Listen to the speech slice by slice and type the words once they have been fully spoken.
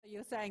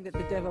You're saying that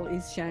the devil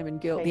is shame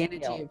and guilt, Shame the and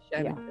energy guilt, of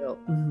shame yeah. and guilt.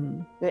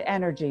 Mm-hmm. The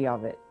energy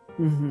of it.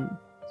 Mm-hmm.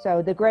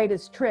 So the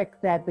greatest trick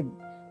that the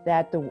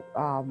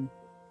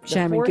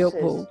Shame and guilt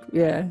forces,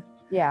 pulled,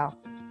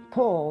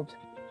 pulled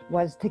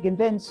was to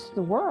convince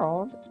the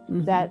world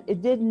that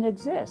it didn't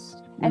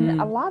exist.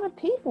 And a lot of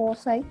people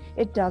say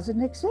it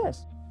doesn't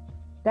exist.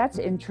 That's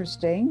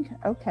interesting.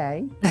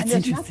 Okay. That's and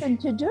there's interesting. nothing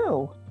to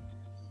do.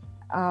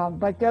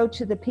 But go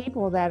to the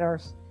people that are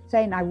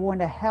saying, I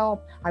want to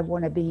help, I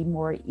want to be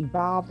more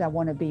evolved, I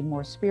want to be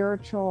more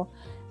spiritual.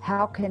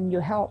 How can you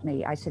help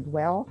me? I said,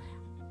 well,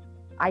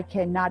 I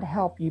cannot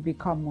help you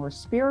become more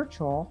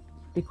spiritual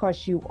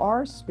because you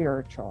are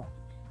spiritual.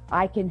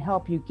 I can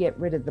help you get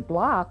rid of the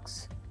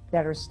blocks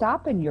that are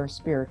stopping your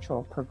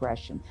spiritual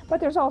progression. But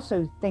there's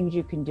also things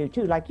you can do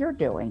too, like you're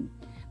doing.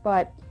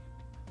 But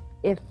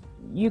if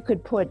you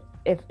could put,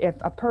 if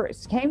a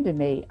person came to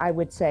me, I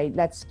would say,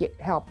 let's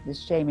help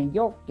this shame and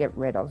guilt, get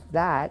rid of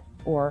that,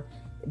 or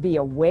be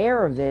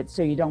aware of it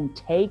so you don't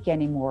take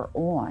any more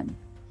on.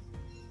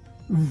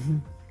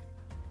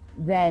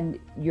 Then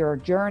your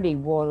journey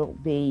will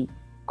be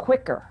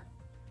quicker.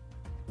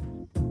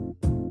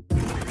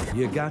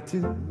 You got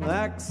to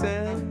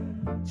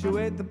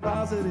accentuate the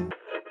positive.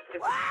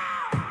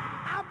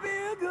 I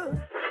feel good.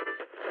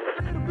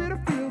 A little bit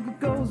of feel good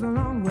goes a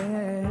long way.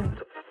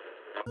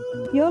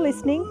 You're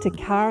listening to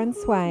Karen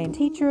Swain,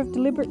 teacher of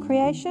deliberate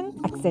creation,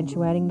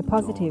 accentuating the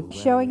positive,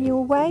 showing you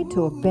a way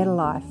to a better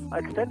life.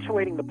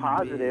 Accentuating the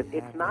positive,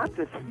 it's not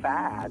just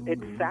fad,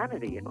 it's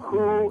sanity.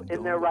 Who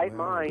in their right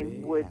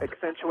mind would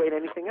accentuate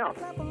anything else?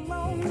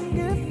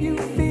 If you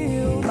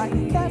feel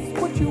like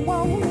that's what you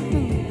want to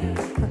do.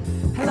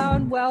 Hello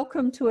and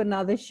welcome to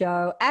another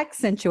show,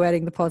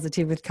 Accentuating the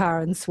Positive with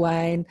Karen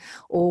Swain.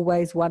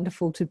 Always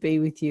wonderful to be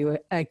with you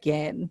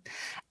again.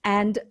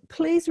 And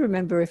please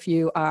remember, if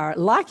you are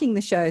liking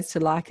the shows, to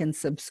like and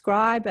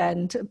subscribe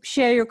and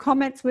share your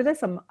comments with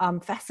us. I'm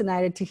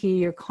fascinated to hear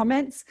your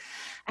comments,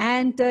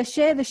 and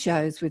share the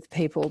shows with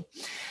people.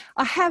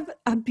 I have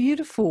a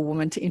beautiful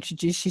woman to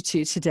introduce you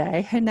to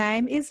today. Her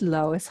name is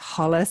Lois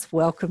Hollis.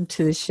 Welcome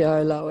to the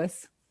show,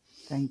 Lois.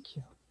 Thank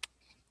you.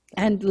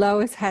 And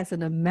Lois has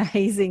an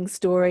amazing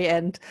story,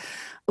 and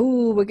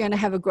we're going to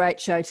have a great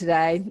show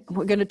today.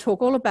 We're going to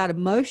talk all about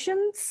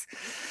emotions,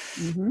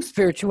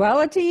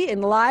 spirituality,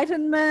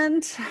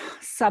 enlightenment,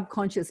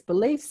 subconscious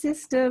belief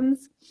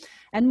systems,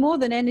 and more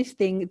than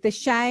anything, the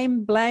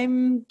shame,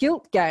 blame,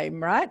 guilt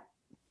game, right?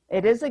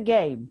 It is a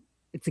game.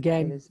 It's a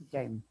game. It is a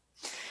game.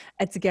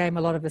 It's a game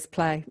a lot of us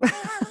play.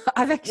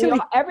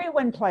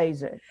 Everyone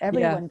plays it.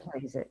 Everyone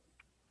plays it.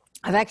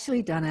 I've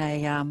actually done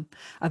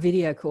a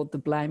video called The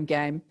Blame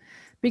Game.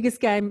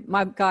 Biggest game,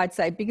 my guides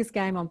say, biggest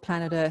game on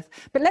planet Earth.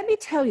 But let me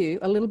tell you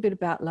a little bit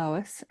about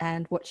Lois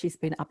and what she's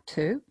been up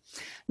to.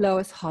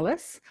 Lois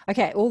Hollis.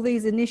 Okay, all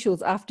these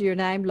initials after your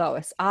name,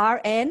 Lois.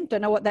 RN,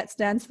 don't know what that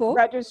stands for.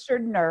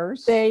 Registered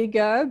nurse. There you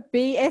go.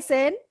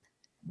 BSN.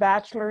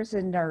 Bachelor's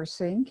in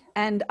nursing.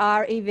 And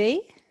REV.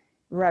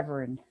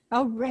 Reverend.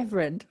 Oh,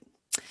 Reverend.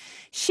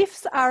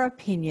 Shifts our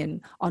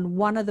opinion on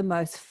one of the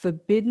most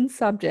forbidden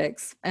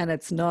subjects, and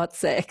it's not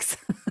sex.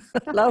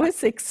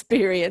 Lois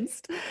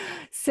experienced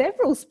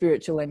several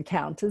spiritual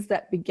encounters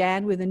that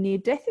began with a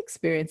near-death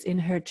experience in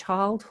her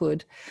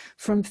childhood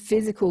from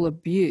physical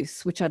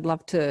abuse, which I'd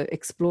love to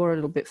explore a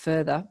little bit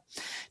further,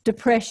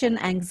 depression,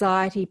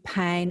 anxiety,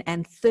 pain,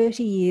 and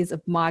 30 years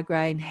of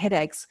migraine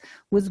headaches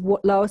was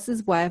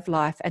Lois's way of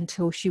life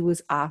until she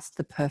was asked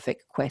the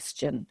perfect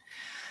question.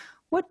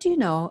 What do you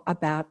know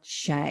about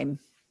shame?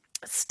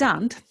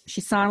 Stunned, she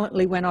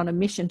silently went on a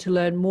mission to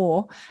learn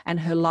more, and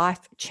her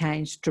life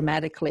changed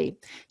dramatically.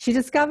 She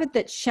discovered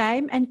that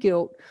shame and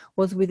guilt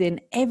was within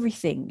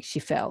everything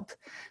she felt.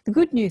 The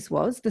good news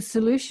was the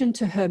solution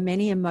to her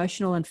many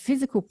emotional and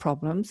physical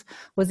problems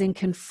was in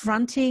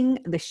confronting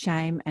the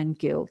shame and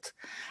guilt.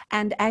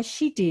 And as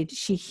she did,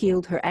 she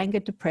healed her anger,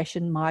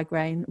 depression,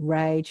 migraine,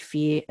 rage,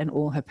 fear, and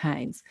all her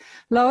pains.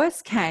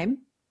 Lois comes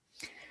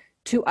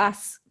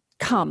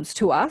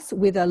to us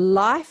with a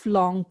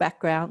lifelong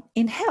background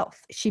in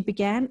health. She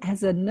began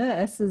as a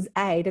nurse's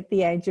aide at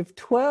the age of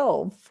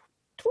 12.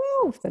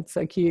 12, that's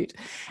so cute,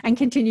 and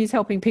continues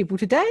helping people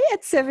today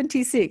at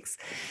 76.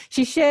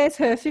 She shares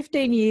her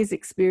 15 years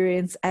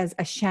experience as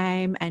a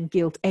shame and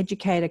guilt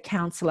educator,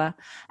 counsellor,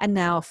 and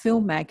now a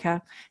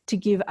filmmaker to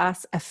give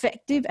us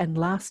effective and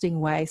lasting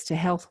ways to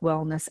health,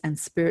 wellness, and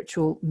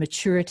spiritual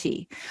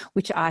maturity,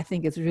 which I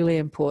think is really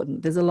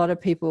important. There's a lot of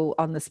people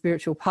on the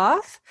spiritual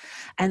path,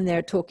 and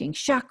they're talking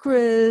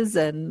chakras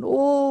and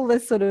all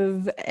this sort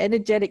of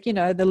energetic,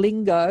 the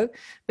lingo,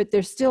 but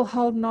they're still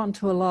holding on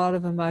to a lot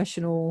of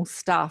emotional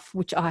stuff,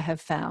 which I have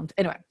found.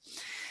 Anyway,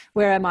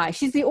 where am I?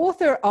 She's the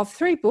author of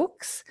 3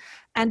 books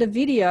and a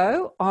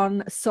video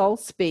on Soul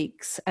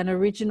Speaks, an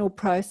original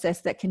process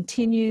that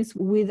continues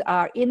with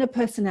our inner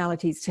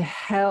personalities to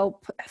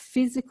help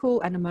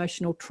physical and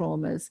emotional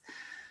traumas.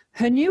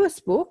 Her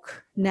newest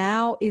book,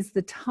 Now is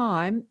the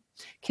Time,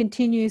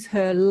 continues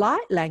her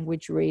light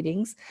language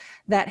readings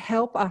that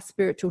help our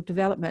spiritual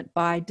development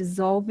by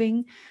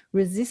dissolving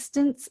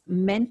resistance,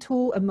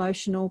 mental,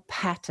 emotional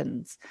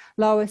patterns.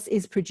 Lois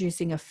is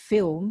producing a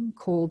film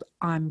called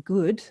I'm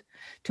Good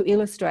to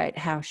illustrate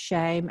how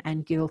shame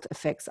and guilt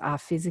affects our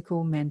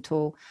physical,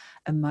 mental,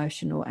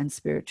 emotional, and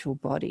spiritual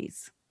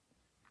bodies.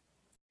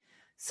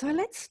 So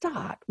let's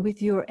start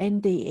with your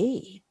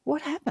NDE.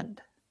 What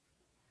happened?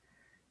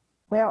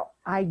 Well,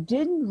 I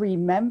didn't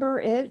remember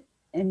it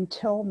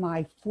until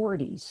my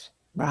 40s.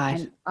 Right.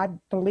 And I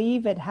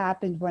believe it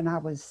happened when I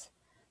was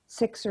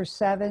 6 or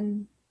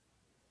 7.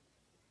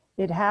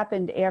 It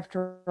happened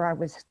after I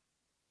was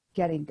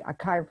getting a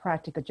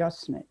chiropractic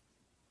adjustment.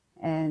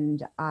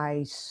 And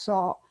I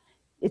saw,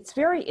 it's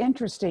very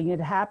interesting. It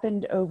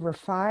happened over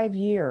 5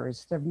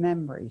 years, the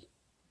memory.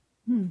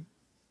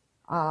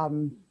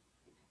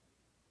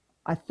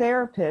 A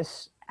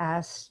therapist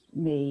asked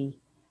me,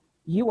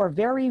 "You are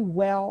very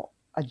well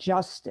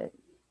adjusted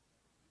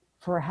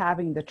for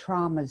having the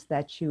traumas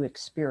that you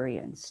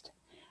experienced.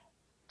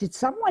 Did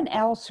someone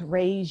else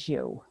raise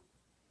you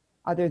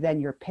other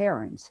than your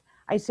parents?"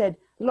 I said,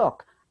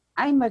 "Look,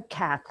 I'm a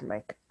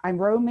Catholic. I'm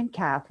Roman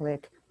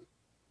Catholic,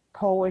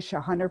 Polish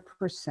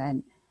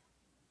 100%.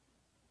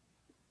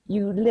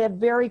 You live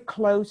very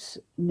close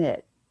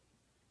knit.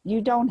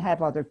 You don't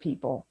have other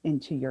people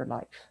into your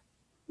life.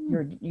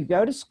 You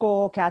go to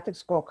school, Catholic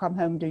school, come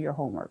home, do your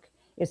homework.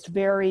 It's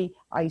very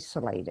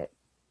isolated."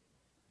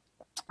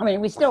 I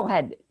mean, we still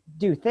had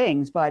do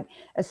things, but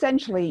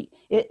essentially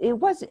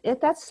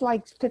that's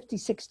like 50,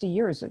 60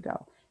 years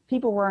ago.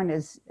 People weren't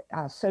as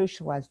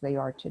social as they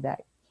are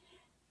today.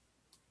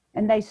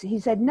 And he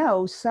said,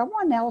 "No,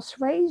 someone else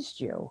raised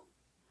you."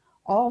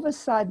 All of a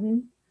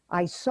sudden,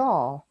 I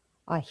saw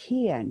a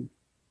hen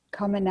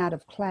coming out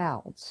of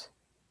clouds.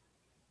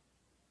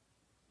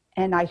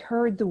 And I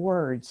heard the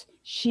words,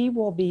 "She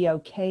will be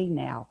okay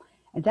now."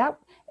 And that,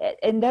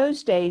 in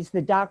those days,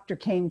 the doctor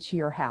came to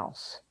your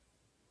house.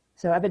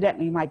 So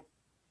evidently my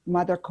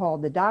mother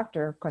called the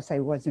doctor because I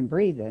wasn't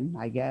breathing,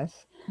 I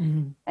guess.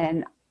 Mm-hmm.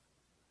 And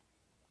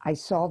I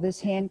saw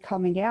this hand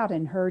coming out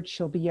and heard,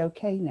 "She'll be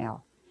okay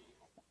now."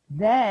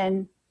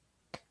 Then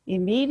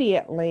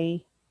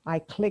immediately I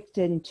clicked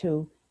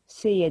into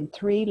seeing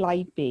 3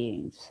 light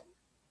beings.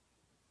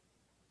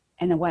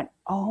 And I went,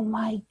 "Oh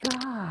my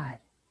God,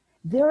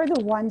 they're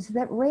the ones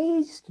that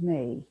raised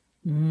me."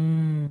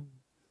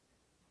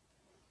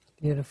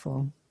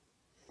 Beautiful.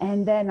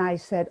 And then I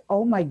said,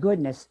 "Oh my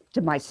goodness,"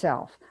 to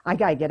myself, "I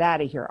got to get out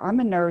of here. I'm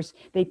a nurse."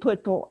 They put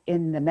people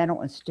in the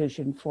mental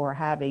institution for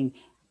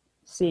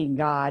seeing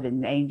God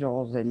and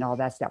angels and all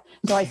that stuff.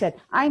 So I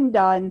said, "I'm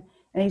done."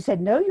 And he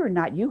said, "No, you're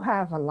not. You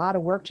have a lot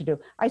of work to do."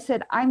 I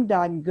said, "I'm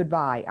done.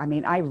 Goodbye." I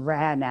mean, I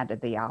ran out of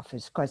the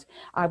office because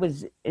I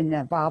was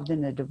involved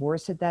in a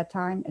divorce at that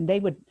time. And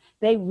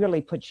they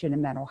really put you in a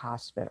mental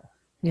hospital.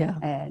 Yeah.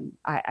 And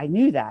I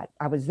knew that.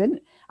 I was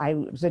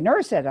a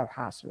nurse at a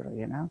hospital,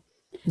 you know.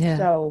 Yeah.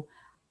 So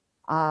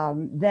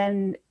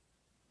then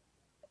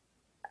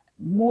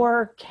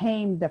more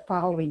came the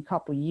following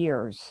couple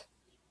years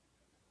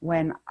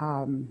when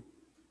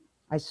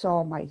I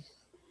saw my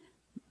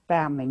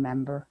family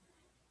member.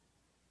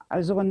 I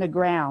was on the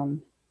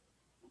ground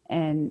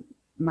and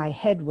my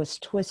head was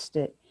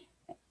twisted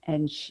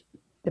and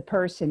the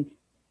person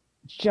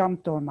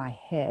jumped on my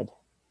head.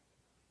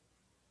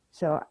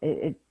 So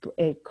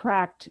it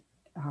cracked.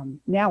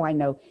 Now I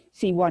know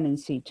C1 and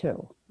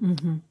C2.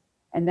 Mm-hmm.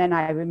 And then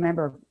I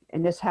remember,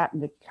 and this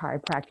happened to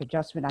chiropractic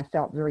adjustment, I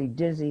felt very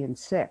dizzy and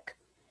sick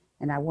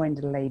and I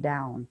wanted to lay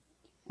down.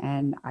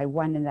 And I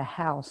went in the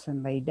house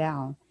and lay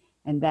down.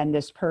 And then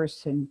this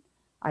person,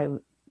 I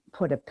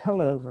put a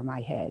pillow over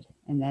my head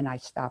and then I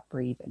stopped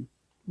breathing.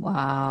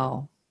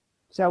 Wow.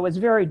 So it was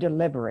very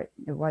deliberate.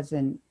 It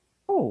wasn't,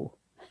 oh.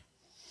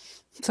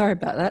 Sorry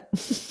about that.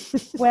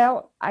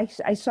 Well, I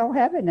saw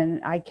heaven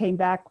and I came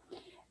back.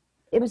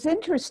 It was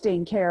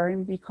interesting,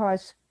 Karen,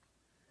 because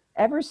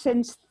ever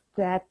since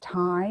that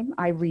time,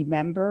 I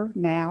remember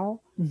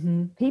now,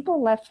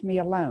 people left me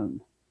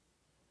alone.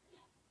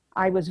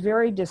 I was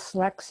very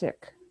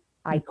dyslexic.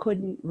 I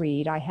couldn't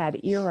read. I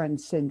had Eron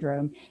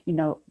syndrome. You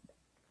know,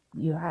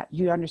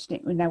 you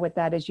understand, you know what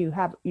that is? You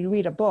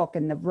read a book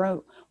and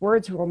the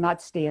words will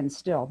not stand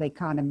still. They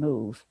kind of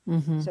move.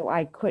 Mm-hmm. So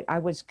I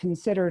was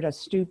considered a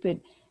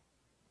stupid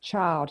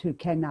child who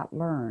cannot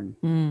learn.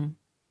 Mm.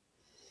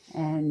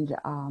 And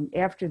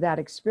after that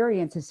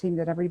experience, it seemed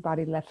that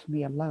everybody left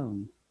me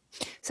alone.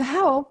 So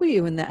how old were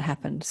you when that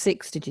happened?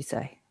 6, did you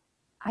say?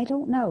 I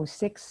don't know,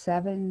 6,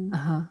 7.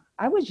 Uh-huh.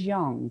 I was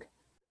young.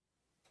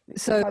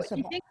 So do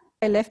you think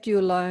they left you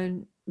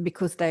alone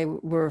because they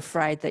were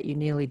afraid that you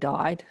nearly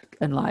died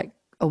and like,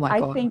 oh my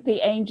God. I think the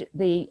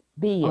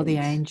beings. Oh, the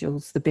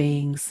angels, the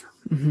beings.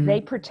 Mm-hmm.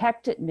 They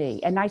protected me.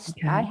 And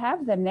I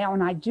have them now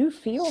and I do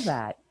feel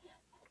that.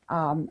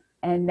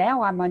 And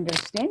now I'm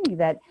understanding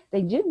that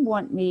they didn't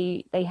want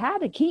me, they had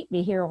to keep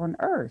me here on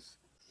earth.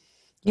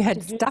 You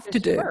had stuff to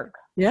do. Work.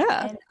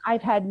 Yeah. And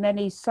I've had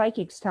many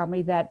psychics tell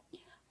me that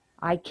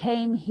I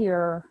came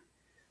here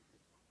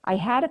I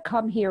had to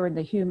come here in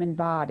the human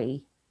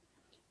body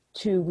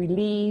to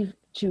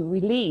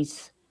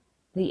release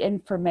the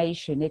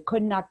information. It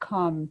could not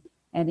come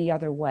any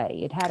other way.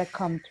 It had to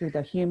come through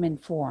the human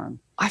form.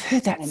 I've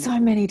heard that And- so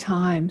many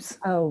times.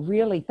 Oh,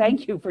 really?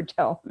 Thank you for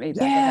telling me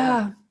that.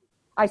 Yeah.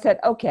 I said,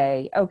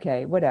 okay,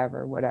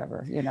 whatever,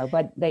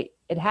 but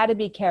it had to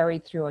be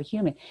carried through a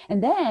human.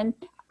 And then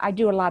I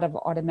do a lot of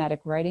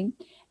automatic writing.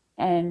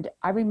 And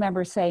I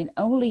remember saying,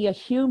 only a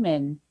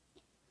human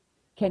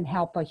can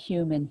help a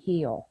human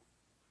heal.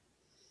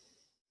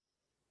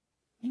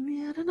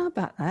 Yeah, I don't know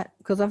about that,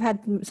 because I've had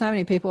so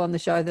many people on the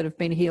show that have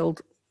been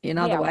healed in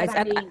other ways. But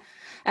I mean,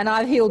 and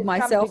I've healed to some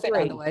myself in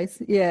degree. other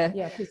ways. Yeah.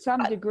 Yeah, to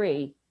some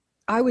degree.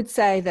 I would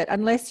say that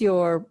unless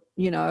you're,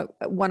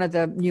 one of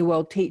the New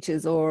World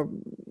teachers or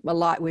a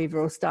light weaver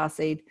or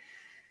starseed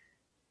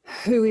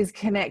who is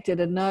connected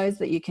and knows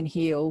that you can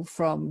heal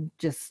from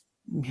just,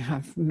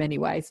 many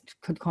ways,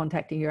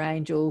 contacting your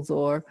angels,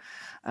 or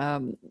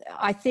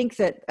I think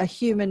that a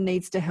human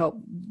needs to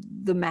help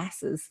the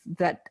masses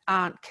that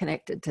aren't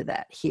connected to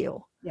that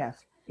heal.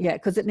 Yes. Yeah,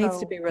 because it needs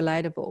to So- be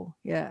relatable.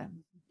 Yeah.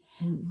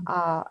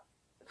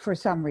 For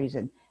some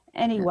reason.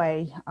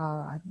 Anyway,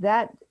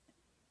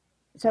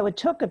 so it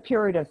took a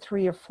period of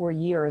 3 or 4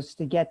 years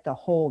to get the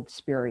whole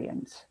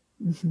experience.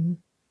 Mm-hmm.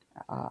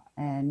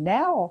 And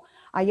now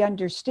I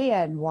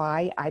understand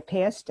why I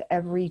passed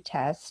every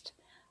test.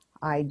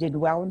 I did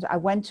well. I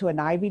went to an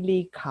Ivy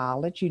League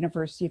college,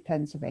 University of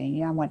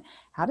Pennsylvania. I went,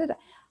 how did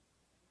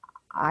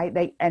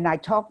I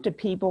talked to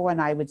people,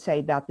 and I would say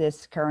about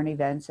this current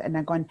events, and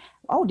they're going,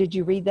 oh, did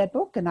you read that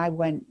book? And I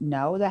went,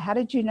 no. How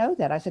did you know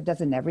that? I said,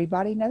 doesn't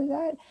everybody know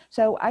that?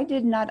 So I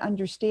did not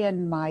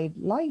understand my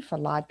life a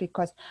lot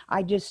because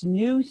I just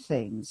knew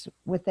things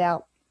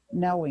without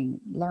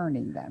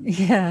learning them.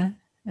 Yeah.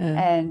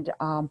 And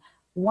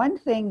one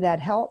thing that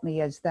helped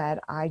me is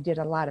that I did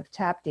a lot of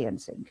tap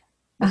dancing,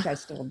 which I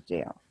still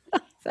do.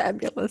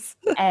 Fabulous.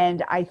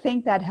 And I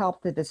think that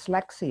helped the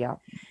dyslexia,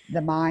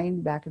 the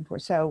mind back and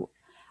forth. So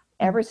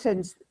ever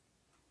since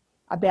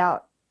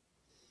about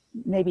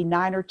maybe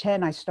 9 or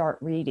 10, I start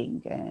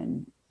reading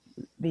and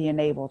being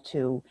able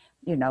to,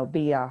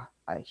 be a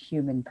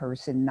human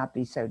person, not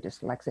be so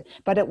dyslexic.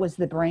 But it was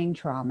the brain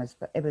traumas.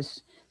 It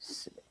was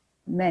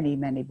many,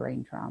 many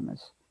brain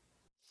traumas.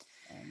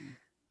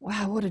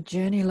 Wow, what a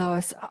journey,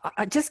 Lois.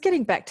 Just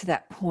getting back to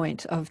that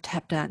point of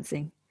tap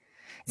dancing.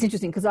 It's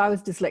interesting because I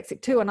was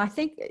dyslexic too. And I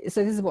think,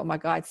 so this is what my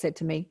guide said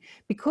to me,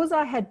 because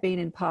I had been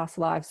in past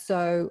lives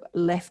so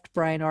left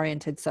brain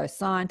oriented, so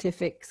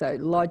scientific, so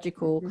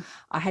logical,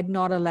 I had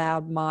not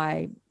allowed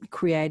my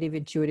creative,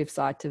 intuitive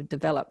side to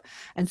develop.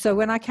 And so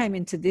when I came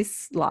into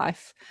this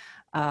life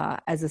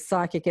as a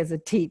psychic, as a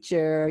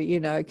teacher,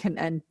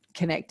 and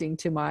connecting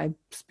to my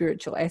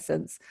spiritual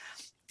essence,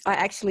 I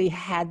actually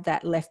had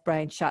that left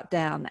brain shut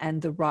down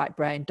and the right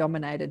brain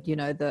dominated,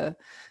 the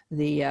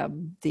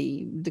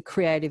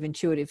creative,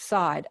 intuitive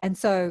side. And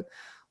so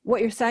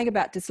what you're saying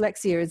about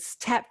dyslexia is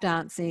tap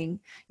dancing,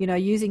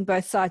 using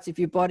both sides of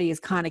your body is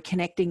kind of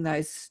connecting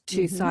those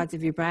two sides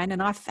of your brain.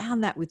 And I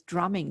found that with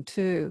drumming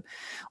too,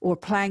 or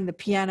playing the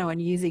piano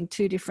and using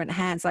two different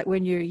hands. Like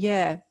when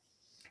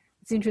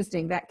it's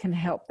interesting, that can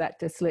help that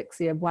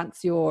dyslexia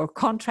once your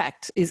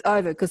contract is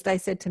over, because they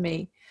said to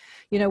me,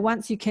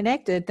 once you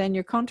connected, then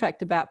your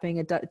contract about being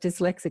a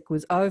dyslexic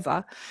was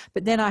over.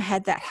 But then I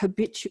had that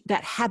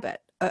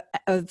habit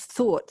of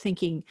thought,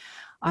 thinking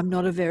I'm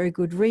not a very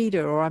good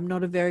reader or I'm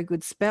not a very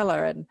good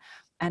speller,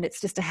 and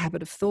it's just a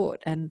habit of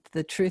thought. And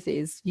the truth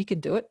is, you can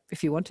do it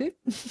if you want to.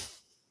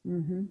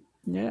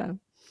 Yeah.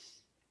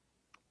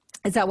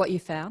 Is that what you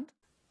found?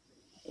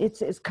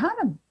 It's kind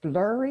of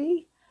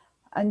blurry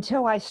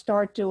until I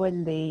start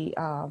doing the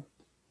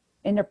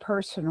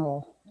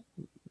interpersonal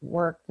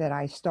work that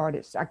I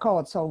started. I call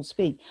it Soul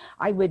Speak.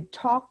 I would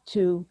talk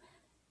to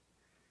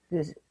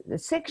the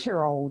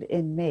 6-year-old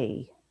in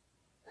me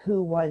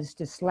who was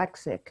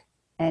dyslexic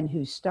and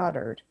who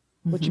stuttered,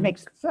 which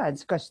makes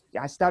sense because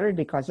I stuttered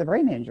because of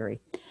brain injury.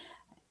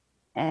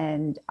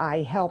 And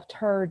I helped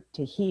her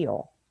to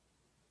heal,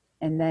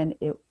 and then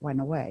it went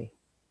away.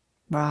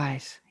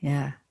 Right.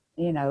 Yeah.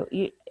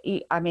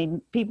 I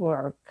mean, people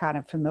are kind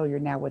of familiar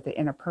now with the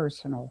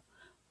interpersonal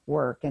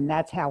work, and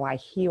that's how I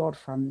healed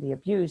from the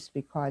abuse,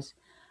 because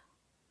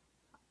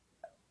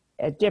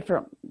at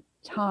different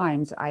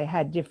times I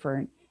had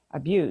different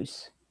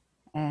abuse,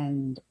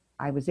 and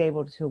I was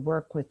able to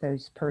work with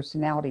those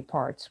personality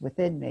parts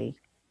within me,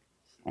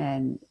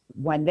 and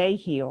when they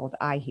healed,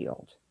 I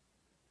healed.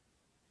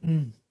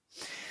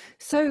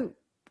 So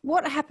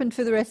what happened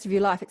for the rest of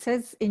your life? It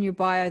says in your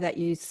bio that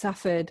you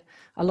suffered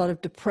a lot of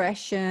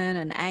depression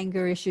and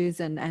anger issues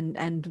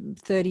and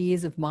 30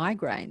 years of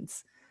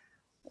migraines.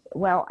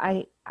 Well,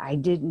 I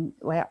didn't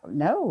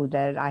know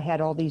that I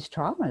had all these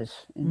traumas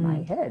in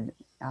my head.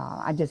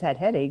 I just had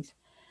headaches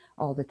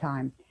all the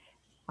time.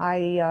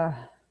 I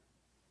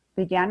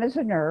began as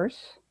a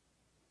nurse,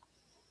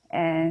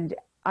 and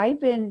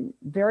I've been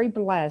very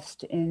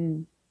blessed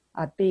in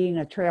being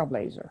a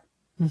trailblazer.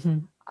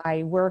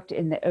 I worked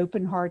in the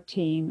Open Heart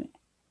team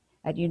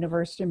at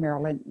University of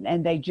Maryland,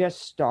 and they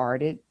just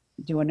started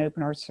doing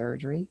open heart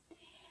surgery.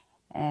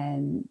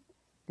 And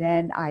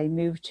then I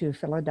moved to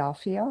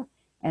Philadelphia,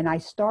 and I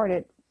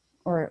started,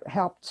 or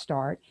helped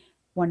start,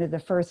 one of the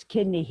first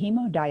kidney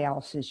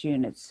hemodialysis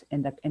units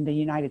in the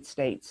United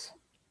States.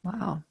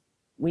 Wow.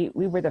 We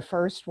were the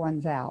first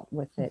ones out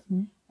with it.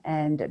 Mm-hmm.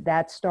 And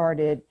that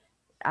started,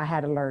 I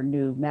had to learn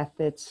new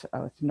methods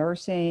of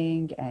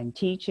nursing and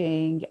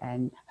teaching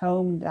and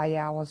home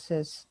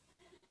dialysis.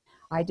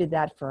 I did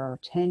that for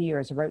 10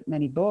 years. I wrote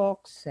many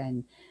books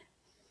and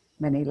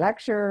many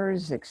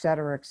lectures, et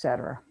cetera, et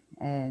cetera.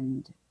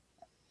 And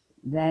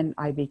then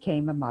I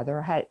became a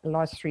mother. I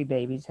lost 3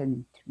 babies,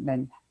 and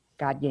then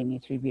God gave me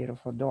 3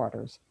 beautiful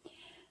daughters.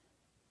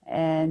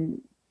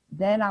 And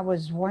then I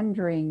was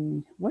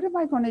wondering, what am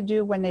I going to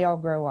do when they all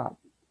grow up?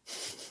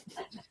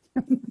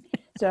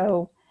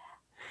 So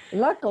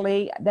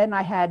luckily, then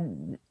I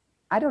had,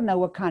 I don't know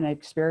what kind of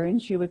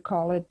experience you would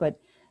call it, but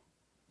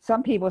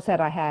some people said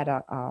I had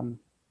a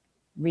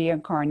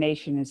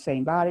reincarnation in the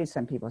same body.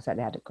 Some people said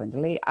I had a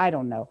kundalini. I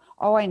don't know.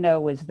 All I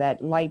know is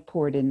that light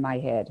poured in my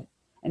head.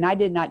 And I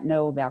did not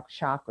know about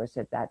chakras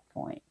at that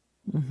point.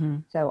 Mm-hmm.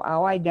 So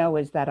all I know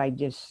is that I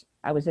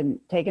was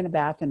taking a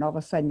bath, and all of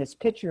a sudden this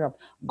picture of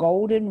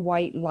golden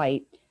white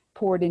light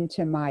poured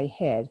into my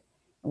head,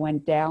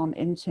 went down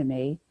into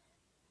me,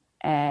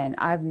 and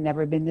I've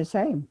never been the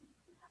same.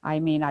 I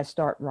mean, I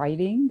start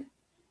writing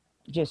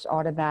just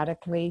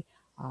automatically.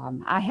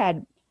 I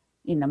had,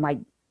 my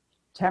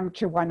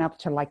temperature went up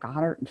to like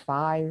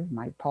 105.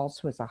 My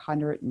pulse was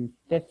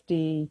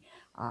 150.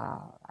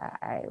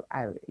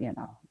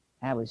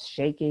 I was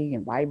shaking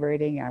and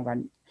vibrating.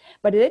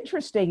 But it's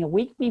interesting, a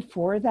week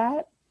before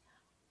that,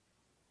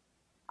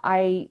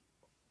 I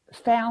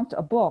found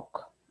a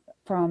book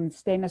from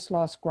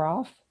Stanislaus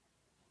Grof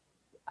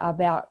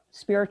about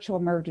spiritual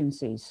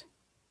emergencies.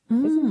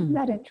 Isn't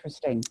that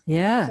interesting?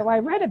 Yeah. So I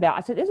read about it.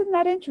 I said, isn't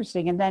that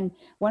interesting? And then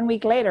 1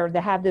 week later,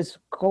 they have this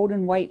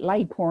golden white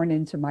light pouring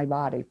into my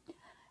body.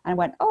 And I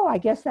went, oh, I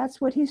guess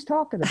that's what he's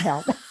talking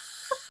about.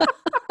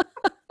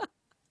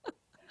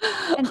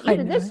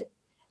 And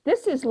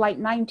this is like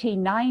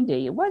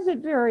 1990. It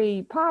wasn't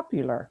very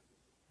popular.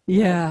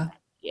 Yeah.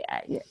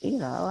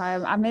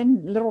 Yeah, I'm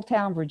in little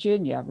town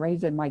Virginia,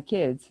 raising my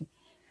kids.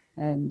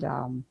 And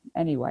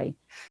anyway.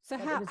 So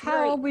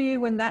how old were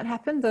you when that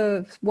happened?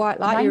 The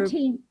white light?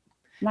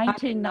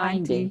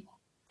 1990.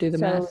 Do the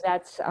math. So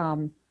that's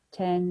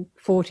 10.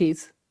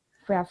 40s.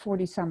 About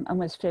 40 some,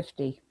 almost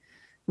 50.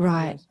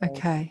 Right. Years old.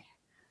 Okay.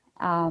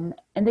 And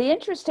the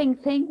interesting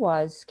thing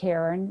was,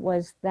 Karen,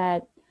 was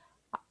that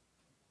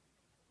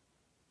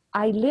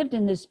I lived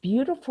in this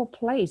beautiful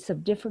place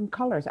of different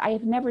colors. I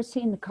have never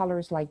seen the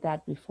colors like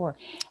that before.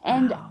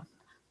 And Wow.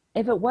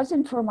 if it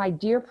wasn't for my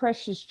dear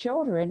precious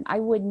children, I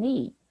wouldn't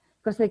eat,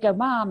 because they go,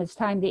 Mom, it's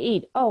time to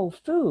eat. Oh,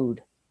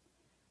 food.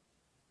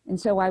 And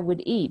so I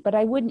would eat, but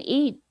I wouldn't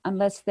eat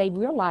unless they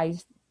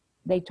realized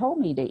they told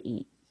me to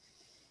eat.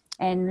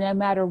 And no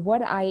matter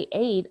what I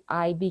ate,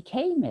 I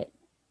became it.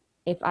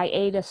 If I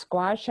ate a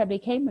squash, I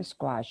became a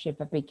squash. If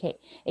I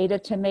ate a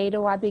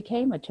tomato, I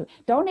became a tomato.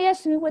 Don't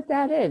ask me what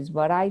that is,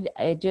 but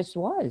it just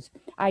was.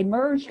 I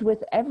merged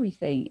with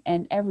everything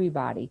and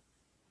everybody.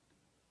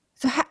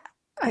 So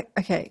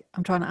okay,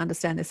 I'm trying to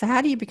understand this. So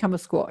how do you become a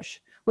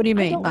squash? What do you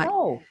mean? I don't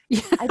know.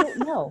 I don't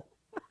know.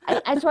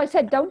 So I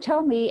said, don't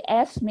tell me,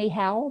 ask me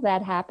how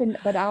that happened,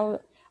 but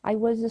I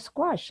was a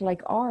squash,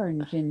 like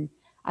orange, and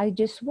I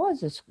just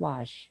was a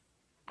squash.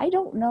 I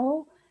don't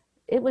know.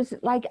 It was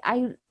like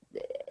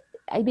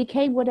I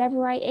became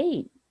whatever I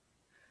ate.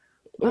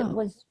 Wow. It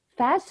was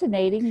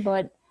fascinating,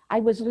 but I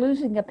was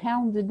losing a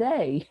pound a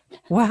day.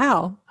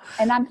 Wow.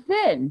 And I'm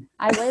thin.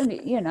 I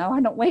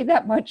don't weigh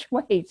that much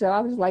weight. So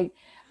I was like,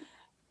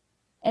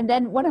 and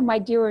then one of my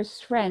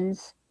dearest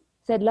friends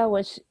said,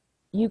 Lois,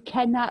 you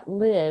cannot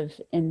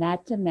live in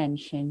that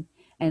dimension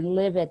and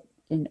live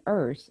in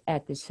Earth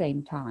at the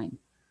same time.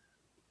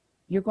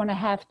 You're going to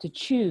have to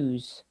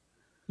choose.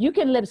 You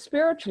can live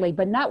spiritually,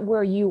 but not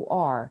where you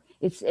are.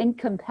 It's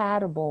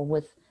incompatible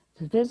with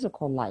the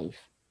physical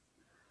life.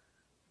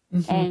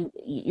 Mm-hmm. And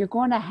you're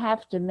going to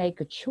have to make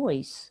a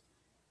choice,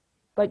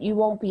 but you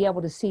won't be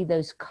able to see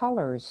those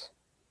colors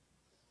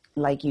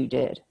like you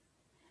did.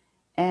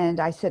 And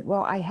I said,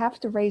 well, I have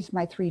to raise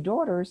my 3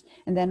 daughters.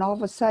 And then all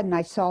of a sudden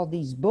I saw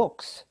these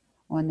books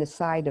on the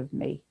side of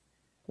me,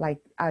 like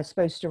I was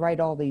supposed to write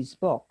all these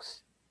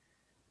books.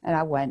 And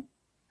I went,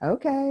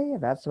 okay,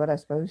 that's what I'm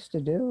supposed to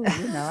do.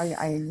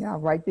 I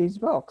write these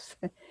books.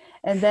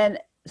 And then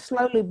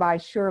slowly by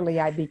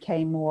surely, I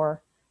became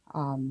more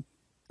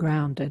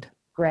grounded.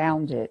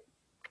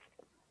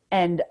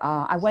 And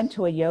I went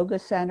to a yoga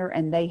center,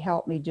 and they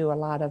helped me do a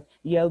lot of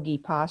yogi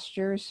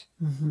postures.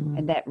 Mm-hmm.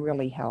 And that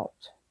really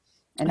helped.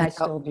 And I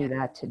still do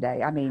that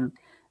today. I mean,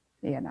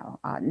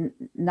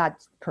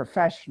 not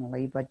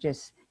professionally, but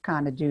just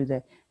kind of do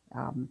the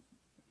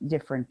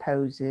different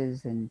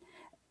poses and,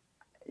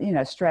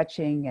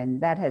 stretching. And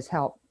that has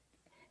helped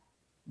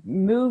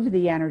move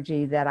the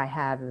energy that I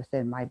have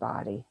within my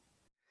body.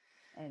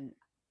 And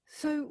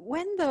so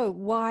when the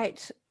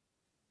white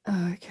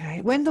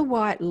Okay. When the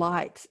white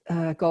light,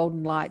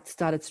 golden light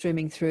started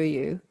streaming through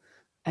you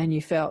and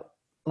you felt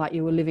like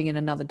you were living in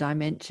another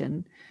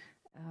dimension,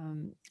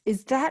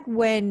 is that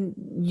when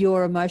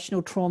your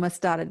emotional trauma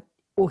started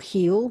or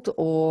healed,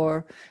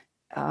 or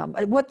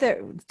what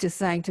they're just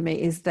saying to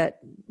me is that,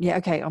 yeah,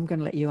 okay, I'm going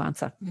to let you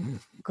answer.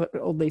 Got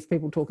all these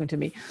people talking to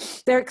me.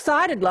 They're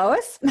excited,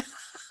 Lois.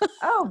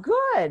 Oh,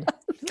 good.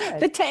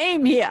 The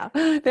team here,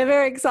 they're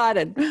very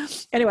excited.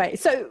 Anyway,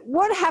 so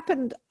what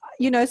happened,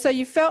 so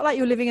you felt like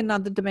you were living in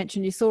another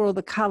dimension. You saw all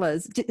the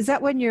colors. Is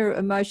that when your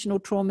emotional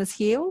traumas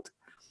healed?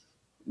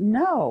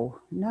 No.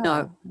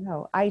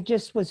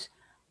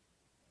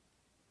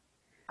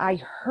 I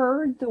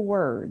heard the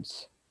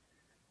words,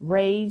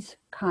 raise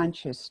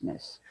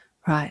consciousness.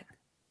 Right.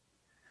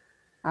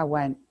 I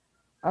went,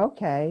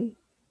 okay.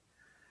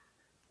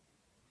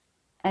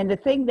 And the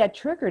thing that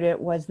triggered it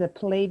was the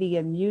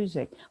Palladium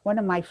music. One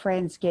of my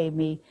friends gave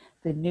me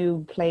the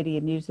new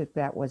Palladium music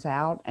that was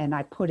out, and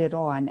I put it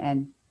on,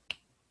 and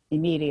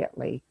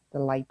immediately the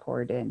light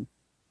poured in.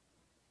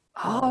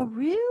 Oh,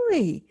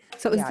 really?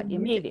 So it was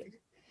immediate.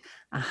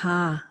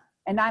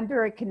 And I'm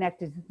very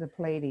connected to the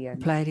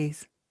Palladium.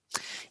 Pleiades.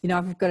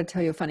 I've got to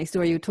tell you a funny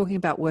story. You were talking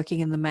about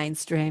working in the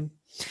mainstream.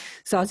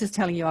 So I was just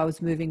telling you I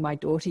was moving my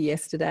daughter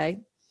yesterday,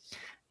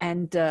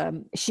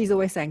 and she's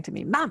always saying to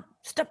me, Mum,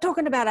 stop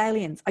talking about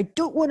aliens. I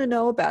don't want to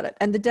know about it.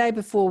 And the day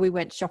before we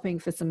went shopping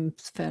for some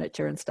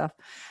furniture and stuff,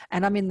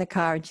 and I'm in the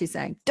car and she's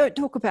saying, don't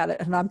talk about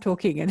it. And I'm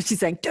talking, and she's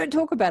saying, don't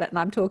talk about it. And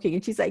I'm talking,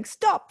 and she's saying,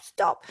 stop.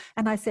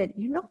 And I said,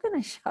 you're not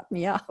going to shut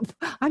me up.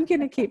 I'm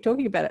going to keep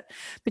talking about it.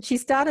 But she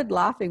started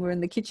laughing. We're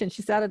in the kitchen.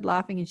 She started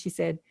laughing and she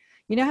said,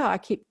 you know how I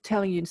keep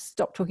telling you to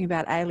stop talking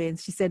about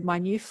aliens? She said, my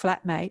new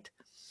flatmate,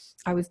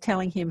 I was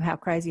telling him how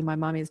crazy my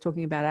mum is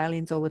talking about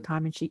aliens all the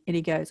time. And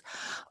he goes,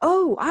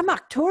 oh, I'm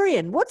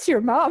Arcturian. What's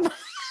your mum?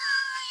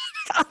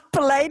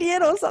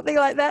 Palladian or something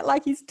like that.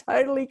 Like he's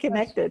totally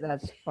connected.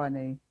 That's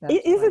funny.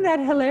 Isn't that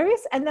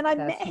hilarious? And then I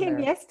met him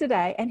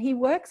yesterday, and he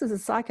works as a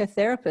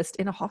psychotherapist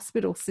in a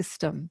hospital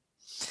system.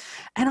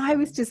 And I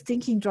was just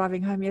thinking,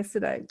 driving home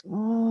yesterday,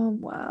 oh,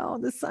 wow,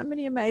 there's so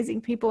many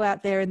amazing people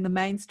out there in the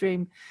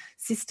mainstream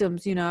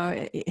systems,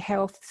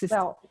 health systems.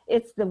 Well,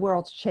 it's the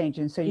world's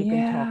changing, so you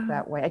can talk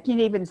that way. I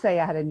can't even say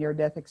I had a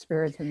near-death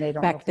experience, and they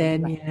don't back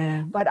then,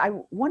 yeah. But I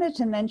wanted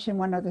to mention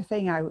one other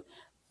thing.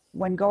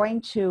 When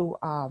going to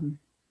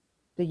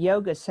the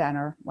yoga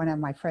center, one of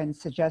my friends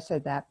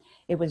suggested that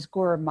it was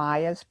Guru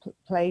Maya's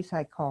place.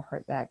 I call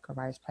her that, Guru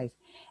Maya's place.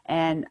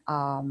 And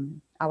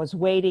I was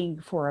waiting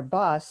for a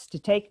bus to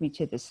take me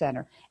to the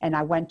center, and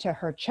I went to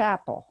her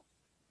chapel.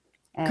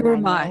 And Guru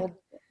Maya.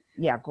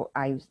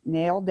 I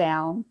nailed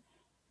down,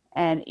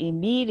 and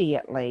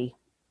immediately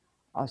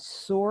a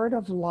sword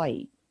of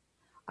light,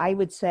 I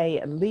would say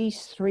at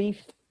least 3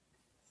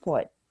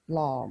 foot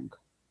long,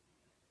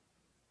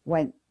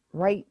 went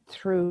right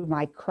through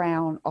my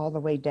crown all the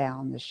way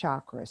down the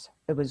chakras.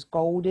 It was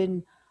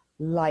golden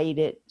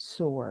lighted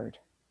sword.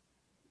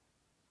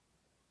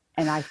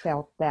 And I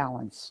felt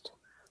balanced.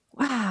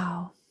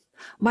 Wow.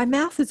 My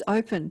mouth is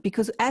open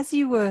because as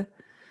you were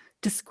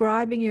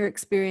describing your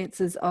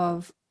experiences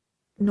of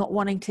not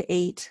wanting to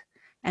eat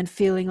and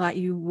feeling like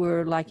you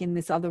were like in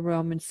this other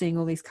realm and seeing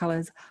all these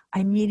colors, I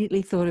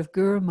immediately thought of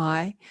Guru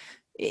Maya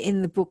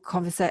in the book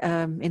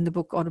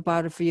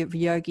Autobiography of a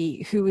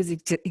Yogi, who was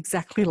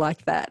exactly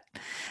like that.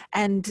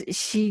 And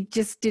she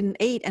just didn't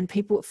eat, and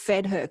people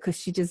fed her because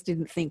she just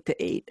didn't think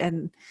to eat.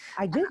 And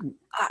I didn't.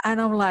 And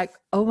I'm like,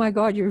 oh my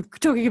God, you're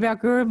talking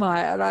about Guru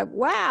Maya. And I'm,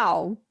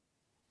 wow,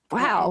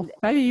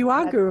 maybe you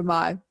are Guru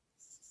Maya.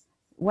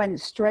 Went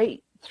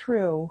straight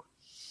through,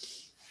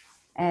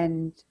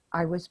 and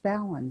I was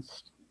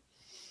balanced.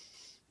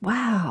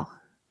 Wow.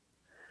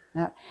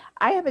 Now,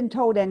 I haven't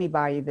told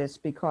anybody this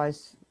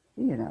because,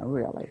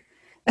 really,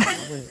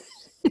 I was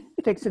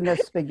fixing the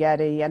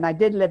spaghetti, and I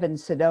did live in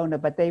Sedona,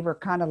 but they were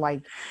kind of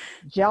like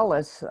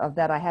jealous of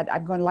that.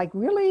 I'm going like,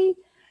 really,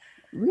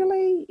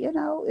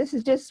 this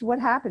is just what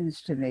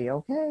happens to me.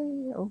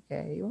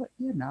 Okay.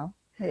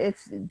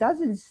 It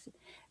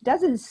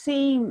doesn't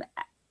seem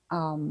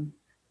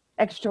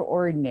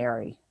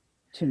extraordinary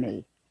to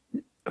me.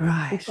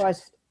 Right.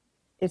 Because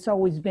it's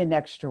always been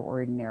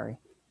extraordinary.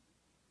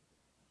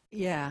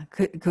 Yeah,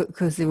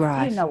 because you're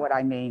right. You know what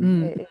I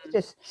mean. It's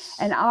just,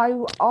 and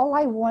all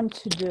I want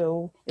to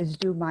do is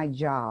do my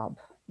job.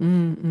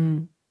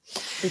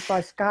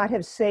 Because God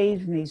has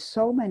saved me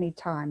so many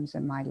times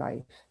in my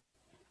life.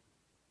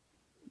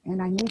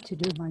 And I need to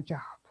do my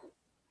job.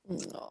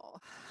 Oh,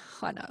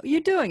 I know.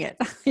 You're doing it.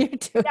 You're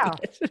doing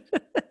it.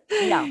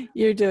 Yeah.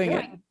 You're doing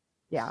it.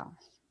 Yeah.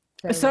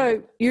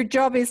 So your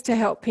job is to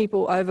help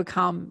people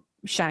overcome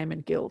shame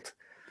and guilt.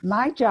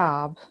 My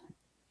job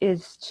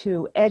is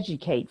to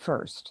educate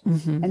first.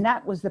 And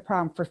that was the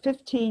problem. For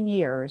 15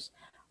 years,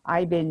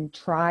 I've been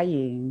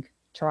trying.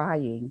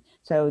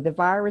 So the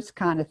virus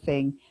kind of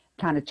thing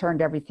kind of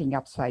turned everything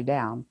upside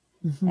down.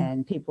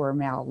 And people are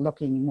now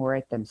looking more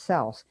at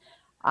themselves.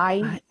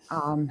 I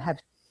have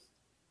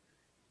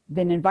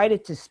been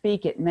invited to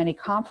speak at many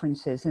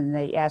conferences, and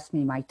they asked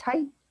me my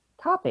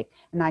topic.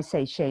 And I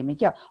say shame and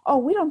guilt. Oh,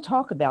 we don't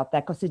talk about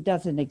that because it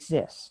doesn't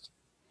exist.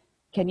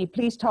 Can you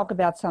please talk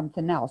about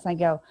something else? I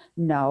go,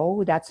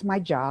 no, that's my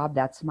job.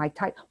 That's my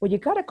type. Well, you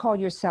got to call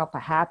yourself a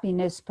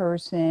happiness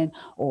person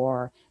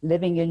or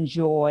living in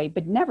joy,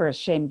 but never a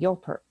shame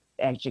guilt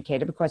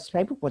educator, because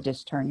people will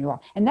just turn you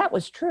off. And that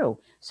was true.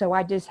 So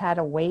I just had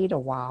to wait a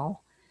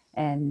while.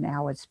 And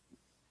now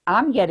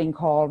I'm getting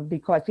called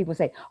because people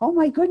say, oh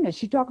my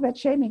goodness, you talk about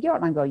shame and guilt.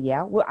 And I go,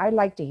 yeah, well, I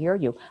like to hear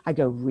you. I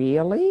go,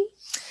 really?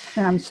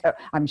 And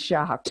I'm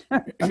shocked.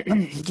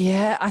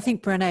 Yeah, I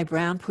think Brené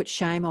Brown put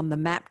shame on the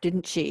map,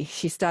 didn't she?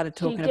 She started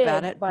talking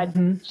about it. But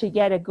she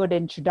get a good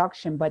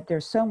introduction, but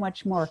there's so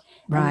much more.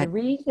 Right. And the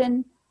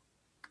reason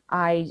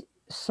I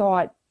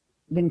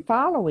been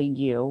following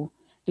you,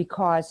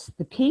 because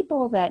the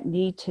people that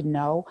need to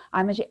know,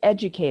 I'm an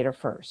educator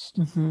first.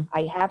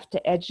 I have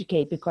to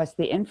educate, because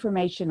the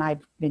information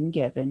I've been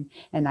given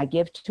and I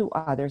give to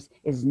others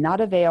is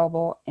not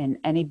available in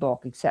any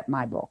book except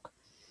my book.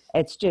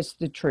 It's just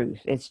the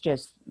truth. It's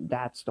just,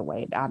 that's the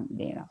way,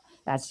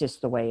 that's just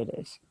the way it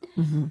is.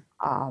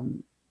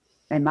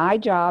 And my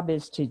job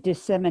is to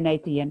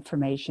disseminate the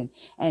information.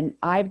 And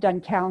I've done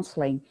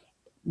counseling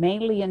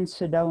mainly in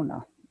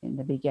Sedona in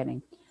the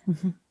beginning.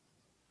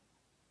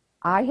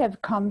 I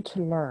have come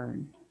to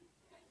learn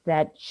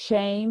that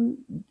shame,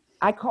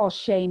 I call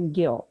shame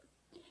guilt.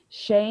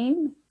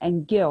 Shame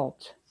and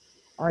guilt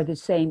are the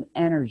same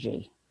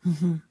energy.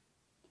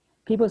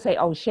 People say,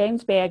 oh,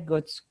 shame's bad,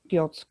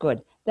 guilt's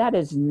good. That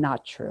is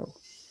not true.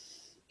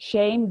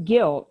 Shame,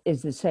 guilt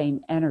is the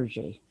same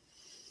energy.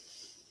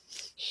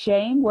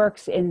 Shame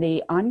works in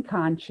the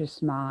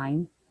unconscious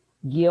mind.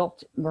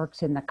 Guilt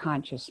works in the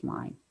conscious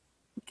mind.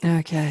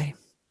 Okay,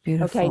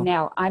 beautiful. Okay,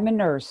 now I'm a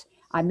nurse.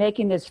 I'm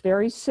making this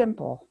very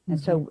simple. And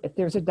so if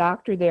there's a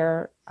doctor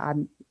there,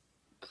 I'm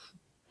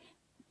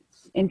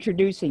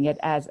introducing it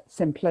as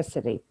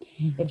simplicity.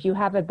 If you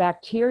have a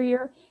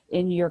bacteria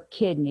in your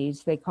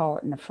kidneys, they call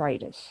it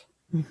nephritis.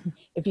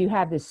 If you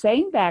have the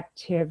same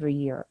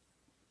bacteria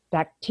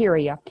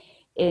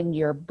in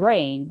your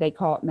brain, they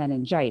call it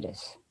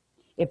meningitis.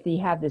 If you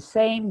have the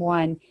same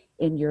one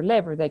in your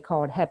liver, they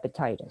call it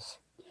hepatitis.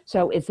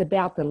 So it's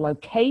about the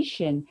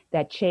location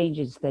that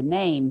changes the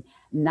name,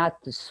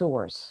 not the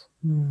source.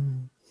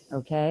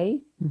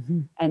 Okay?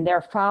 And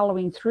they're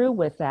following through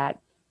with that,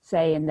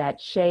 saying that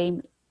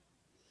shame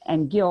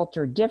and guilt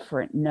are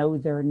different. No,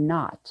 they're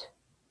not.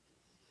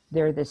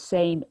 They're the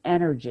same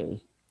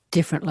energy.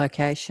 Different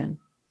location.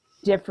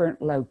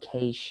 Different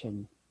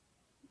location.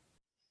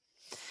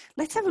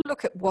 Let's have a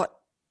look at what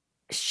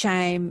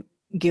shame,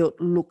 guilt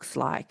looks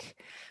like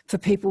for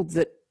people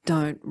that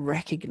don't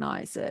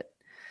recognize it.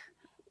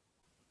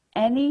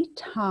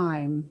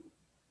 Anytime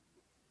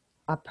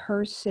a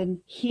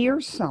person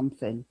hears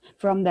something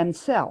from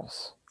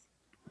themselves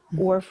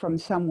or from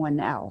someone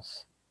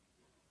else,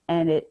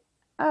 and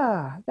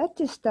that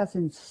just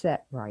doesn't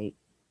set right,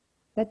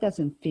 that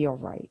doesn't feel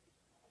right,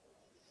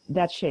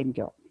 that's shame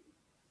guilt.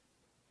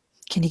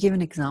 Can you give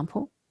an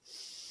example?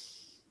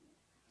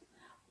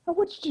 Well,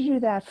 what did you do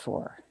that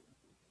for?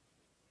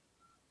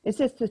 It's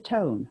just the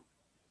tone.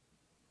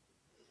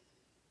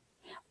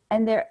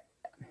 And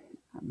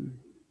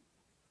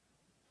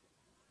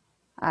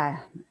I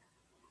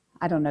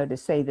don't know to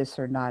say this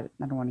or not.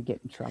 I don't want to get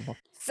in trouble.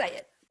 Say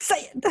it.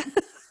 Spit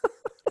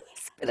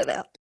it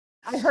out.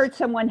 I heard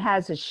someone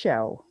has a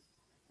show,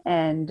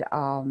 and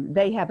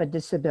they have a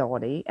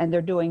disability, and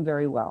they're doing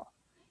very well.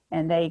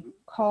 And they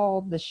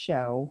called the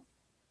show,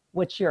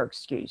 "What's Your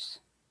Excuse?"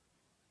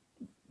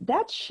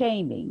 That's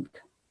shaming.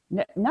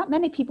 Not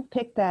many people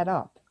pick that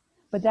up,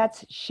 but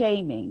that's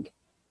shaming.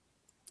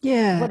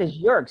 Yeah. What is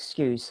your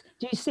excuse?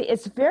 Do you see?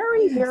 It's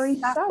very, very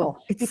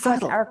subtle. It's because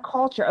subtle. Our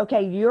culture,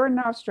 okay, you're in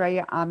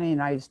Australia, I'm in the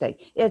United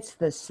States. It's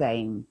the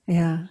same.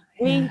 Yeah.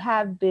 We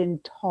have been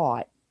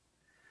taught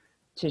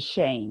to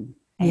shame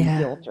and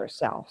guilt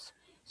ourselves.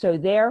 So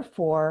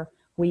therefore,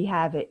 we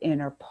have an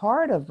inner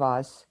part of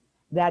us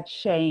that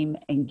shame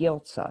and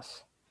guilts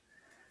us.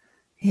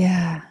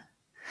 Yeah.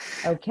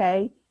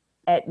 Okay?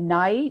 At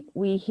night,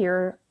 we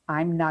hear,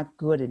 I'm not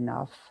good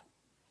enough.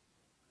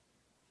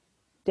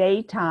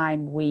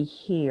 Daytime, we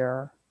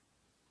hear,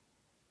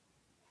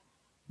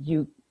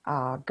 you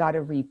got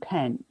to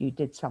repent, you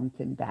did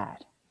something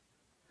bad.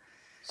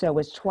 So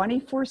it's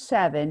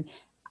 24/7.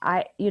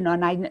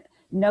 And I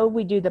know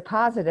we do the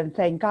positive,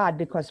 thank God,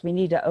 because we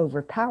need to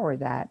overpower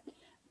that.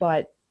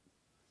 But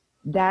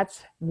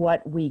that's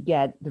what we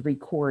get, the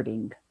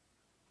recording.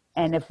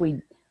 And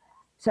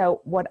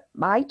so what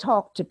I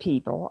talk to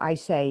people, I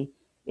say,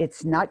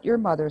 it's not your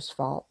mother's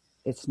fault.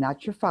 It's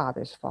not your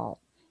father's fault.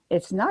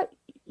 It's not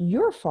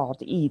your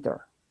fault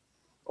either.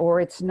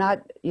 Or it's not,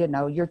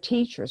 your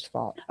teacher's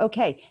fault.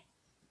 Okay,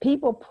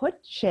 people put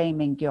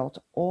shame and guilt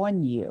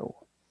on you.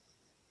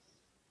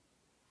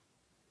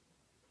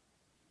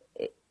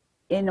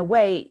 In a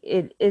way,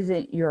 it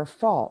isn't your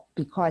fault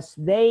because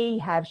they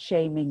have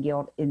shame and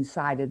guilt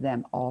inside of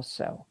them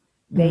also.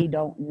 They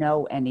don't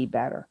know any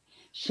better.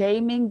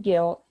 Shame and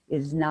guilt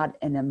is not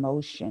an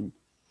emotion.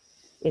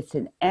 It's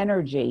an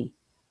energy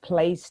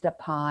placed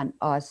upon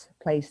us,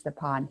 placed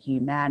upon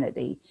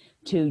humanity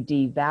to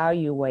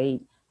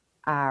devaluate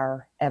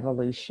our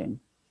evolution.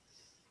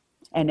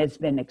 And it's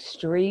been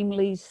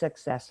extremely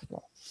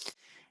successful.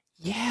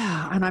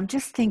 Yeah. And I'm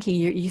just thinking,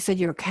 you said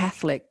you're a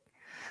Catholic.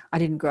 I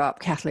didn't grow up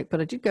Catholic,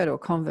 but I did go to a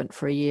convent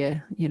for a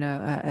year,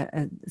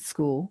 at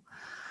school.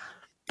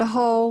 The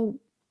whole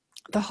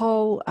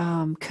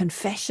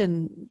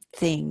confession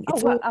thing.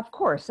 Oh, well, of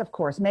course.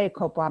 Mea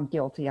culpa, I'm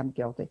guilty.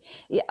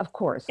 Yeah, of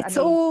course. It's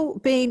all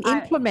been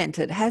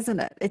implemented, hasn't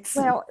it?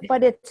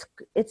 But it's,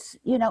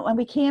 and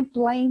we can't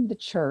blame the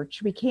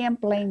church. We can't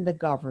blame the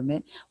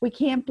government. We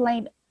can't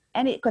blame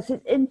because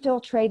it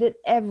infiltrated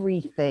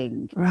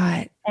everything.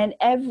 Right. And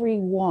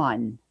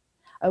everyone.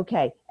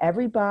 Okay,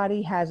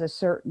 everybody has a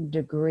certain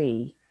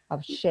degree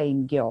of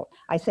shame guilt.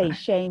 I say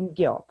shame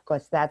guilt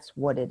because that's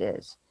what it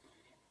is.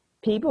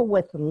 People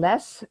with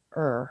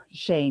lesser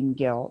shame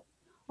guilt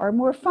are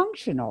more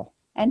functional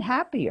and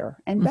happier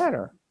and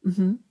better.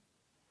 Mm-hmm.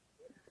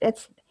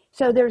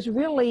 So there's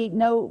really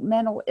no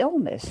mental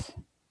illness.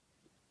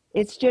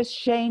 It's just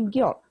shame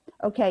guilt.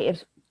 Okay,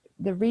 if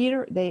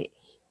the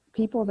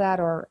people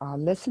that are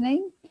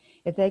listening,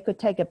 if they could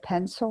take a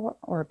pencil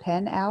or a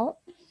pen out,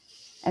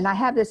 and I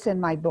have this in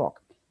my book,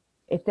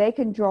 if they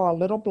can draw a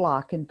little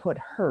block and put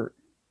hurt,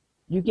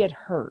 you get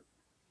hurt,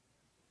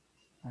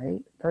 right?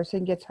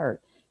 Person gets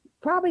hurt.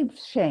 Probably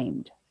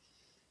shamed.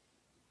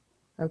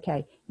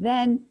 Okay,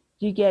 then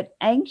you get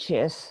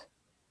anxious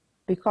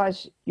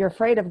because you're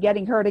afraid of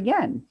getting hurt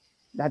again.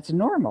 That's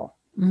normal.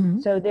 Mm-hmm.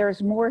 So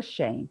there's more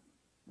shame.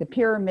 The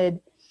pyramid,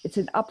 it's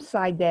an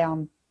upside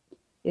down,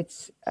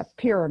 it's a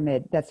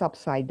pyramid that's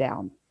upside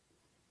down.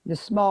 The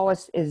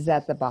smallest is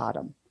at the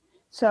bottom.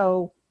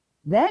 So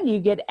then you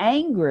get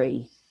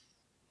angry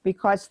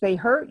because they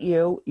hurt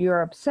you,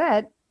 you're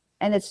upset,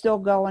 and it's still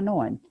going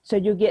on. So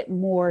you get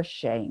more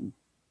shame.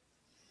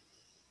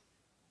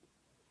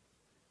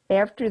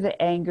 After the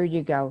anger,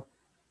 you go,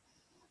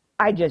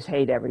 I just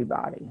hate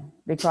everybody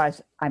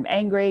because I'm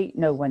angry.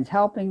 No one's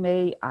helping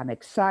me. I'm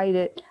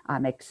excited.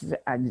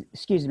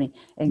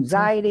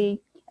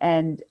 Anxiety.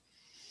 And,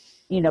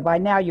 by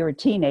now you're a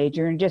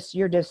teenager and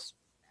you're just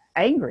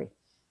angry.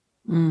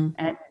 Mm.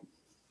 And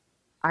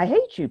I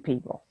hate you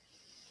people.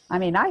 I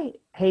mean, I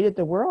hated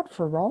the world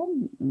for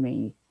wronging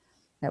me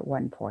at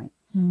one point.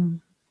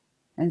 Mm.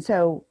 And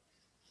so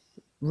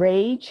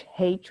rage,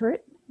 hatred,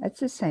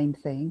 that's the same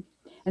thing.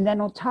 And then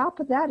on top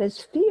of that is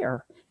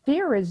fear.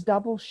 Fear is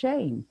double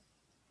shame.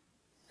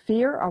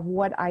 Fear of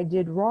what I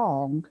did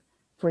wrong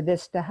for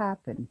this to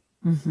happen.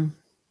 Mm-hmm.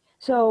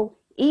 So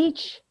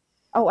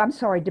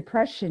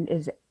depression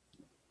is,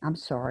 I'm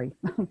sorry,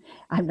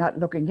 I'm not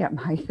looking at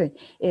my thing.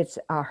 It's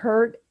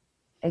hurt,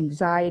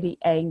 anxiety,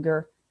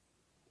 anger,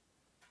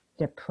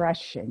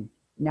 depression.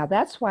 Now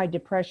that's why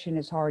depression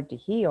is hard to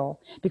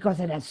heal, because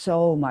it has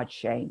so much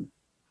shame.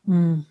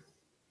 Mm.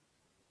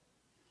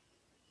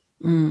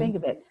 Mm. Think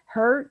of it.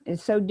 Hurt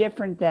is so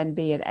different than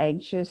being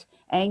anxious.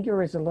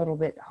 Anger is a little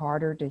bit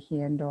harder to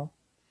handle.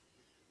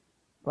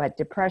 But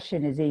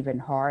depression is even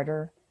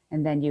harder.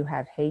 And then you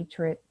have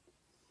hatred.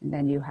 And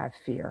then you have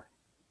fear.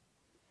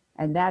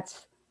 And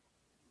that's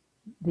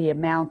the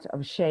amount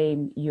of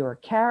shame you're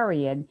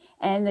carrying.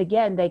 And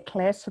again, they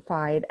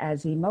classify it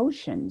as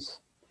emotions,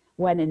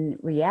 when in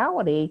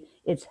reality,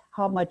 it's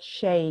how much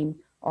shame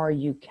are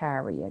you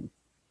carrying.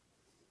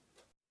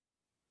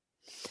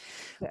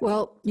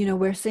 Well,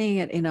 we're seeing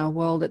it in our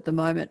world at the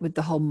moment with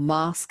the whole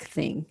mask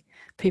thing.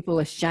 People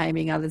are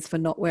shaming others for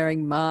not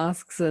wearing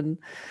masks and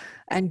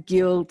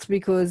guilt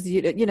because,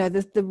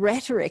 the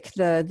rhetoric,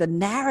 the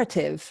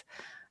narrative,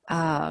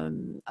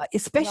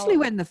 especially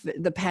when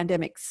the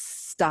pandemic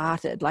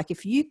started. Like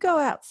if you go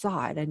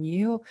outside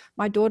and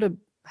my daughter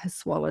has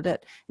swallowed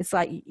it, it's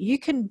like you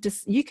can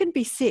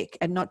be sick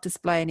and not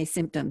display any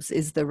symptoms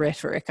is the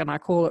rhetoric. And I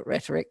call it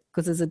rhetoric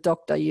because as a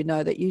doctor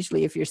that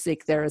usually if you're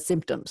sick there are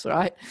symptoms,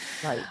 right?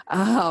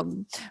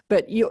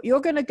 But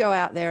you're going to go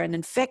out there and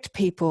infect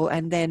people,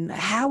 and then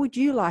how would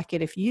you like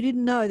it if you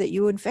didn't know that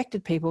you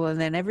infected people and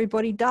then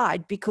everybody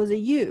died because of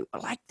you?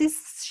 Like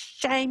this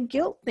shame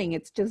guilt thing,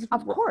 it's just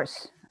of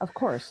course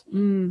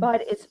Mm.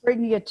 But it's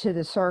bringing it to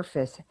the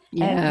surface.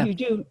 Yeah.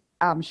 And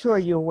I'm sure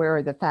you're aware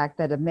of the fact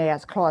that a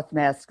cloth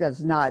mask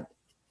does not.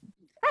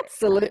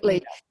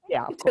 Absolutely.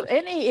 Yeah, of course.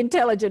 Any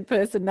intelligent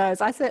person knows.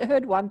 I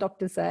heard one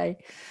doctor say,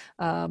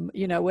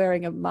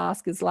 wearing a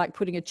mask is like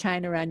putting a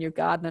chain around your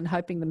garden and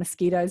hoping the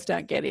mosquitoes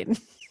don't get in.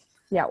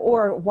 Yeah,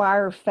 or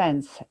wire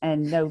fence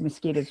and no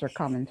mosquitoes are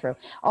coming through.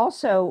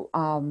 Also,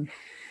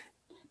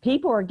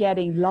 people are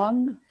getting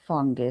lung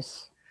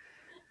fungus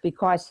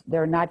because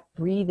they're not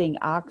breathing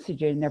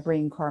oxygen, they're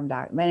breathing carbon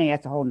dioxide.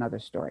 That's a whole nother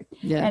story.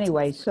 Yeah.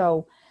 Anyway,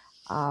 so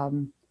I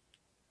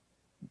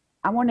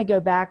want to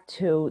go back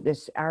to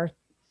this,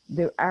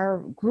 our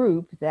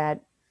group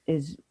that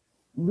is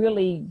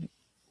really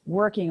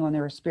working on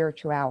their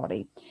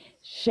spirituality.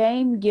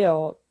 Shame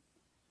guilt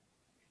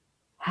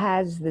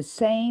has the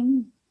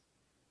same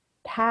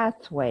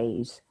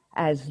pathways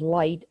as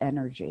light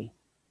energy.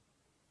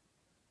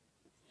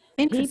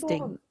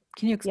 Interesting.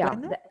 Can you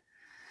explain that?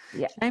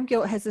 Yeah. Shame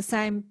guilt has the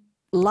same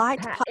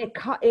light.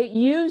 It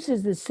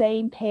uses the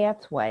same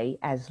pathway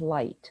as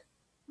light.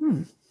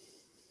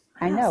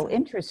 I know,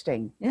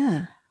 interesting.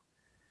 Yeah.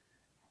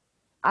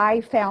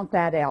 I found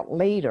that out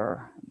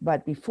later,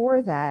 but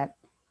before that,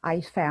 I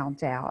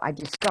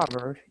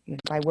discovered,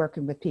 by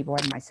working with people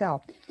and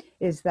myself,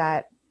 is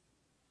that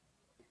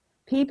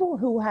people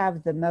who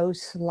have the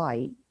most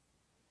light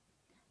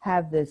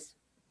have this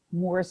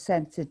more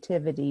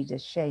sensitivity to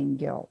shame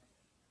guilt.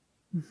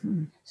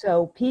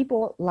 So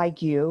people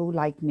like you,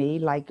 like me,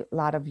 like a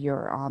lot of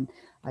your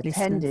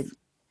attended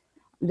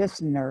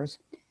listeners,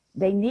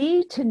 they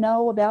need to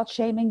know about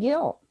shame and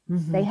guilt.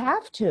 They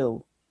have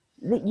to.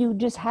 That you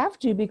just have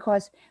to,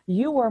 because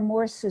you are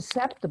more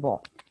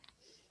susceptible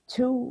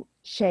to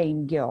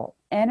shame, guilt,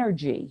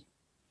 energy,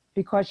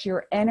 because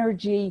your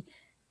energy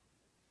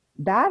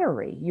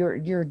battery,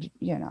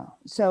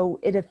 so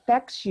it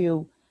affects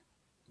you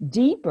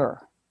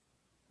deeper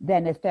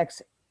than it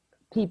affects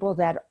people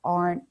that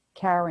aren't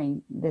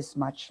carrying this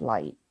much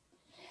light.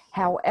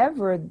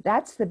 However,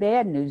 that's the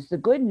bad news. The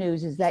good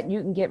news is that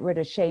you can get rid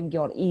of shame,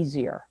 guilt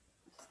easier.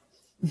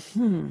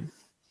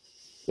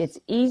 It's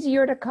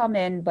easier to come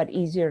in, but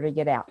easier to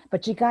get out.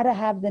 But you got to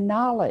have the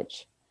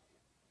knowledge.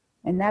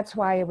 And that's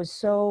why I was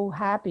so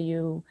happy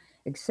you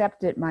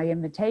accepted my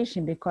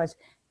invitation, because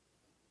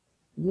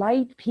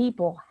light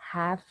people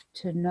have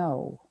to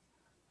know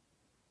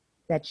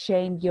that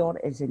shame, guilt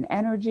is an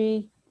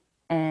energy,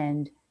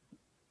 and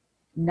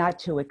not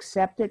to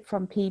accept it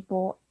from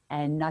people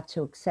and not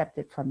to accept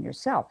it from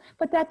yourself.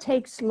 But that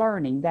takes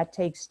learning, that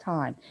takes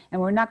time. And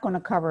we're not going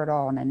to cover it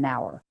all in an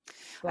hour.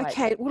 But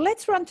okay, well,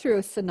 let's run through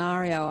a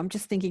scenario. I'm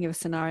just thinking of a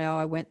scenario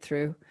I went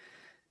through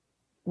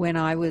when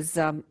I was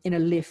in a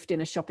lift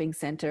in a shopping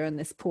center, and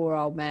this poor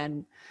old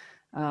man,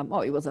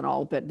 he wasn't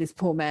old, but this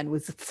poor man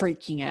was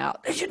freaking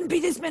out. There shouldn't be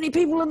this many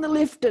people in the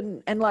lift,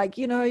 and like,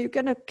 you're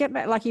going to get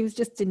back. Like, he was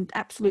just in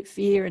absolute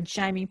fear and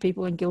shaming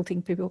people and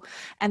guilting people.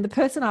 And the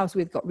person I was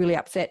with got really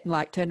upset and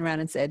like turned around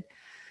and said,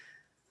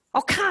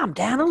 "Oh, calm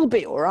down, it'll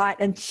be all right."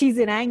 And she's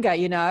in anger,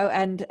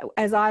 and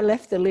as I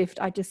left the lift,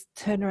 I just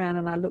turned around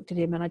and I looked at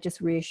him and I just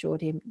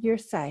reassured him, "You're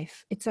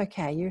safe. It's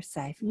okay. You're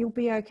safe. You'll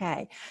be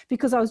okay."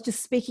 Because I was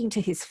just speaking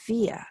to his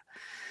fear.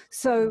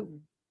 So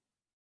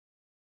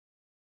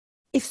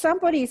if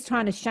somebody is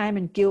trying to shame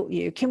and guilt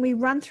you, can we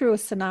run through a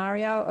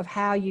scenario of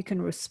how you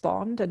can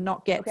respond and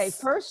not get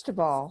first of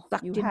all,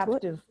 you have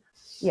into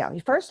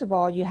to, first of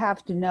all, you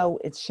have to know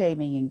it's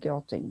shaming and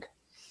guilting.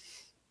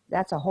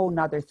 That's a whole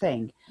nother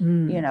thing.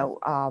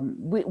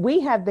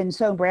 We have been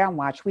so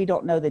brainwashed, we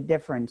don't know the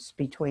difference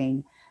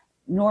between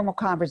normal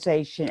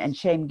conversation and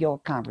shame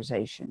guilt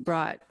conversation.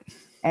 Right.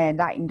 And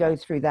I can go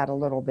through that a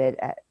little bit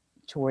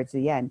towards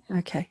the end.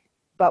 Okay.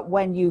 But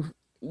when you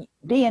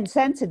being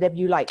sensitive,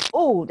 you like,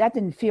 oh, that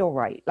didn't feel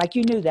right. Like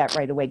you knew that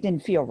right away, it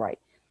didn't feel right.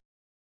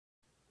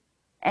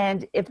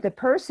 And if the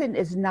person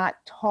is not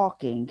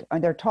talking, or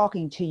they're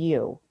talking to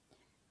you,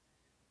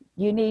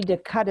 you need to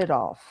cut it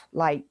off.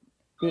 Like,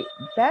 the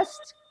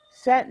best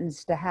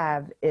sentence to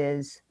have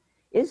is,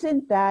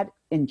 "Isn't that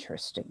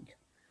interesting?"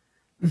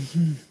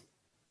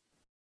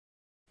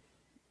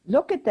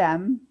 Look at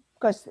them,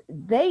 because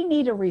they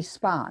need a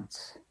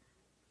response.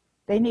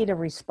 They need a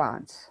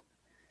response.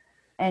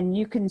 And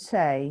you can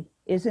say,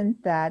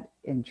 "Isn't that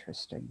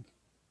interesting?"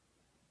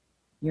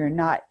 You're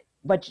not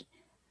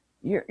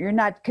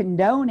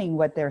condoning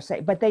what they're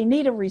saying, but they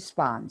need a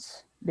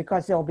response,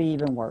 because they'll be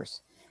even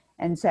worse.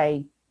 And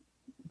say,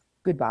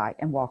 "Goodbye,"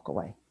 and walk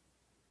away.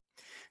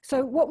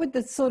 So what would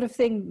the sort of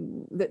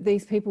thing that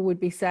these people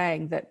would be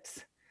saying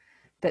that's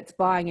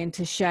buying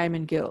into shame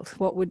and guilt?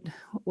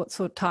 What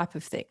sort of type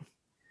of thing?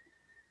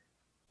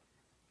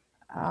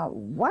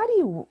 Why do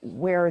you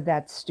wear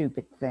that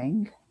stupid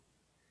thing?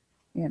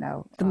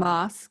 The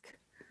mask?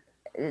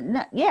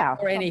 Yeah.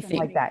 Or anything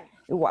like that.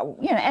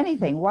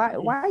 Anything. Why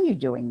are you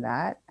doing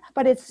that?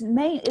 But it's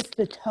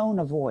the tone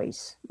of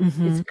voice.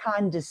 It's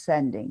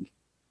condescending.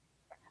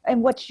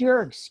 And what's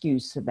your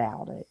excuse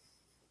about it?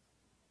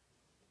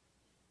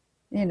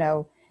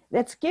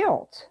 That's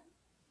guilt.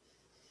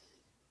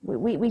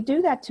 We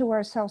do that to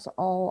ourselves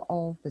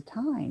all the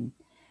time,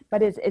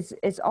 but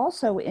it's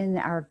also in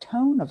our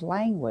tone of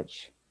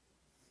language.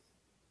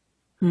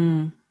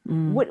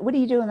 What are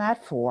you doing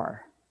that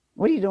for?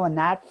 What are you doing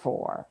that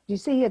for? You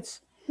see,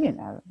 it's,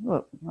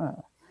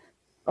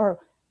 or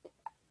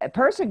a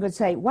person could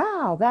say,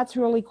 "Wow, that's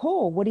really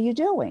cool. What are you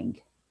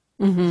doing?"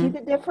 See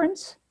the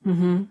difference?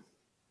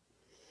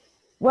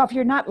 Well, if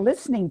you're not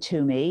listening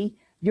to me,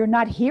 you're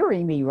not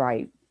hearing me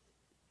right.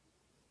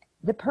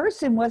 The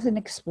person wasn't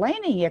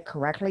explaining it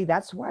correctly.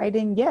 That's why I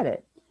didn't get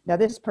it. Now,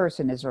 this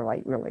person is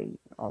really,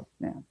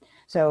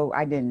 so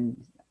I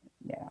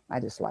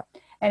just left.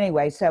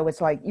 Anyway, so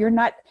it's like,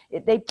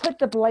 they put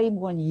the blame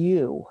on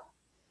you.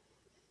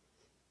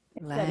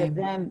 Instead of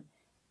them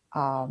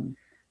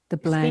the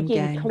blame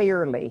speaking game.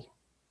 clearly.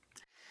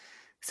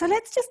 So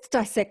let's just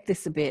dissect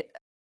this a bit.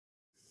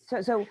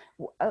 So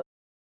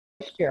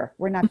sure,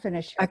 we're not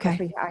finished.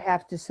 Okay. I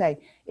have to say,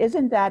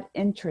 isn't that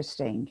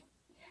interesting?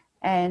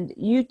 And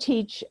you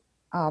teach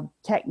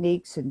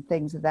techniques and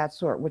things of that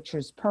sort, which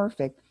is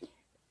perfect,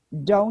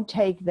 don't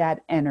take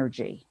that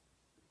energy.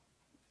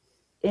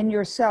 In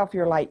yourself,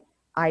 you're like,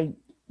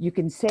 you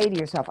can say to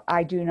yourself,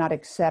 I do not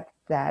accept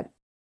that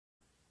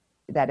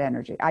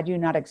energy. I do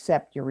not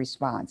accept your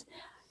response.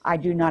 I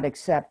do not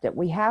accept it.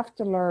 We have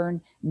to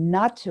learn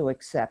not to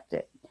accept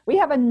it. We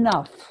have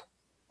enough.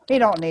 We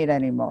don't need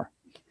any more.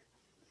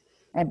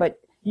 But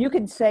you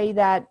can say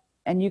that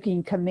and you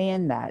can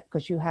command that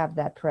because you have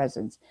that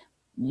presence.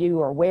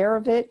 You are aware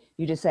of it.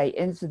 You just say,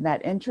 isn't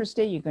that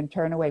interesting? You can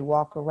turn away,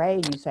 walk away,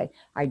 and you say,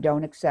 I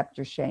don't accept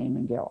your shame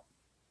and guilt.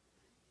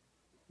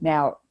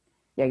 Now,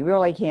 yeah, you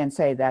really can't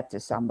say that to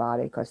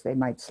somebody because they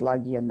might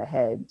slug you in the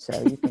head.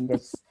 So you can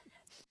just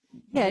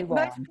yeah,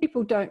 most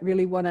people don't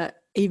really want to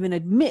even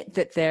admit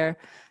that they're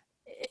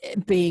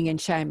being in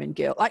shame and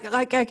guilt.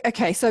 Like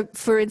okay, so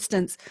for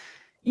instance,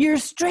 you're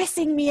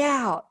stressing me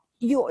out.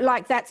 You're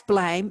like, that's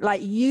blame.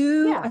 Like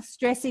you are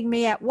stressing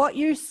me out. What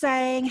you're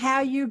saying,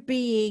 how you're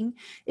being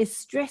is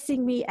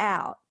stressing me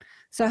out.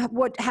 So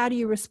how do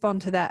you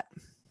respond to that?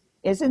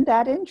 Isn't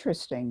that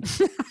interesting?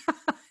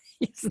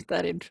 Isn't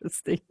that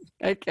interesting?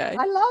 Okay.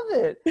 I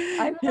love it.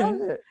 I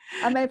love it.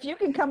 I mean, if you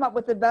can come up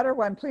with a better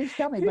one, please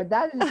tell me, but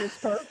that is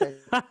just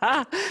perfect.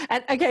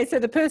 And okay, so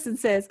the person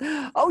says,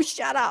 oh,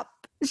 shut up.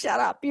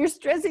 You're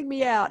stressing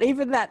me out.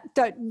 Even that,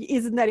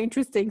 isn't that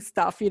interesting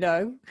stuff, you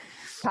know?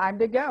 Time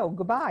to go.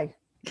 Goodbye.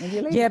 And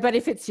you leave. Yeah, but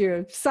if it's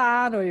your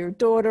son or your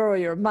daughter or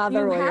your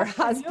mother or your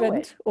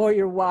husband or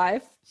your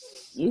wife.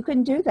 You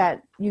can do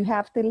that. You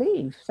have to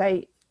leave.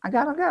 Say, I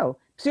gotta go.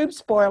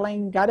 Soup's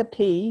boiling, gotta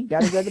pee,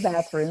 gotta go to the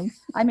bathroom.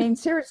 I mean,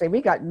 seriously,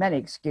 we got many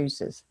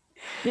excuses.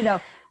 You know,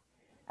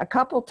 a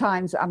couple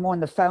times I'm on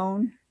the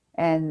phone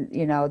and,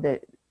 you know,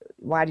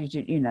 why did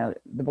you,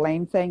 the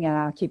blame thing, and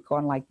I keep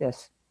going like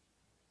this.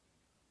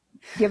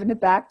 Giving it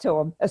back to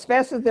them. As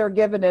fast as they're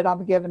giving it,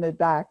 I'm giving it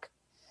back.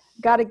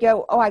 Gotta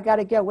go. Oh, I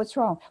gotta go. What's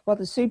wrong? Well,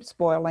 the soup's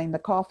boiling, the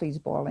coffee's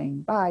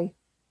boiling. Bye.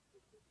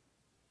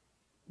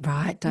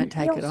 Right, don't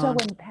take it on.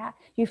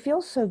 You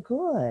feel so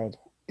good.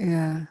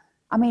 Yeah.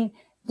 I mean,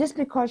 just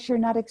because you're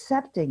not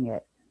accepting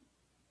it.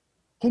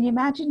 Can you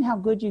imagine how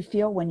good you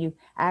feel when you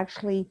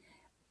actually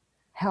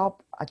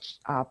help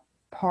a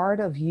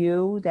part of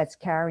you that's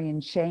carrying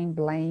shame,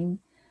 blame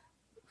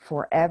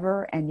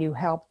forever, and you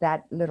help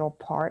that little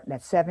part,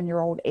 that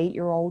 7-year-old,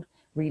 8-year-old,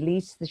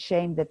 release the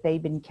shame that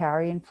they've been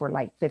carrying for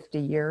like 50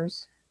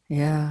 years?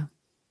 Yeah.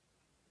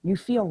 You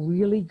feel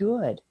really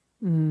good.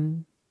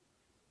 Mm.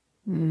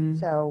 Mm.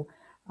 So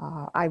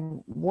I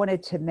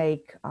wanted to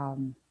make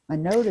a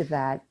note of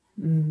that,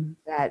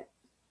 that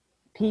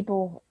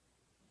people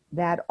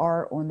that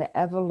are on the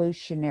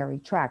evolutionary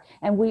track,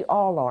 and we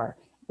all are,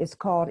 it's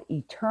called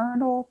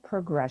eternal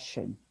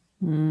progression.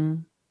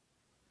 Mm.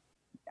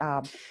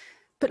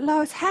 But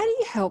Lois, how do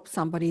you help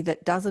somebody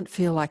that doesn't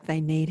feel like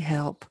they need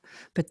help,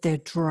 but they're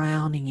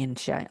drowning in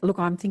shame? Look,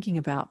 I'm thinking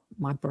about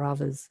my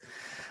brothers.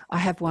 I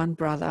have one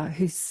brother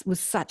who was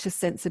such a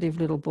sensitive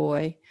little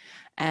boy,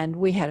 and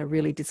we had a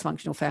really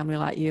dysfunctional family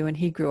like you, and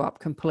he grew up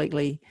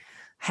completely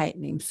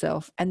hating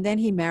himself. And then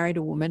he married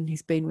a woman,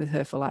 he's been with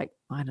her for like,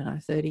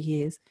 30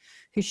 years,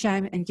 who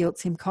shame and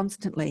guilts him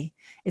constantly.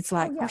 It's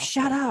like, oh,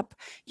 shut up.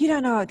 You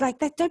don't know, like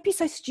that. Don't be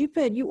so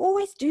stupid. You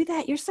always do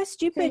that. You're so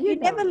stupid. You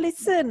never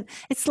listen.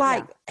 It's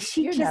like,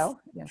 she just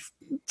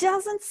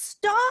doesn't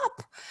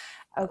stop.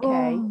 Okay.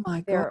 Oh my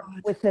God.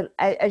 With the,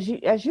 as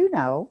you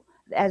know,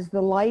 as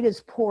the light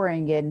is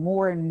pouring in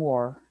more and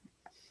more,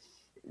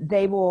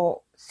 they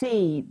will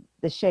see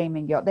the shame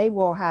and guilt. They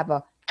will have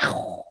a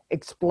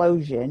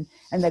explosion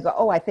and they go,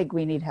 oh, I think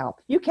we need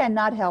help. You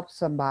cannot help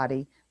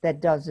somebody that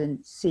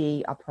doesn't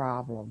see a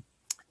problem.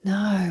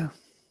 No.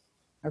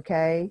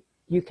 Okay?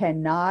 You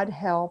cannot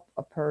help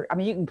a person. I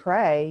mean, you can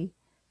pray,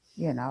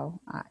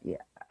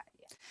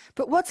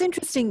 But what's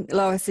interesting,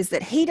 Lois, is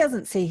that he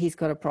doesn't see he's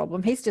got a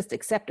problem. He's just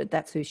accepted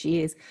that's who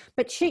she is.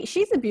 But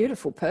she's a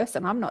beautiful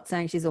person. I'm not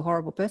saying she's a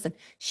horrible person.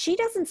 She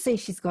doesn't see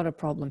she's got a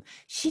problem.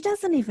 She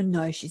doesn't even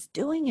know she's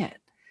doing it.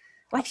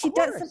 Like she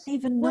doesn't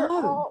even know. We're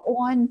all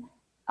on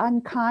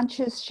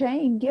unconscious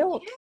shame,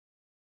 guilt.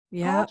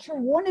 Yeah. Culture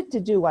wanted to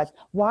do us.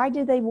 Why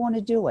did they want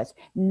to do us?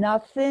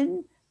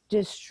 Nothing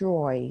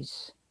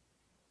destroys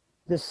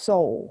the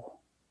soul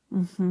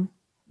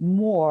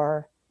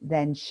more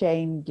than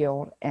shame,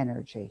 guilt,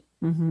 energy.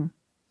 Mm-hmm.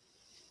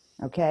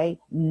 Okay?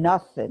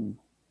 Nothing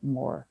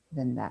more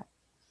than that.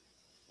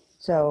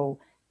 So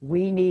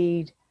we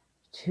need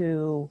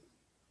to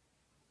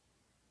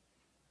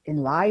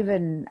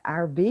enliven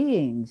our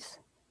beings.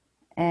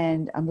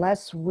 And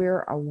unless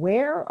we're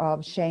aware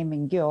of shame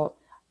and guilt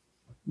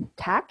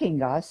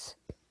attacking us,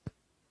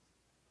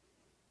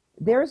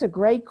 there's a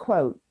great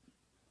quote.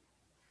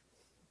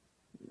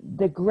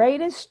 The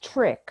greatest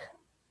trick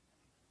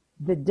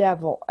the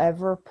devil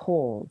ever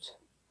pulled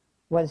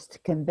was to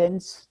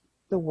convince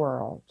the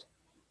world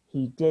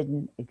he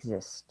didn't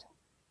exist.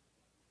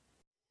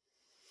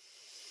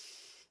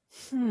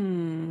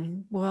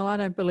 Well, I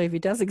don't believe he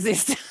does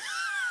exist.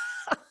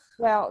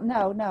 Well,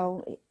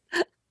 no.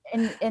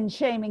 In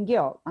shame and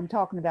guilt. I'm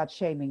talking about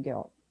shame and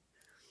guilt.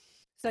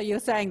 So you're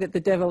saying that the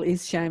devil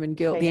is shame and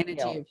guilt, the Shame and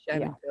energy guilt, of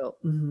shame yeah. and guilt.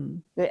 Mm-hmm.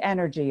 The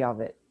energy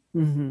of it.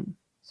 Mm-hmm.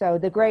 So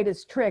the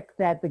greatest trick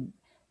that the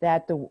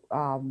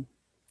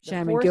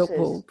Shame and guilt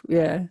forces,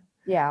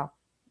 pulled.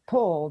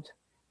 pulled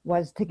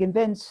was to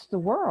convince the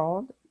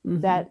world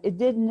Mm-hmm. that it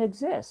didn't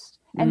exist.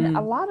 And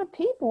a lot of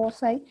people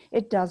say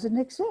it doesn't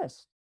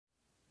exist.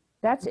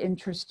 That's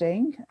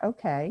interesting.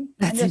 Okay.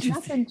 That's and there's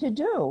interesting. nothing to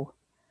do.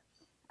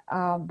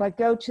 But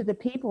go to the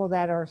people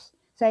that are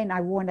saying,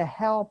 I want to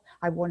help.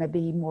 I want to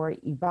be more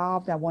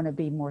evolved. I want to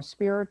be more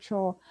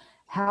spiritual.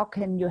 How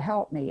can you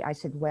help me? I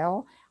said,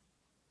 well,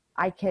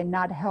 I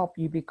cannot help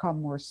you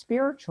become more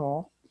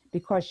spiritual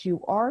because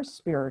you are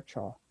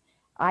spiritual.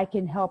 I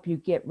can help you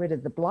get rid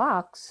of the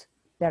blocks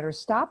that are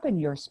stopping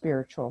your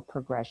spiritual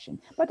progression.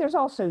 But there's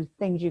also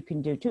things you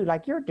can do too,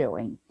 like you're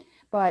doing.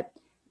 But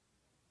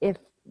if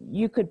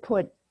you could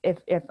put, if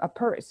a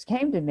person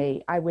came to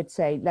me, I would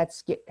say,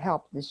 let's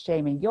help this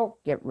shame and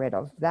guilt get rid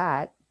of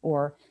that,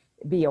 or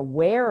be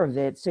aware of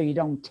it so you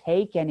don't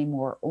take any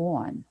more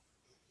on.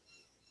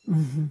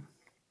 Mm-hmm.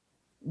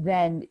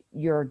 Then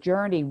your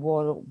journey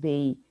will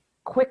be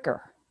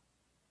quicker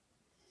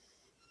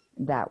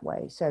that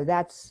way. So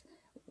that's,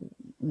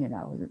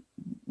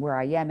 where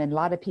I am. And a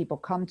lot of people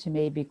come to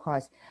me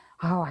because,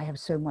 I have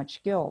so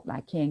much guilt and I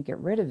can't get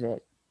rid of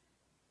it.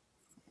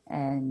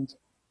 And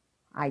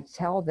I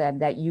tell them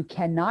that you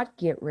cannot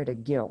get rid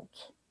of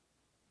guilt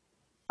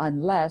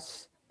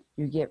unless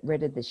you get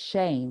rid of the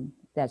shame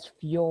that's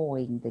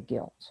fueling the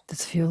guilt.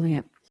 That's fueling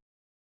it.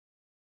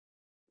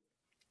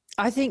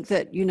 I think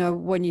that,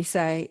 when you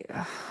say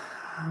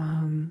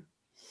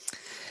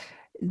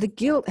the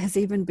guilt has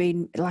even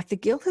been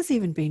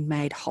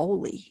made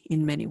holy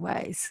in many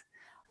ways.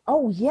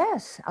 Oh,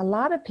 yes. A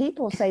lot of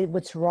people say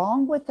what's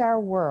wrong with our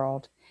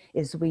world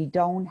is we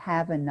don't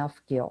have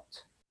enough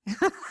guilt.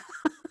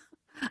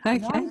 Okay.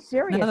 No, I'm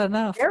serious. Not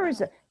enough. There is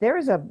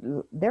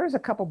a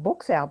couple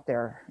books out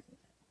there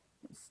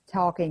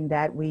talking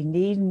that we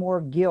need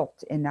more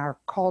guilt in our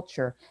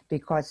culture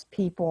because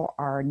people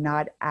are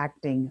not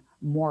acting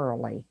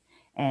morally.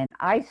 And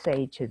I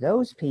say to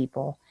those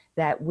people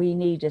that we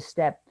need to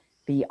step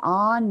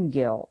beyond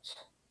guilt.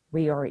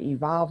 We are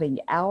evolving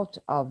out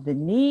of the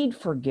need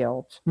for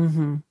guilt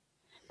Mm-hmm.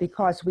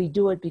 because we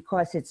do it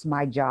because it's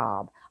my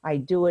job. I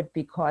do it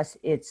because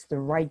it's the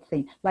right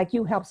thing. Like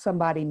you help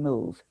somebody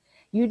move.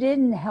 You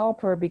didn't help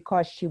her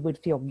because she would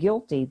feel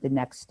guilty the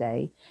next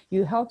day.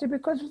 You helped her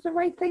because it was the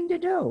right thing to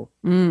do.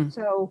 Mm.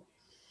 So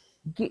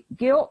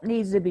guilt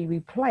needs to be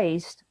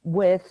replaced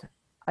with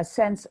a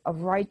sense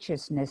of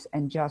righteousness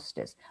and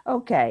justice.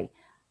 Okay,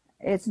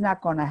 it's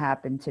not going to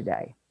happen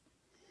today.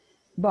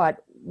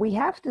 But we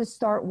have to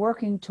start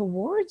working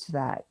towards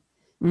that.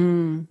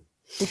 Mm.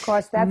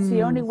 Because that's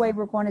the only way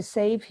we're going to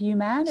save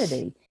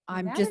humanity.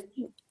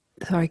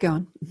 Sorry, go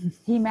on.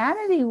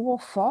 Humanity will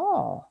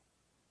fall.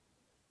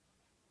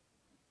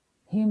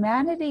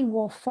 Humanity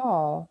will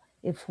fall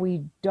if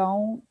we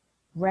don't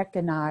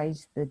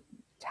recognize the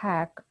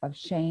attack of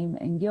shame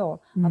and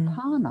guilt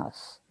upon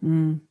us.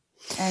 Mm.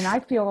 And I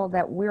feel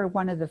that we're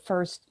one of the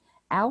first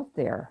out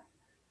there.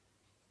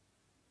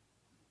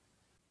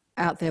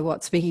 Out there,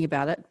 what? Speaking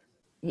about it?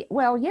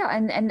 Well, yeah,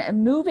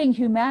 and moving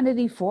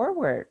humanity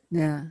forward.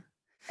 Yeah.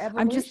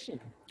 Evolution.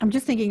 I'm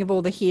just thinking of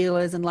all the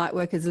healers and light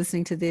workers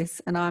listening to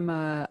this, and I'm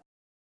a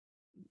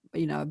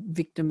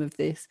victim of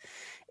this,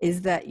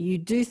 is that you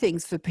do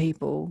things for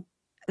people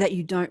that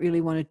you don't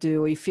really want to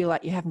do, or you feel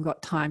like you haven't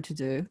got time to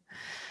do.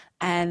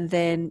 And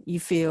then you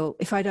feel,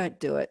 if I don't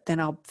do it, then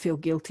I'll feel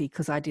guilty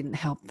because I didn't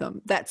help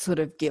them. That sort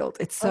of guilt.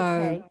 It's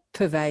so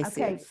pervasive.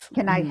 Okay.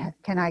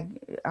 Can I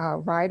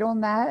write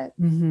on that?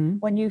 Mm-hmm.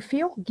 When you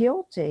feel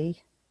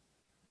guilty,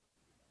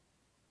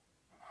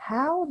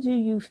 how do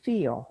you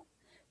feel?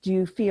 Do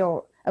you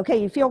feel,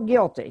 you feel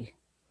guilty,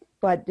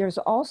 but there's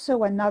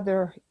also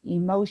another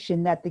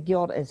emotion that the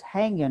guilt is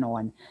hanging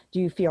on.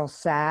 Do you feel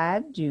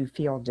sad? Do you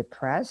feel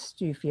depressed?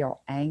 Do you feel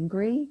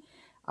angry?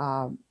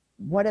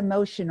 What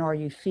emotion are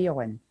you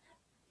feeling?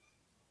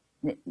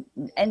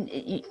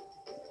 And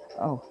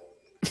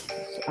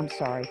I'm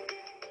sorry.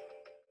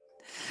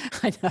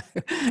 I know.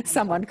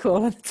 Someone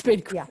calling. It's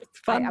been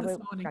fun this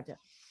morning. Gotcha.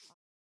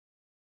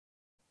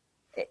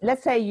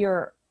 Let's say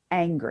you're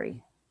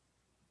angry.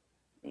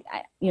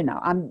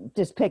 I'm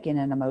just picking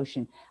an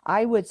emotion.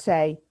 I would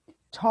say,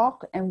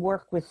 talk and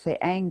work with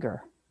the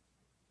anger.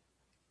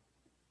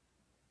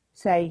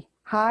 Say,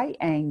 hi,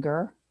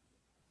 anger.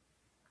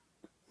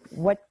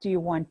 What do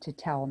you want to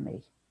tell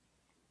me?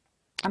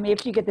 I mean,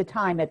 if you get the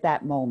time at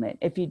that moment.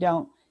 If you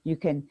don't, you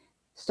can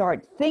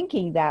start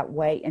thinking that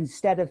way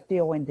instead of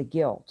feeling the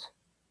guilt.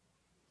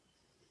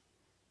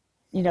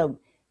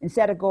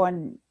 Instead of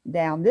going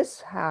down this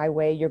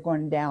highway, you're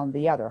going down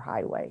the other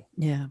highway.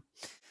 Yeah.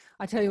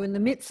 I tell you, in the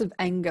midst of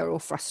anger or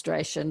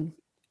frustration,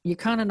 you're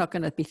kind of not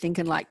going to be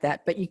thinking like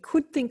that, but you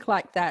could think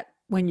like that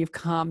when you've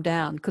calmed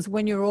down, because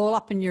when you're all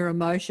up in your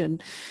emotion,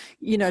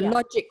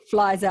 logic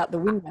flies out the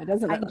window,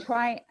 doesn't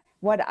it?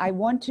 What I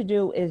want to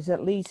do is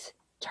at least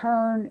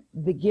turn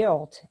the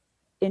guilt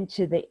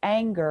into the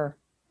anger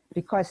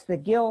because the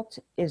guilt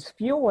is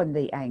fueling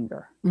the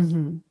anger.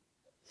 Mm-hmm.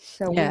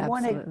 So Yeah, we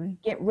want to absolutely.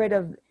 get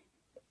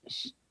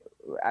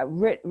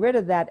rid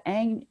of that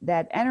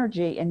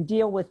energy and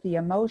deal with the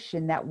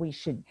emotion that we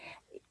should.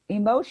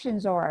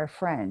 Emotions are our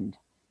friend.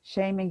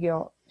 Shame,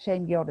 guilt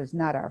is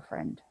not our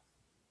friend.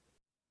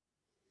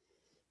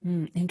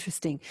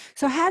 Interesting.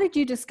 So how did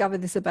you discover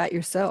this about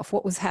yourself?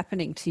 What was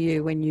happening to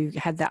you when you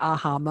had that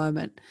aha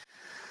moment?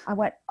 I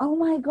went, oh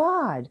my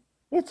God,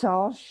 it's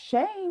all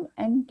shame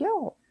and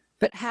guilt.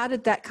 But how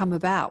did that come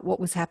about? What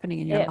was happening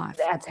in your life?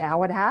 That's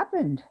how it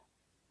happened.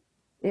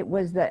 It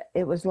was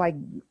like,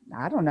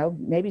 I don't know,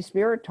 maybe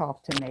spirit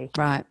talked to me.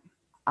 Right.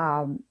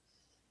 And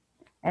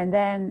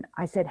then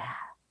I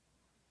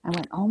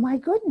went, oh my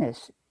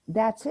goodness,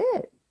 that's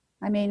it.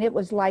 I mean, it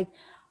was like,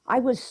 I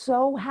was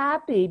so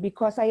happy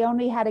because I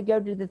only had to go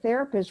to the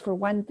therapist for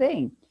one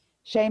thing,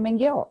 shame and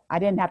guilt. I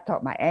didn't have to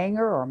talk my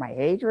anger or my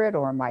hatred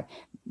or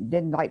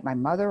didn't like my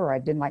mother or I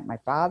didn't like my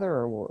father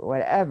or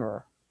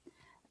whatever,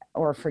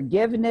 or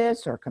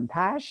forgiveness or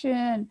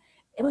compassion.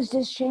 It was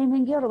just shame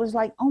and guilt. It was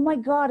like, oh my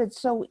God,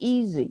 it's so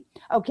easy.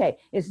 Okay,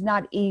 it's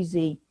not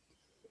easy,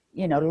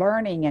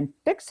 learning and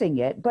fixing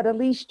it, but at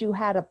least you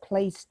had a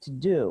place to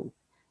do.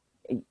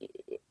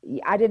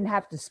 I didn't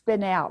have to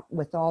spin out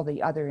with all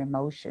the other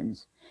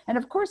emotions. And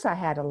of course I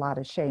had a lot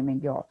of shame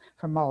and guilt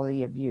from all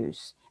the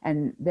abuse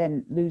and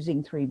then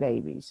losing 3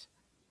 babies.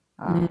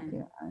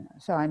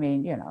 So, I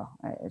mean,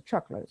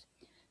 truckloads.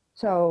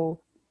 So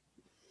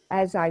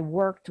as I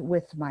worked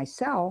with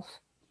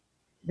myself,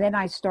 then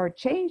I started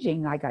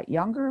changing. I got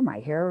younger, my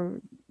hair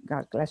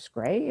got less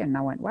gray, and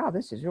I went, wow,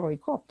 this is really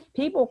cool.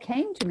 People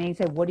came to me and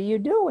said, what are you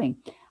doing?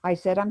 I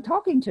said, I'm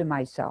talking to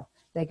myself.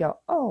 They go,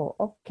 oh,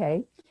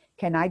 okay.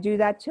 Can I do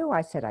that too?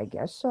 I said, I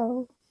guess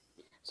so.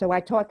 So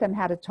I taught them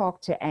how to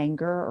talk to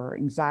anger or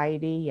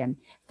anxiety and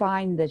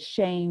find the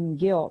shame,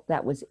 guilt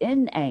that was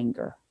in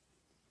anger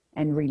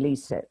and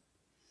release it.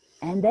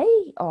 And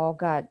they all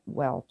got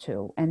well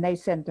too. And they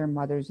sent their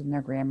mothers and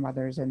their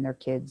grandmothers and their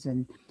kids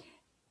and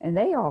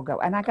they all go.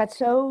 And I got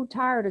so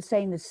tired of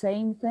saying the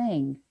same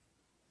thing,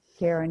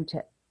 Karen,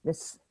 to the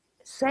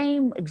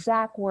same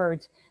exact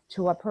words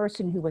to a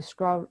person who was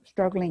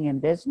struggling in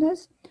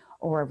business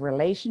or a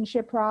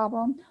relationship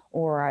problem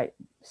or a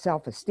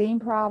self-esteem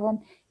problem.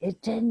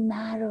 It didn't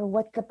matter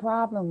what the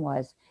problem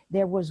was.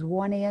 There was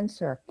one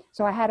answer.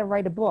 So I had to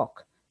write a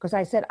book because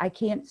I said, I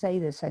can't say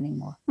this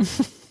anymore.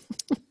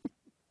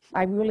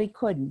 I really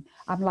couldn't.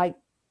 I'm like,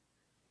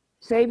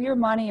 save your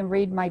money and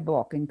read my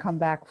book and come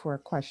back for a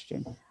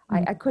question.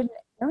 Mm-hmm.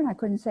 I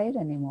couldn't say it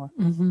anymore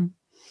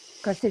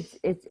because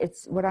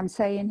it's what I'm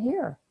saying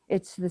here.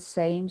 It's the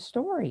same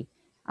story.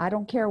 I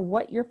don't care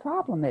what your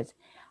problem is.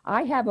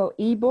 I have an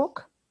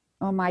ebook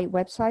on my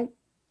website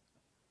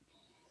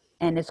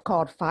and it's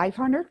called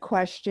 500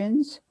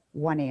 Questions,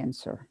 One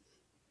Answer.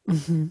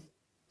 Mm-hmm.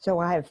 So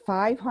I have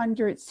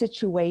 500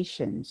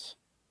 situations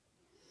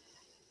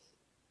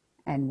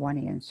and one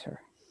answer.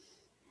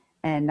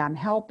 And I'm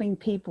helping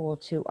people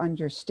to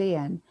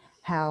understand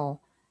how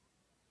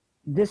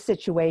this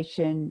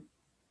situation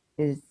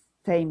is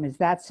same as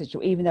that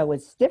situation, even though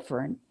it's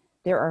different.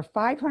 There are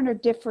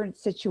 500 different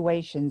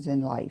situations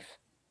in life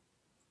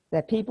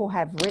that people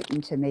have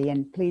written to me,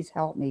 and please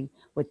help me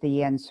with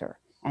the answer.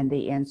 And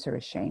the answer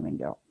is shame and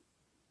guilt.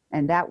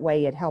 And that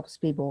way it helps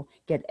people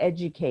get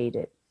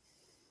educated.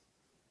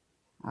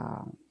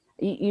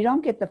 You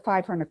don't get the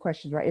 500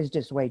 questions right. It's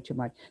just way too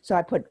much. So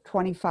I put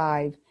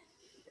 25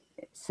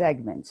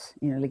 segments,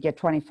 you get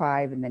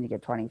 25 and then you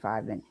get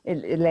 25, then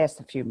it lasts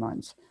a few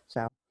months.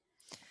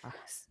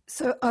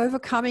 So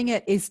overcoming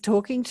it is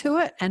talking to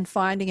it and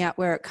finding out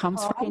where it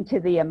comes from. Talking to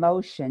the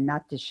emotion,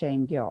 not the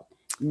shame, guilt.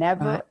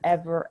 Never, right.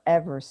 ever,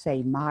 ever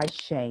say my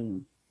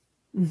shame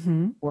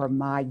or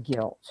my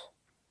guilt.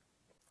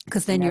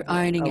 Because then you're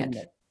owning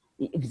it.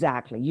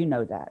 Exactly. You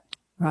know that.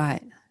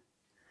 Right.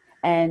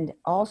 And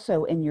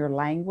also in your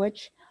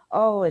language,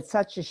 oh, it's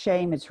such a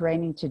shame it's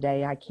raining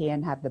today. I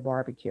can't have the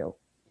barbecue.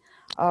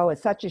 Oh,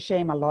 it's such a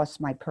shame I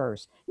lost my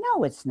purse.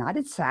 No, it's not.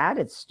 It's sad.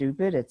 It's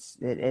stupid. It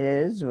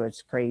is, or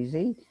it's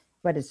crazy,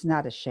 but it's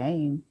not a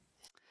shame.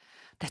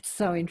 That's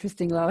so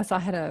interesting, Lois. I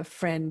had a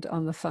friend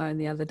on the phone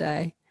the other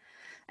day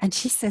and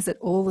she says it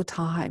all the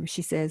time.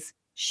 She says,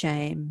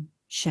 shame,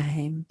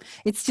 shame.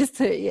 It's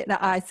just,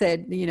 I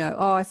said,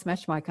 oh, I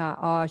smashed my car.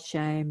 Oh,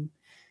 shame,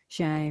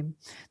 shame.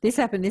 This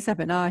happened.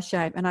 Oh,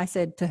 shame. And I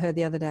said to her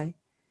the other day,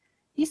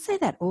 you say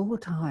that all the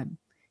time.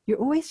 You're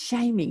always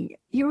shaming.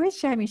 You're always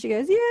shaming. She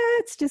goes, yeah,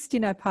 it's just,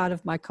 part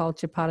of my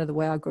culture, part of the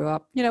way I grew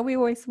up.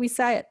 We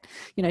say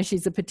it.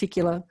 She's a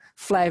particular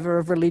flavor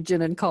of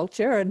religion and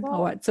culture, and I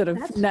won't sort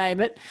of name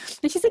it.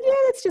 And she said, yeah,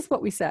 that's just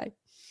what we say.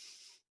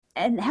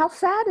 And how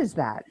sad is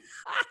that?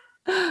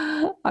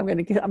 I'm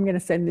going to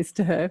send this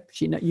to her.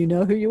 You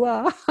know who you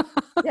are.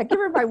 Yeah, give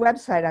her my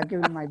website. I'll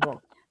give her my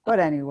book. But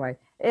anyway,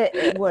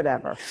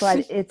 whatever.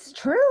 But it's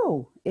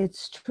true.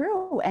 It's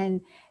true.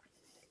 And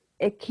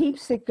it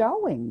keeps it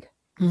going.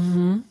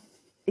 Mm-hmm.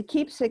 It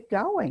keeps it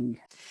going.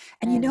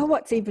 And you know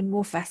what's even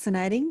more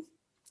fascinating?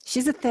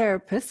 She's a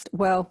therapist.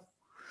 Well,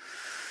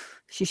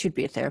 She should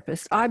be a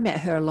therapist. I met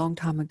her a long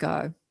time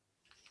ago.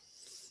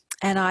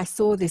 And I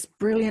saw this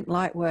brilliant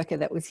light worker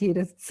that was here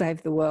to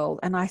save the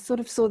world. And I sort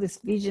of saw this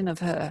vision of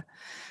her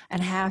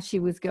and how she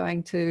was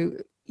going to,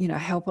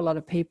 help a lot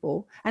of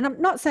people. And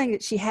I'm not saying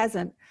that she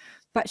hasn't,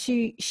 but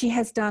she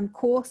has done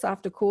course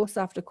after course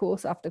after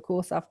course after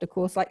course after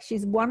course. Like,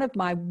 she's one of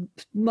my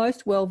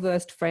most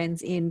well-versed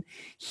friends in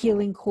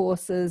healing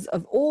courses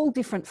of all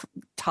different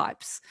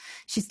types.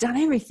 She's done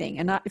everything.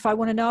 And if I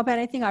want to know about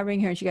anything, I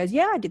ring her and she goes,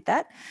 yeah, I did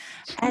that.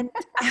 And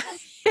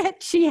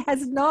yet she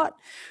has not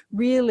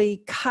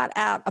really cut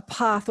out a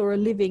path or a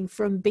living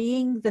from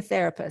being the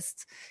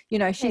therapist.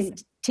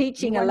 She's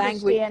teaching a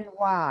language. You understand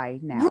why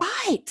now.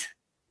 Right.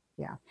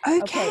 Yeah.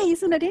 Okay.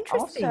 Isn't it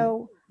interesting?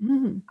 Also,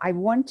 I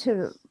want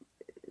to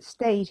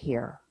state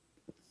here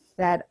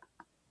that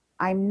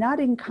I'm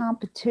not in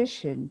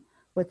competition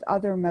with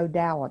other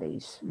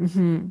modalities.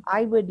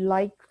 I would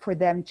like for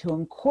them to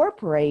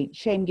incorporate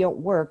shame guilt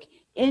work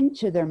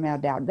into their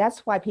modality.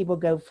 That's why people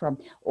go from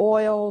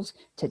oils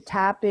to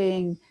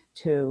tapping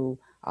to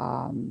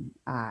the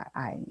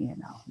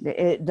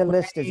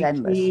list is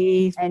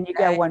endless, and you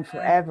go on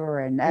forever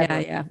and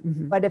ever.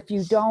 But if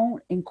you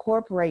don't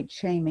incorporate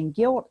shame and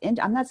guilt,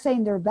 I'm not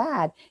saying they're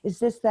bad. It's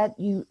just that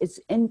it's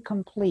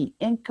incomplete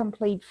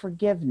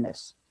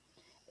forgiveness.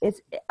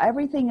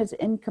 Everything is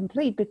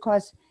incomplete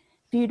because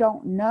if you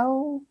don't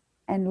know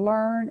and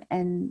learn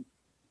and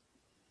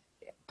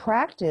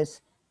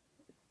practice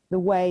the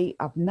way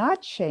of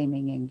not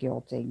shaming and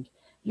guilting,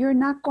 you're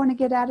not going to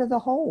get out of the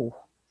hole.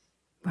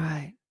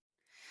 Right.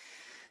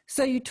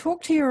 So you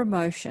talk to your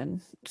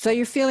emotion. So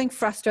you're feeling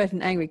frustrated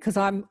and angry because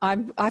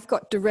I've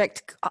got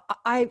direct.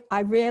 I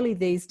rarely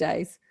these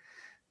days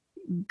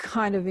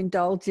kind of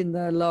indulge in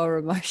the lower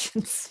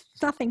emotions.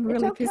 Nothing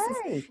really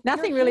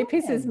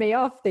pisses me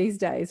off these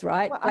days,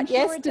 right? Well, but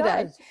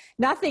yesterday,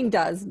 nothing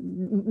does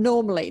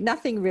normally.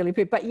 Nothing really.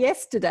 But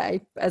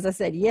yesterday, as I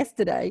said,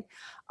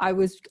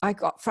 I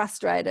got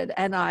frustrated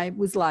and I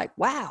was like,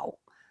 wow.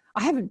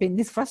 I haven't been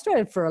this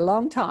frustrated for a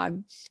long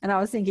time. And I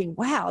was thinking,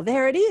 wow,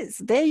 there it is.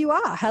 There you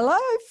are. Hello,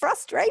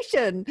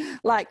 frustration.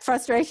 Like,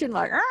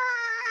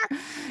 ah!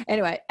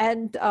 Anyway.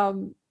 And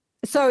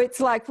so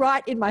it's like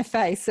right in my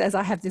face as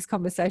I have this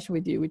conversation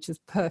with you, which is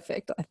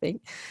perfect, I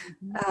think.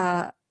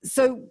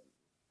 So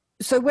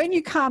when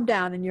you calm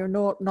down and you're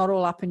not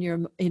all up in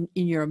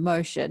your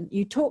emotion,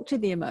 you talk to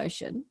the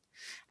emotion.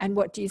 And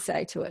what do you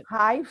say to it?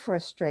 Hi,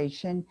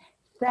 frustration.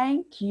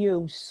 Thank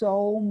you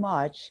so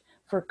much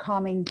for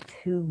coming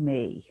to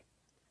me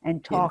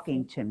and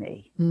talking to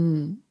me.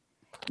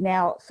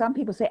 Now, some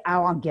people say, I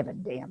don't give a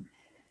damn.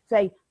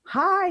 Say,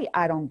 hi,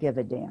 I don't give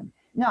a damn.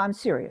 No, I'm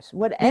serious.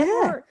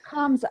 Whatever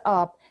comes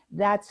up,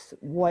 that's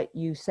what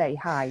you say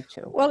hi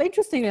to. Well,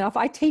 interestingly enough,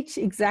 I teach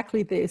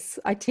exactly this.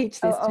 I teach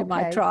this to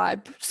my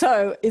tribe.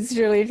 So it's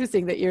really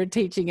interesting that you're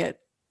teaching it.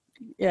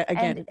 Yeah,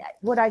 again. And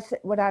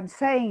what I'm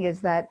saying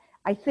is that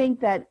I think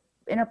that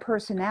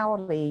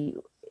interpersonality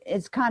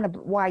is kind of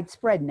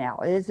widespread now.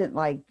 It isn't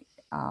like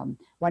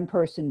one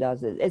person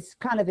does it. It's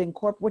kind of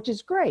incorporated, which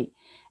is great.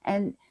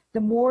 And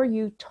the more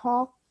you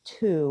talk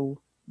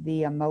to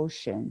the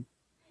emotion,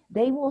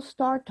 they will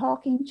start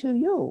talking to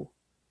you.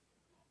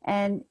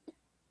 And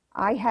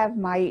I have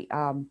my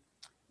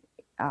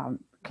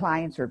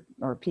clients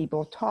or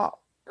people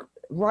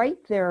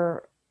write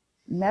their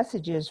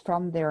messages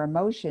from their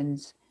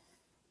emotions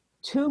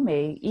to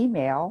me,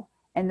 email,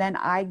 and then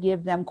I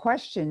give them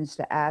questions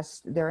to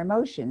ask their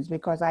emotions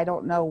because I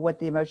don't know what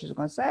the emotions are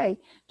going to say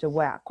to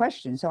what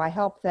question. So I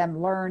help them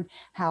learn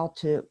how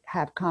to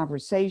have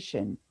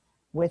conversation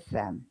with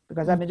them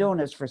because I've been doing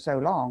this for so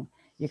long.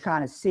 You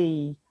kind of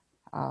see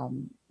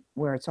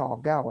where it's all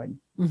going.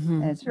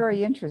 And it's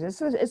very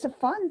interesting. It's a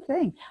fun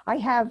thing. I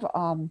have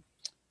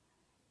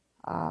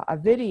a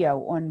video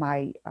on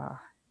my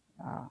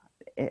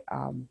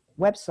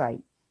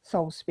website,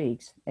 Soul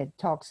Speaks. It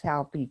talks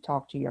how you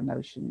talk to your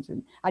emotions.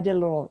 And I did a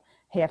little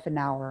half an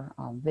hour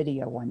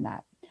video on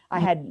that. I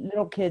had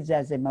little kids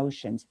as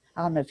emotions.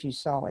 I don't know if you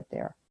saw it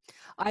there.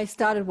 I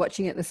started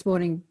watching it this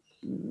morning.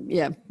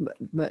 Yeah.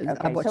 But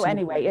okay. So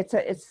anyway,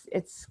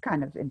 it's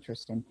kind of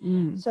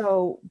interesting.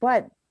 So,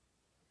 but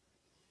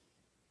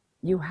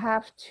you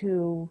have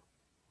to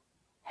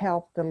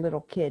help the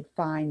little kid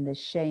find the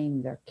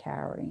shame they're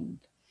carrying.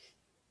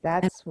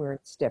 That's where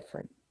it's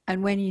different.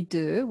 And when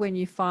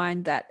you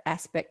find that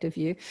aspect of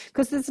you,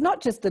 because it's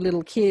not just the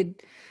little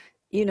kid,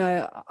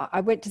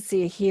 I went to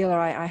see a healer.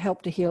 I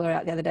helped a healer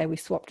out the other day. We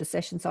swapped a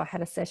session. So I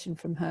had a session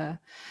from her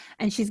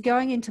and she's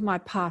going into my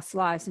past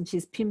lives and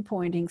she's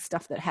pinpointing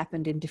stuff that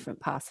happened in different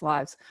past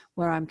lives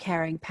where I'm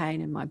carrying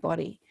pain in my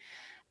body.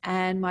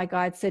 And my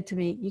guide said to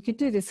me, you could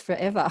do this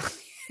forever.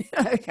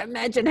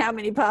 Imagine how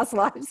many past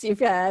lives you've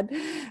had.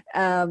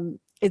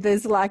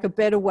 There's like a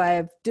better way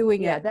of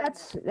doing it. Yeah,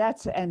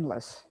 that's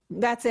endless.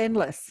 That's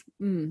endless.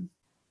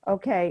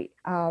 Okay.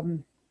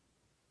 In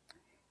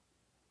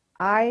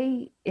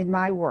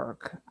my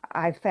work,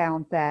 I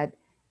found that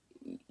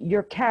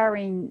you're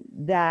carrying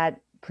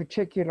that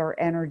particular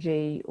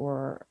energy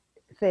or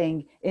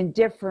thing in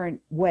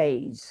different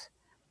ways.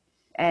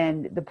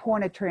 And the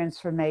point of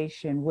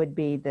transformation would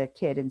be the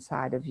kid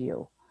inside of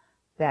you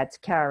that's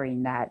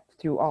carrying that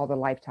through all the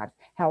lifetimes.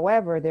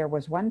 However, there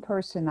was one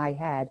person I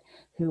had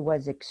who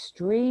was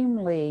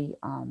extremely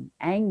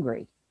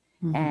angry.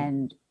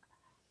 And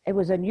it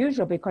was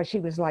unusual because she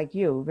was like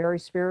you, very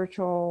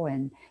spiritual.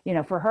 And, you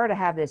know, for her to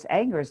have this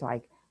anger is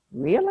like,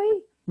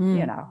 really?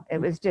 You know,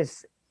 it was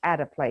just out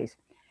of place.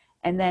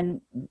 And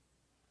then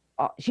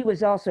she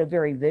was also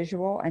very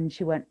visual, and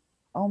she went,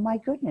 oh my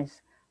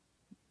goodness.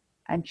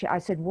 And I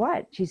said,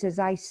 what? She says,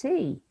 I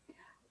see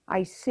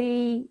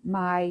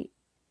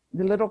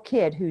the little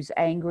kid who's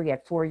angry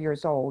at 4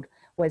 years old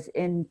was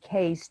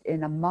encased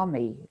in a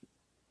mummy,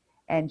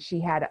 and she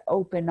had to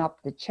open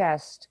up the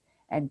chest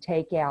and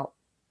take out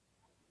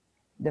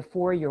the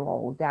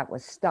 4-year-old that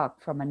was stuck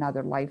from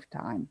another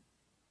lifetime.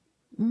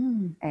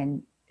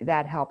 And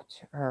that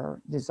helped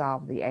her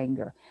dissolve the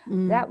anger.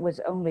 That was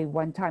only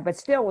one time, but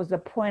still was a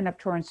point of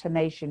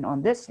transformation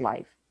on this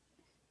life.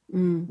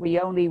 We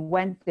only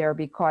went there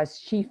because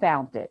she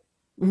found it.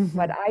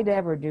 But I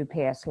never do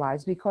past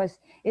lives because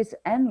it's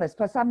endless.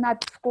 Plus, I'm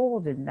not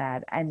schooled in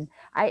that. And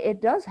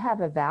it does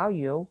have a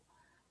value.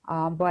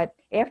 But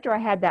after I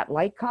had that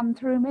light come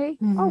through me,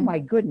 oh my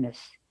goodness,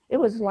 it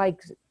was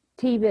like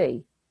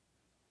TV.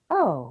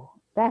 Oh,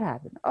 that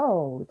happened.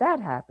 Oh, that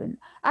happened.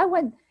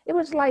 It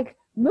was like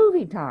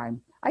movie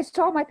time. I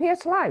saw my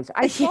past lives.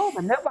 I saw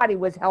them. Nobody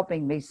was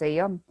helping me see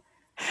them.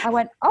 I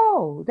went,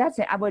 oh, that's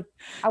it. I would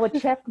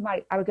check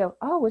I would go,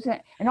 oh, is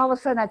it? And all of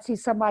a sudden I'd see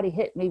somebody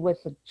hit me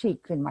with the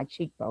cheek in my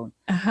cheekbone.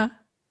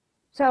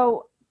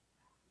 So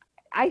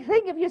I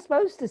think if you're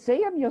supposed to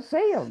see them, you'll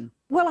see them.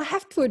 Well, I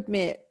have to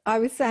admit, I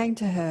was saying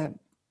to her,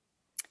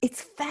 it's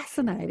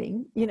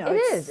fascinating, you know.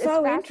 It's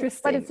so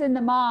interesting, but it's in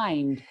the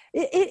mind.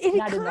 It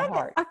not in the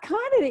heart.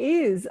 Kind of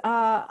is.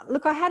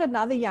 Look, I had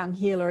another young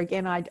healer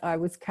again. I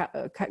was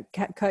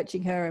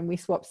coaching her, and we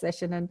swapped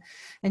session,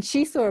 and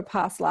she saw a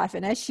past life,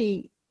 and as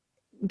she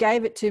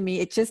gave it to me,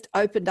 it just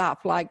opened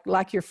up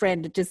like your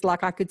friend. It just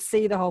like I could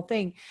see the whole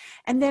thing,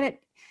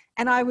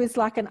 and I was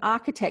like an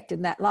architect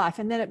in that life.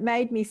 And then it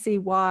made me see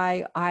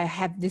why I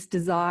have this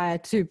desire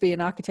to be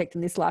an architect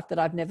in this life that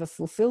I've never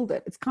fulfilled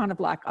it. It's kind of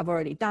like I've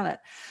already done it.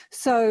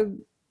 So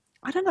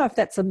I don't know if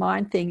that's a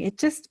mind thing. It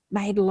just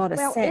made a lot of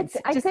sense.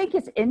 I think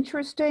it's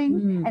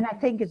interesting and I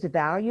think it's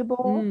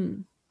valuable.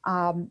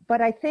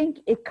 But I think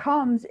it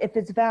comes if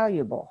it's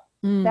valuable.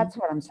 That's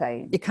what I'm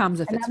saying. It comes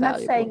if it's valuable. I'm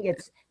not saying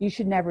you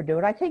should never do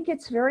it. I think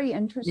it's very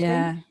interesting.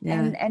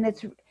 And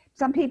it's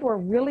some people are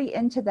really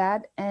into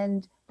that,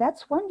 and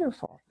that's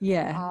wonderful.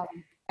 That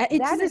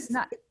is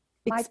not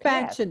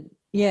expansion.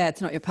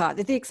 It's not your part.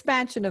 The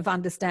expansion of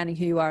understanding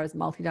who you are as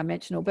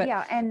multidimensional. But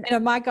you know,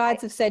 my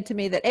guides have said to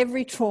me that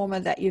every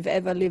trauma that you've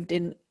ever lived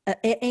in,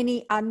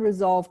 any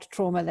unresolved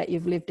trauma that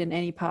you've lived in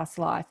any past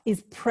life,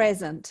 is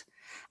present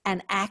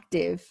and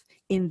active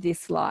in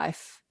this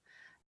life,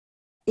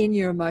 in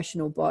your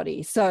emotional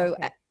body. So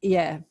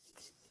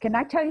Can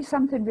I tell you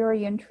something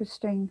very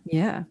interesting?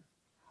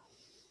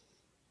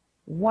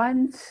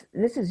 Once,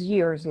 this is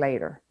years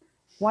later,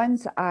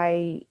 once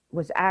I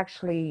was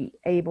actually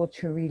able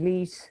to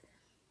release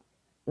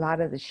a lot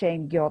of the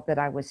shame, guilt that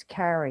I was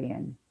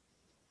carrying,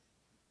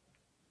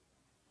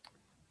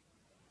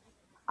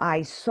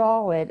 I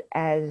saw it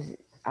as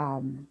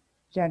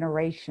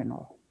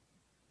generational.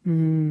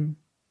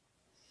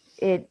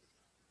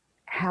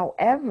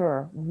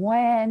 However,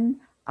 when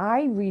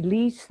I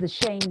released the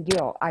shame,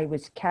 guilt I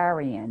was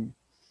carrying,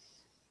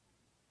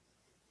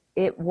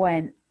 it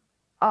went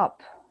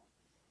up.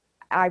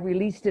 I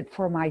released it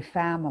for my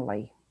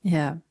family.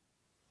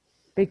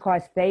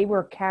 Because they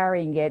were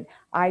carrying it,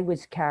 I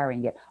was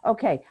carrying it.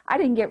 Okay, I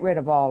didn't get rid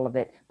of all of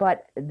it,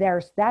 but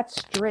there's that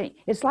string.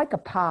 It's like a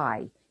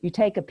pie. You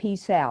take a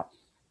piece out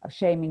of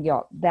shame and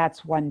guilt.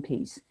 That's one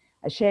piece.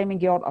 A shame and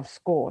guilt of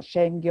school,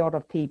 shame and guilt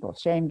of people,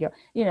 shame and guilt.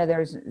 You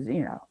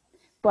know,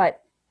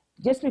 but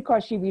just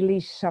because you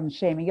release some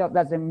shame and guilt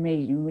doesn't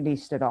mean you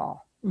released it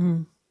all.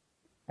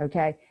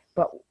 Okay,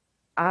 but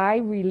I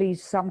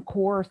released some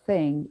core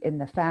thing in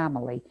the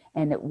family,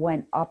 and it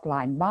went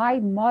upline. My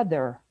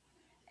mother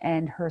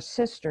and her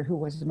sister, who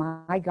was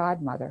my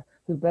godmother,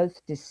 who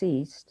both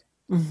deceased,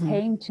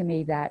 came to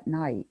me that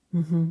night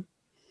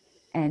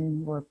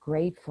and were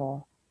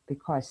grateful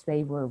because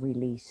they were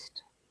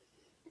released.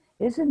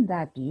 Isn't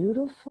that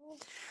beautiful?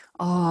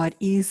 Oh, it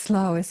is,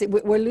 Lois.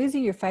 We're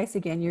losing your face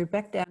again. You're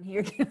back down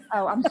here again.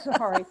 Oh, I'm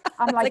sorry.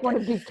 I'm like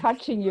want to be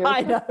touching you. I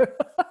know.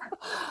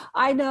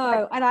 I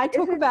know. And I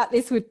talk about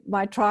this with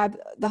my tribe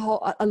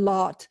a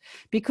lot,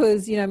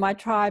 because, you know, my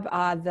tribe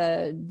are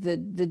the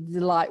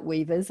light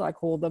weavers, I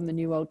call them, the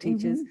New World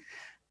teachers.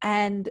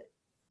 And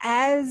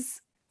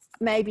as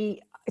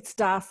maybe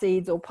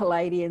starseeds or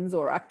Palladians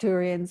or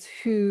Arcturians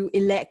who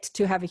elect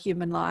to have a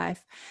human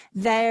life,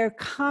 they're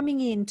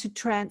coming in to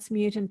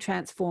transmute and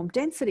transform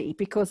density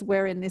because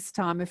we're in this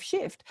time of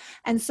shift.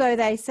 And so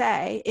they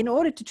say, in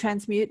order to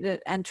transmute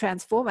it and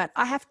transform it,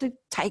 I have to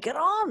take it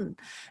on.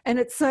 And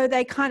it's so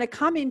they kind of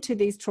come into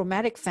these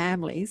traumatic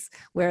families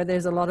where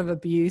there's a lot of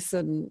abuse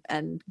and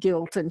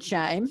guilt and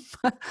shame,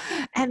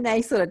 and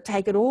they sort of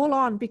take it all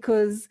on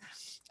because...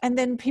 And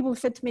then people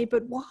said to me,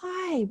 but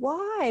why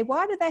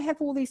do they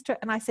have all these?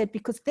 And I said,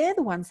 because they're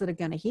the ones that are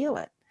going to heal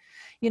it.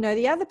 You know,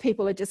 the other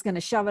people are just going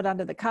to shove it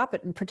under the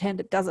carpet and pretend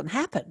it doesn't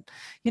happen.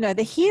 You know,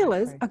 the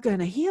healers are going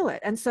to heal it.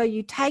 And so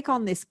you take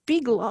on this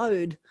big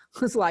load.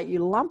 It's like you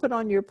lump it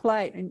on your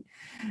plate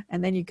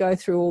and then you go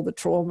through all the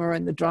trauma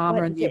and the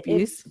drama and the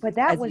abuse. But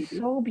that was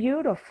so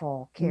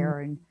beautiful,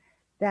 Karen,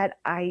 that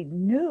I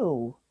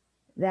knew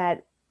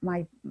that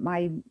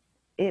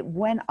it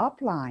went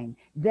upline.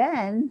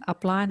 Then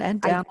upline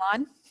and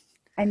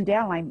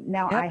downline.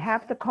 Now, I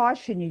have to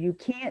caution you, you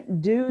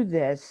can't do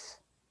this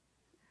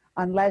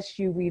unless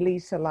you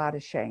release a lot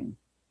of shame.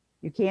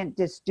 You can't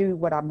just do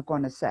what I'm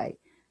going to say.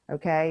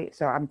 Okay?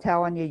 So I'm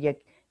telling you,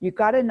 you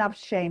got enough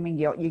shame and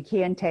guilt. You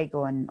can't take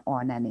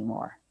on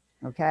anymore.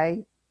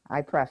 Okay?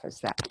 I preface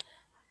that.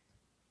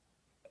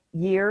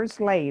 Years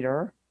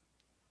later,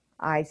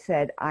 I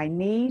said, I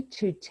need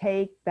to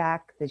take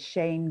back the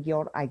shame,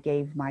 guilt I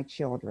gave my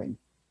children.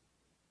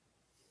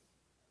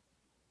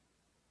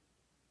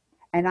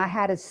 And I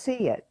had to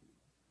see it.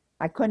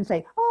 I couldn't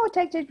say, oh,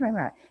 take this.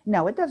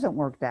 No, it doesn't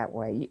work that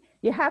way.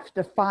 You have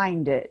to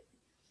find it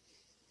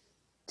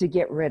to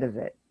get rid of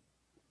it.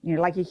 You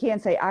know, like you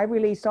can't say, I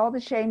released all the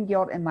shame,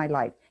 guilt in my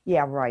life.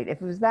 Yeah, right.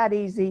 If it was that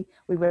easy,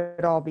 we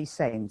would all be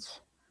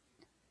saints.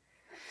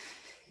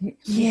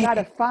 You got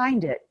to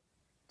find it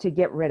to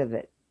get rid of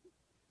it.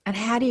 And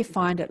how do you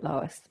find it,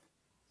 Lois?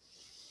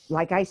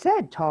 Like I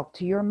said, talk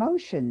to your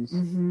emotions.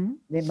 Mm-hmm.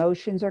 The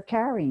emotions are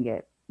carrying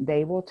it.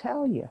 They will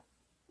tell you.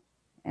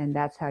 And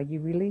that's how you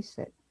release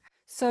it.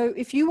 So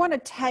if you want to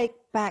take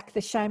back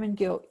the shame and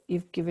guilt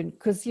you've given,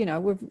 because, you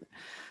know,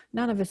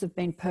 none of us have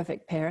been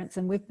perfect parents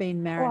and we've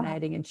been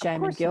marinating in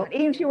shame and guilt. Not.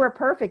 Even if you were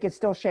perfect, it's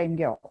still shame,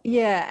 guilt.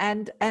 Yeah.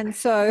 And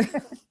so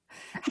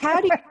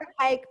how do you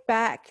take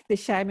back the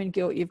shame and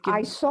guilt you've given?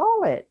 I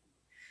saw it.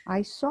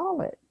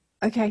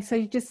 Okay. So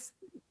you just,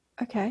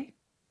 okay.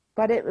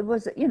 But it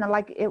was, you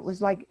know, it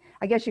was like,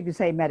 I guess you could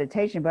say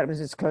meditation, but it was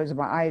just closing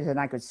my eyes and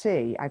I could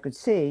see.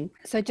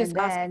 So just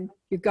ask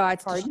your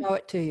guides to show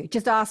it to you.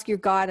 Just ask your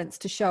guidance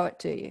to show it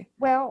to you.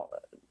 Well,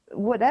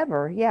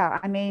 whatever. Yeah.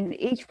 I mean,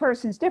 each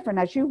person's different,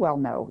 as you well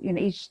know, you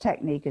know, each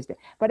technique is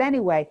different. But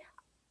anyway,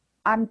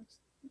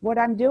 what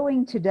I'm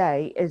doing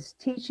today is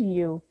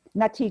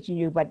not teaching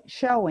you, but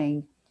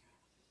showing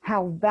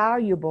how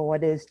valuable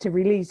it is to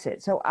release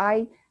it. So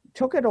I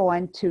took it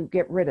on to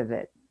get rid of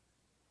it.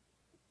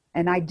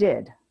 And I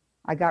did.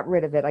 I got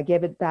rid of it. I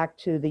gave it back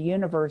to the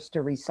universe to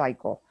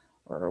recycle,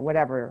 or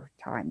whatever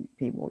time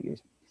people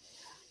use.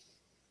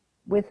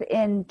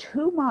 Within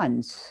 2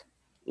 months,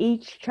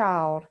 each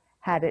child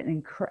had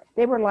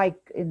they were like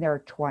in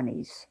their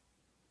 20s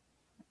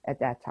at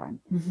that time.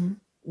 Mm-hmm.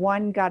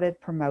 One got a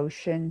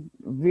promotion,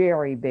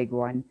 very big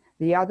one.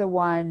 The other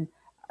one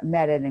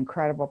met an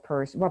incredible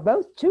person.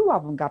 Well, two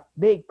of them got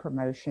big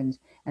promotions,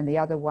 and the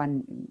other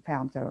one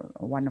found a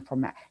wonderful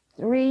match.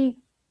 3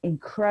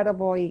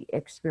 incredibly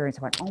experienced.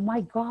 I went, oh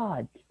my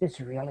God, this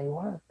really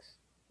works.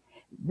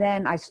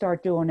 Then I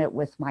start doing it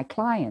with my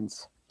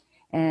clients,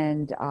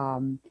 and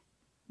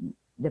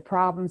the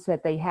problems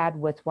that they had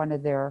with one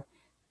of their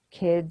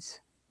kids,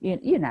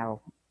 you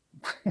know,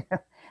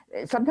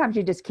 sometimes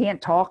you just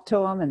can't talk to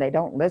them and they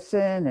don't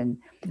listen, and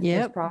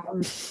there's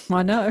problems.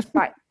 I know.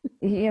 But,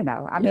 you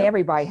know, I mean,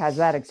 everybody has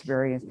that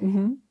experience.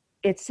 Mm-hmm.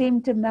 It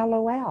seemed to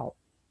mellow out.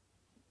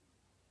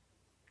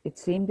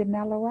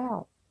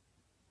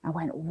 I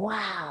went,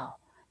 wow,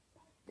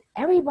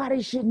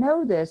 everybody should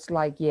know this.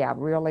 Like, yeah,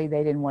 really,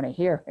 they didn't want to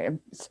hear him.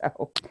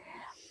 So,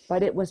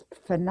 but it was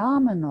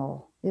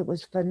phenomenal. It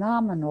was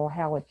phenomenal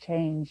how it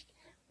changed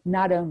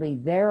not only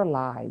their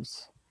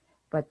lives,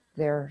 but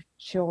their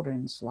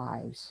children's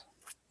lives.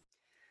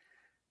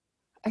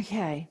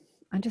 Okay,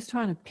 I'm just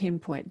trying to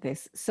pinpoint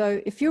this.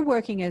 So if you're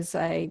working as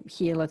a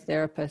healer,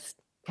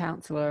 therapist,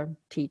 counselor,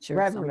 teacher,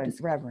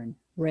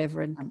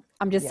 Reverend.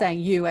 I'm just saying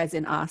you as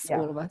in us,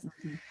 all of us.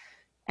 Mm-hmm.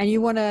 And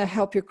you want to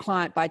help your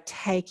client by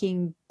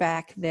taking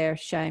back their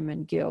shame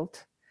and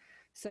guilt.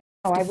 So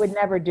I would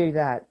never do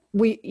that.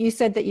 You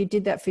said that you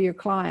did that for your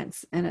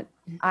clients, and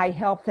I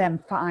help them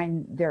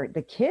find their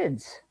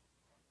kids.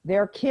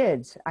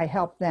 I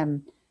help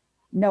them.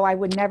 No, I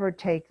would never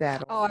take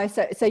that. Oh,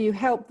 so you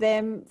help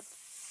them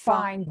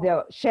find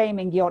the shame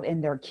and guilt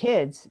in their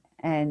kids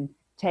and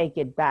take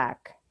it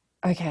back.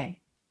 Okay.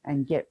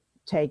 And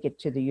take it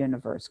to the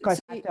universe, because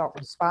I felt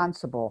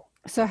responsible.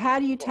 So how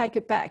do you take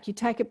it back? You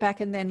take it back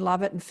and then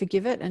love it and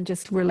forgive it and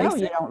just release it?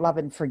 No, you don't love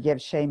and forgive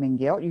shame and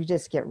guilt. You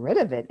just get rid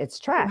of it. It's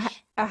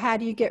trash. How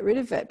do you get rid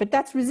of it? But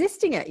that's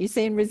resisting it. You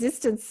see, in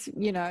resistance,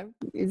 you know,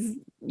 you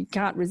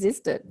can't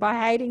resist it. By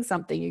hating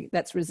something,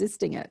 that's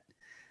resisting it.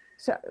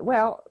 So,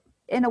 well,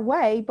 in a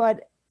way,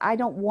 but I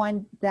don't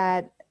want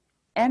that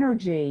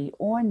energy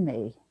on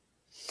me.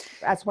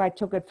 That's why I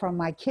took it from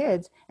my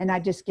kids and I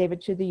just gave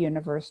it to the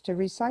universe to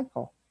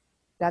recycle.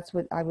 That's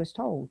what I was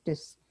told.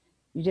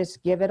 You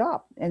just give it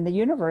up, and the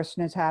universe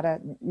knows how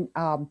to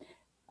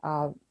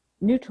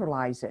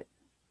neutralize it.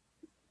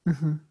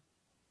 Mm-hmm.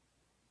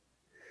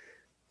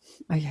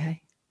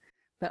 Okay,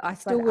 but I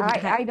still But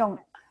wouldn't. I don't.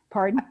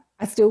 Pardon?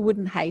 I still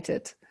wouldn't hate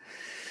it.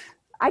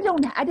 I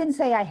didn't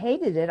say I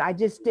hated it. I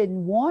just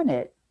didn't want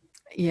it.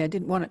 Yeah, I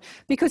didn't want it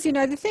because, you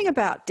know, the thing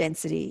about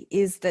density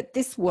is that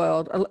this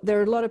world, there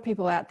are a lot of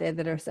people out there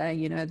that are saying,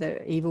 you know,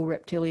 the evil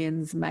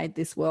reptilians made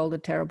this world a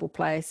terrible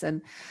place.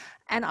 And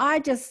I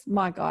just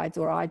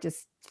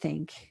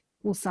think,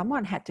 well,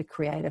 someone had to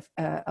create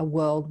a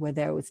world where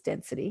there was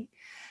density,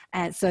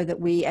 and so that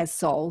we as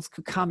souls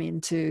could come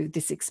into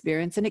this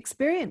experience and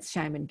experience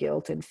shame and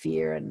guilt and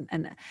fear,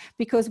 and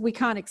because we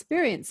can't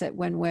experience it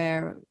when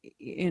we're,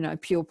 you know,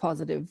 pure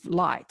positive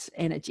light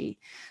energy.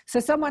 So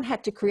someone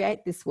had to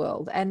create this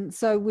world, and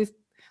so we've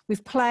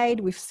played,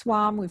 we've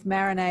swum, we've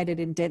marinated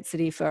in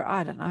density for,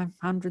 I don't know,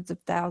 hundreds of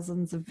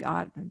thousands of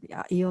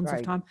eons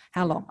of time.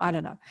 How long? I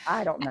don't know.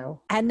 I don't know.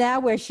 And now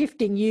we're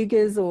shifting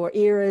yugas or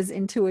eras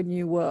into a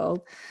new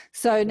world.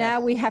 So now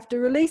we have to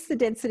release the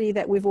density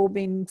that we've all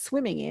been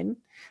swimming in.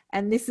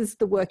 And this is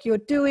the work you're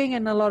doing,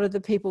 and a lot of the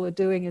people are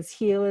doing as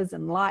healers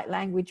and light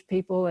language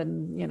people,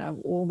 and, you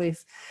know, all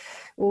these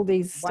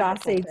star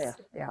seeds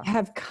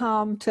have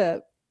come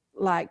to,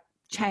 like,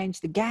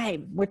 change the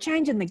game. We're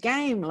changing the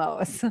game,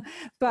 Lois.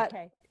 But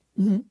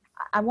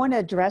I want to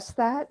address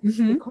that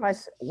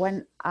because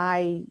when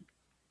I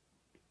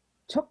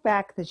took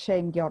back the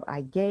shame guilt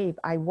I gave,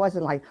 I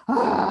wasn't like,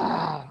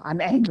 I'm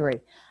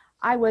angry.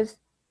 I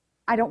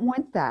don't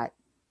want that.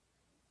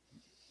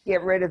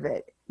 Get rid of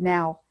it.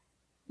 Now,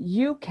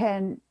 you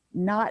can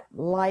not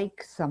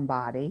like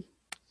somebody.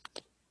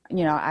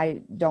 You know,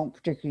 I don't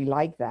particularly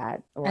like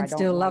that. Or and I don't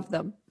still love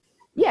them.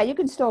 Yeah, you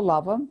can still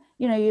love them.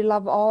 You know, you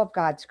love all of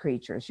God's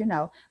creatures, you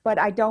know, but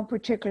I don't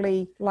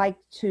particularly like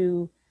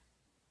to,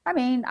 I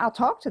mean, I'll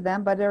talk to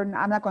them, but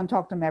I'm not going to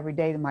talk to them every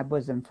day to my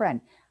bosom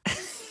friend.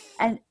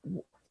 And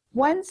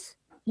once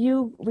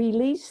you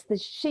release the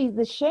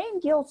shame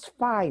guilt's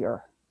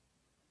fire,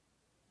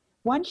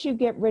 once you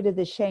get rid of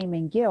the shame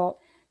and guilt,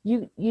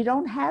 you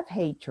don't have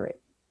hatred.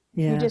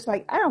 Yeah. You're just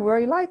like, I don't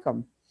really like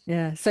them.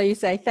 Yeah. So you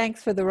say,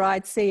 thanks for the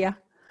ride. See ya.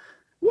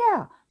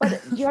 Yeah.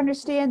 But you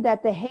understand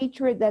that the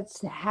hatred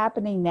that's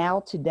happening now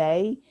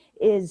today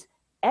is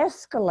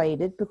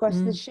escalated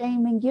because the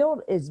shame and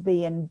guilt is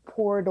being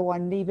poured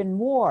on even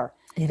more.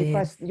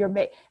 Because you're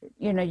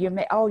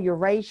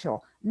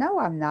racial. No,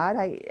 I'm not.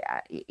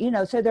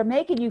 So they're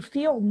making you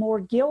feel more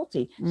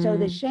guilty. So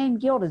the shame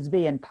guilt is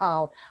being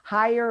piled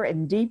higher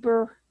and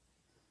deeper.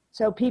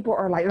 So people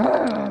are like,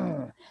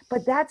 ugh.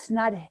 But that's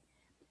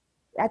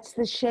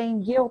the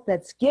shame guilt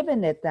that's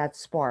given it that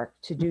spark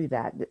to do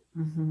that.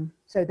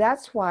 So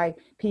that's why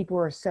people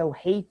are so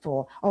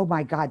hateful. Oh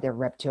my God, they're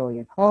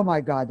reptilian. Oh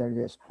my God, they're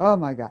this. Oh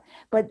my God.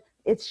 But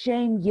it's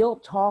shame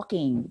guilt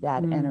talking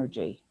that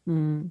energy.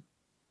 When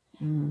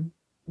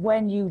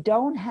you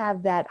don't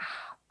have that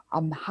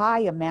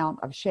high amount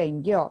of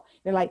shame guilt,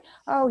 you're like,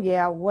 oh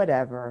yeah,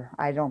 whatever.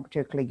 I don't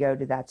particularly go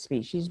to that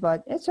species,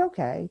 but it's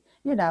okay.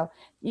 You know,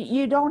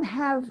 you don't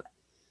have,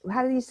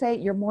 how do you say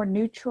it? You're more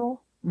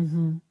neutral.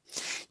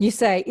 You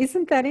say,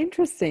 isn't that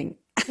interesting?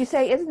 You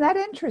say, isn't that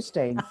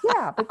interesting?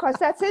 Yeah, because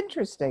that's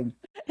interesting.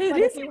 But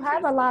if you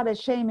have a lot of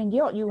shame and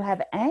guilt, you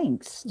have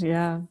angst.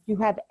 Yeah. You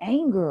have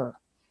anger.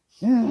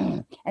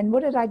 And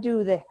what did I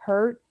do? The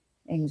hurt,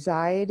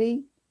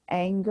 anxiety,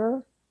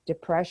 anger,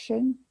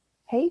 depression,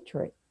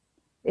 hatred.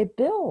 It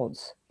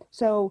builds.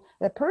 So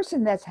the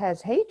person that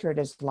has hatred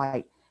is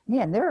like,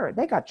 man,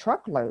 they got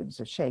truckloads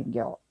of shame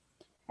guilt.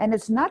 And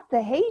it's not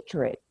the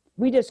hatred.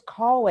 We just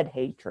call it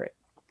hatred.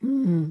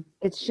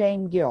 It's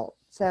shame guilt.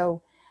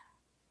 So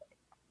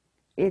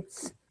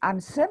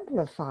I'm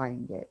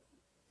simplifying it,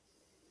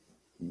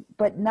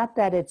 but not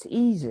that it's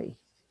easy.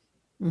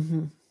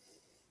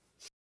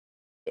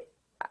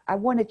 I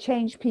want to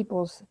change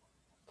people's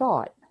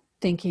thought.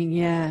 Thinking,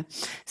 yeah.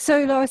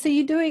 So Lois, are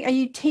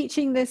you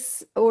teaching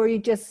this, or are you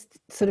just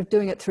sort of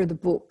doing it through the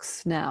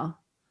books now?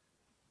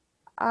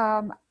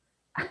 I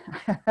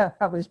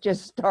was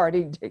just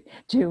starting to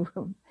do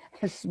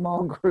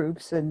small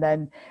groups, and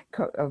then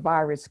a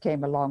virus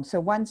came along.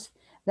 So once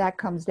that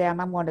comes down,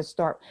 I'm going to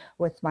start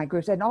with my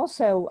groups. And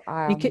also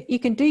you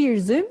can do your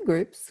Zoom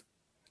groups.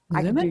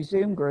 I can do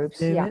Zoom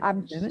groups.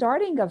 I'm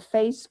starting a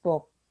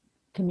Facebook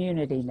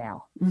community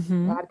now. A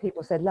lot of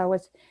people said,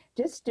 Lois,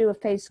 just do a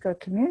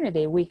Facebook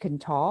community. We can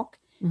talk.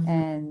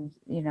 And,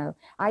 you know,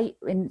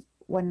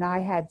 when I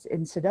had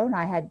in Sedona,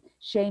 I had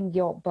shame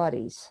guilt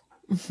buddies.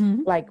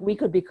 Like we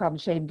could become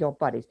shame guilt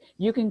buddies.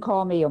 You can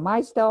call me on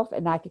my stuff,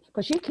 and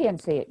because you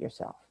can't see it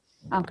yourself.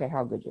 I don't care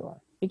how good you are.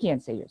 You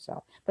can't see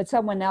yourself. But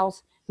someone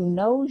else who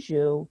knows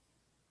you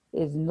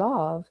is in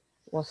love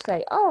will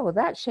say, oh,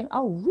 that shame.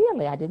 Oh,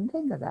 really? I didn't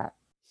think of that.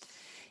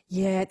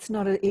 Yeah, it's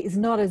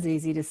not as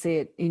easy to see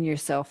it in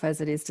yourself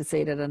as it is to see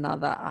it in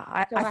another.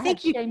 So I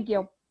think have shame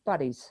guilt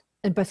buddies.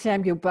 and but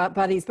Samuel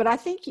buddies, but I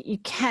think you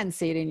can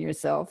see it in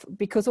yourself,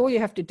 because all you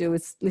have to do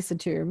is listen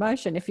to your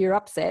emotion. If you're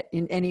upset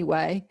in any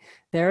way,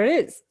 there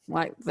it is.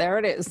 Like, there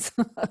it is.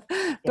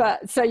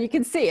 But so you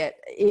can see it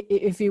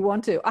if you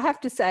want to. I have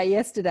to say,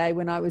 yesterday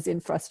when I was in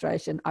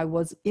frustration, I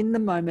was in the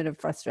moment of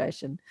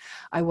frustration.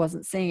 I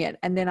wasn't seeing it.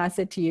 And then I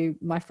said to you,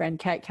 my friend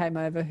Kate came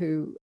over,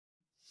 who,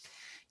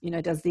 you know,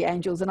 does the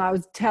angels, and I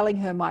was telling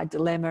her my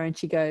dilemma, and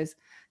she goes,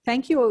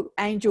 "Thank you,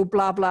 angel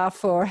blah blah,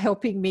 for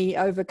helping me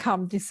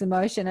overcome this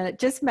emotion." And it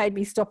just made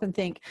me stop and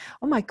think,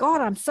 oh my God,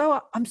 I'm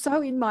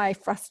so in my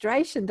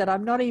frustration that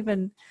I'm not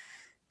even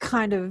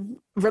kind of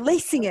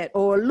releasing it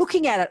or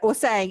looking at it or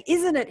saying,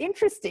 isn't it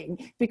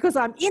interesting? Because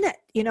I'm in it,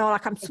 you know,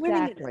 like I'm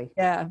swimming in it.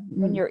 Yeah.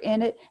 When you're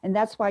in it, and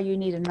that's why you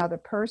need another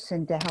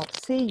person to help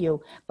see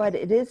you. But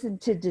it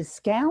isn't to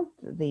discount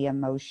the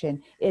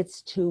emotion,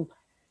 it's to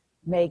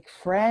make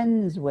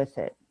friends with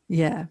it.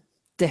 Yeah,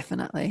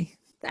 definitely.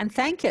 And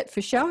thank it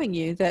for showing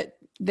you that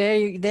there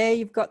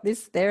you've got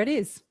this, there it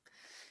is.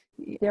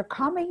 They're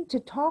coming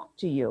to talk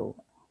to you.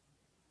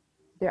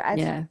 They're,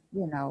 Yeah.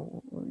 you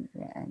know,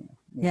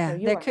 Yeah,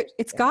 so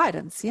it's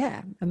guidance.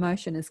 Yeah,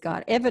 emotion is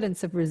guide.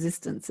 Evidence of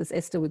resistance, as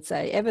Esther would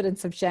say,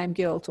 evidence of shame,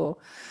 guilt, or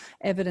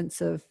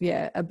evidence of,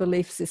 a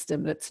belief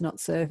system that's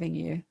not serving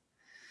you.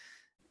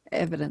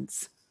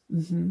 Evidence.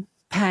 Mm-hmm.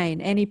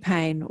 Pain, any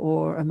pain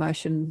or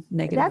emotion,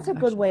 negative. That's a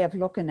emotion. good way of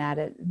looking at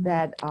it,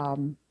 that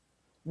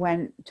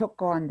when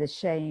took on the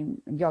shame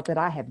and guilt that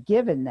I have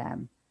given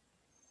them,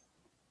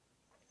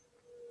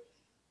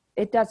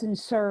 it doesn't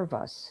serve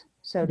us,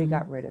 so they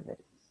got rid of it.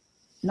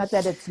 Not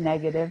that it's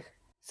negative.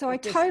 So I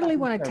totally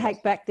want to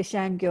take back the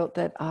shame, guilt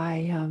that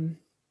I,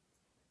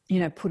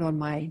 put on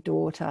my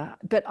daughter.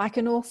 But I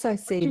can also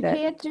see You that.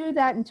 can't do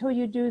that until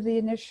you do the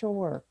initial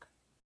work.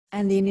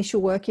 And the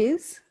initial work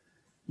is?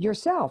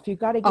 Yourself. You've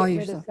got to get rid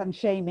yourself. of some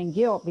shame and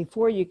guilt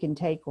before you can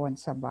take on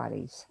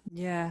somebody's.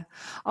 Yeah.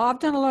 Oh, I've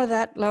done a lot of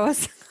that,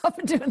 Lois. I've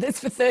been doing this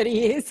for 30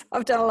 years.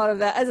 I've done a lot of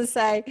that. As I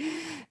say,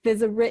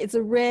 it's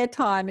a rare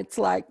time. It's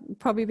like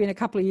probably been a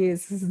couple of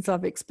years since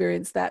I've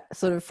experienced that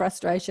sort of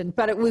frustration.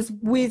 But it was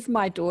with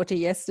my daughter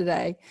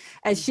yesterday,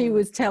 as she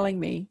was telling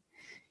me,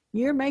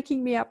 "You're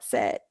making me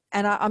upset."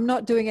 And I'm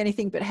not doing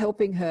anything but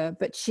helping her,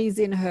 but she's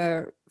in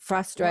her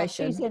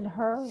frustration. Well, she's in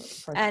her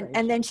frustration.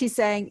 And then she's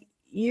saying,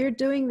 "You're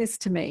doing this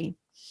to me."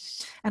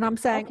 And I'm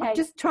saying, Okay. "I'm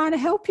just trying to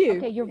help you."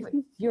 Okay,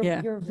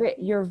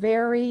 you're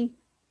very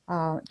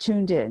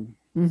tuned in.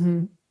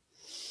 Mm-hmm.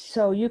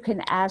 So you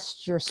can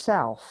ask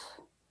yourself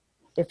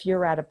if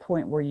you're at a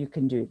point where you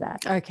can do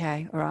that.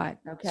 Okay, all right.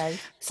 Okay.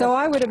 So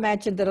I would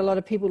imagine that a lot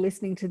of people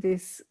listening to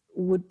this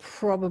would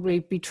probably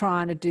be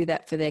trying to do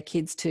that for their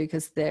kids too,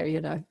 because they're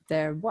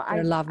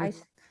loving.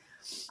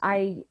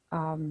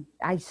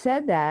 I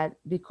said that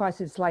because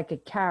it's like a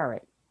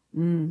carrot.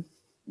 Mm.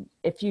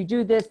 If you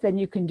do this, then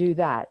you can do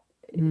that.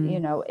 Mm. You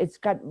know, it's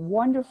got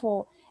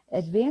wonderful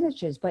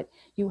advantages, but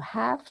you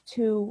have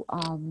to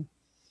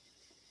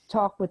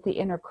talk with the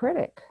inner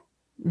critic.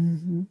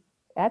 Mm-hmm.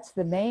 That's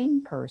the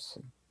main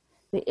person.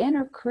 The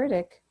inner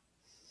critic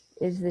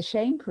is the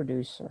shame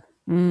producer.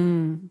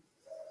 Mm.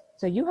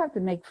 So you have to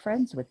make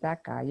friends with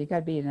that guy. You got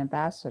to be an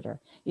ambassador.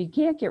 You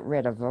can't get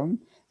rid of him.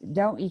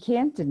 You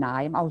can't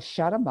deny him. Oh,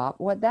 shut him up.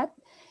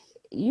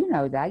 You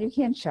know that. You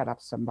can't shut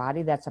up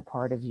somebody. That's a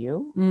part of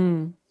you.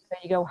 Mm. So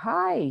you go,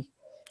 "Hi.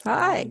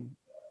 Hi.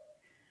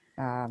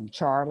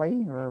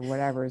 Charlie," or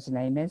whatever his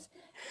name is.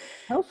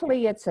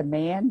 Hopefully it's a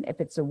man.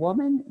 If it's a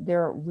woman,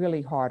 they're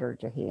really harder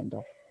to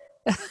handle.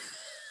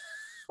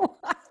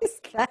 Why is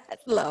that,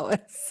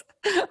 Lois?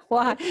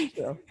 Why?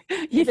 So,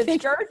 You if it's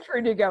think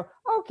Gertrude, you go,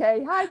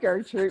 "Okay, hi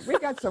Gertrude, we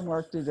got some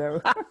work to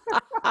do."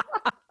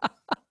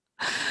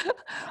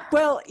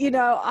 Well,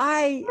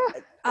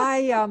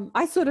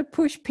 I sort of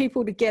push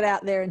people to get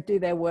out there and do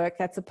their work.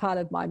 That's a part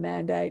of my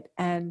mandate.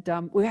 And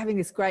we were having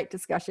this great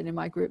discussion in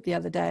my group the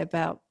other day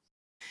about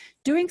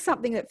doing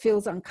something that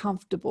feels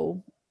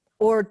uncomfortable,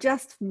 or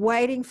just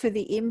waiting for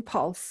the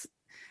impulse.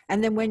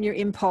 And then when you're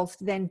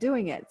impulsed, then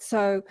doing it.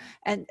 So,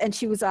 and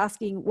she was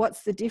asking,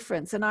 what's the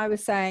difference? And I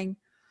was saying,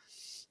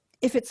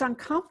 if it's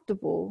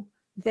uncomfortable,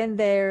 then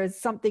there's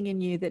something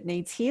in you that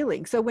needs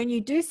healing. So when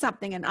you do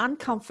something and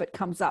uncomfort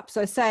comes up,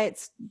 so say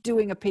it's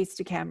doing a piece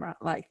to camera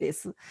like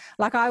this,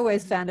 like I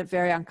always found it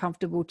very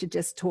uncomfortable to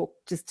just talk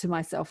just to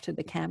myself to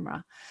the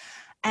camera.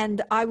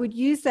 And I would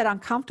use that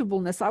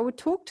uncomfortableness. I would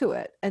talk to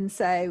it and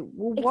say,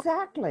 well,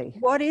 Exactly.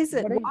 What is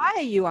it? Why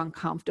are you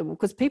uncomfortable?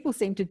 Because people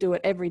seem to do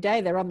it every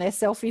day. They're on their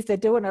selfies. They're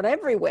doing it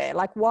everywhere.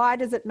 Like, why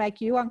does it make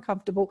you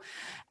uncomfortable?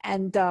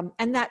 And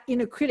that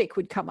inner critic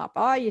would come up.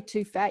 Oh, you're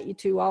too fat. You're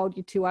too old.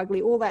 You're too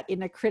ugly. All that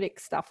inner critic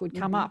stuff would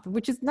come up,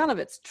 which is none of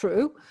it's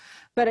true,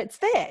 but it's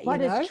there. But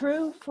it's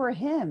true for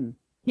him.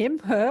 Him,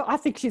 her. I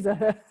think she's a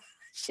her.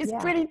 She's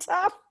pretty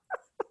tough.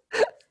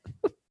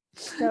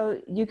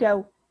 So you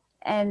go,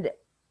 and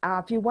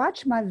if you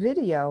watch my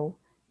video,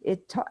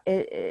 it's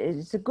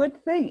a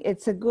good thing.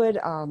 It's a good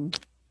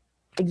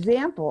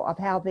example of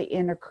how the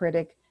inner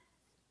critic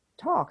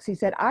talks. He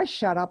said, I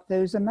shut up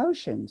those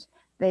emotions.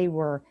 They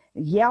were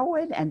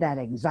yelling and that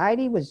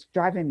anxiety was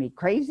driving me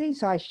crazy.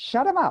 So I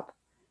shut them up.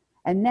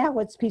 And now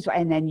it's peaceful.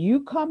 And then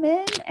you come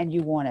in and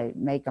you want to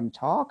make them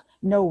talk.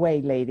 No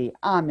way, lady,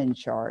 I'm in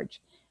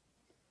charge.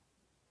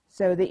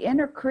 So the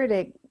inner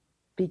critic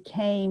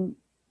became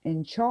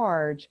in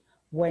charge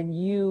when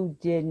you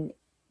didn't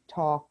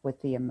talk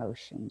with the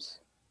emotions.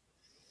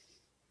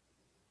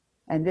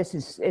 And this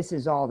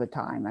is all the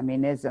time. I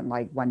mean, it isn't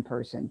like one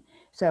person.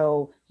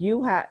 So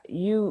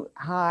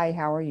hi,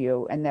 how are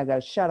you? And they'll go,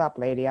 shut up,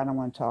 lady, I don't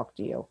want to talk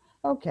to you.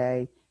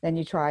 Okay, then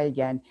you try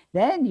again.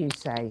 Then you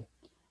say,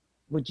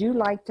 would you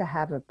like to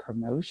have a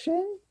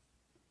promotion?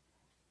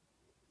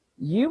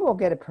 You will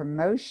get a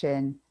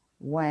promotion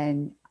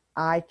when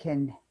I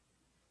can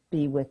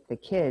be with the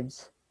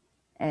kids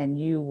and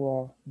you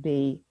will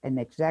be an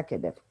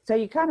executive. So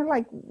you kind of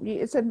like,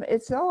 it's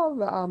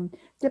all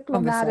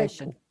diplomatic.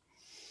 Conversation.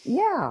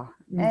 Yeah.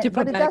 But it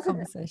Diplomatic doesn't,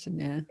 conversation,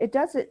 yeah. it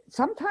doesn't,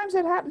 sometimes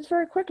it happens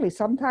very quickly.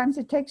 Sometimes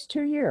it takes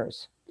 2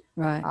 years.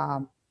 Right.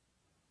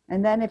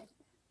 And then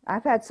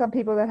I've had some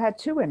people that had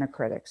 2 inner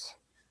critics.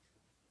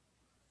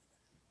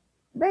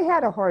 They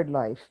had a hard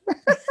life.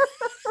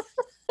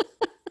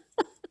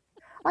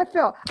 I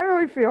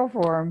really feel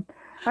for them.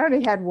 I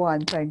only had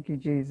 1, thank you,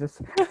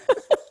 Jesus.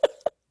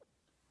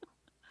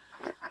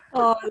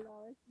 Oh,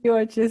 you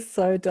are just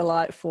so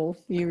delightful.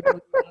 You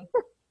really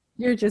are.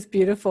 You're just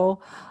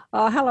beautiful.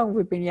 How long have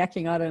we been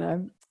yakking? I don't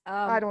know.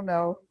 I don't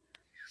know.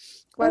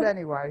 But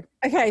anyway.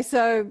 Okay,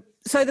 so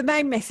the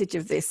main message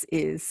of this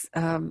is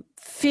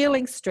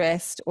feeling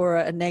stressed or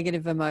a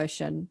negative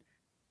emotion,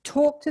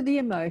 talk to the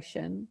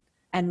emotion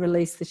and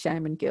release the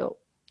shame and guilt.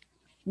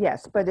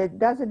 Yes, but it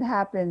doesn't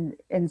happen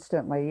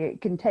instantly.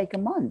 It can take a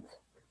month.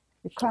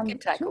 It can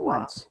take 2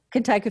 months.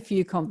 Can take a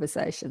few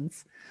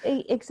conversations.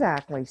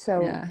 Exactly.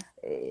 So Yeah.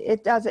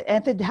 It doesn't.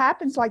 And if it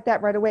happens like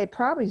that right away, it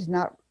probably is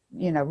not,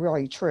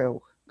 really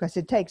true because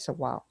it takes a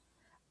while.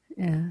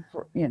 Yeah.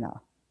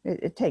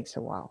 It takes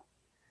a while.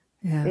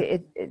 Yeah.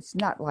 It's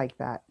not like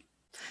that.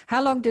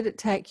 How long did it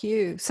take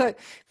you? So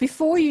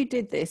before you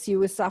did this, you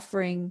were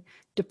suffering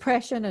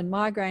depression and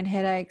migraine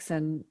headaches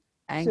and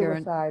anger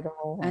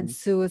and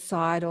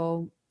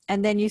suicidal.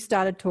 And then you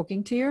started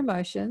talking to your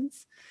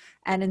emotions.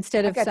 And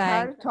instead of I got saying,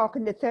 tired of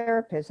talking to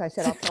therapists, I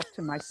said, I'll talk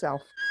to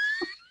myself.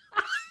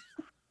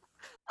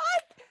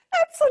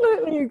 I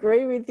absolutely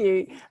agree with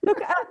you. Look,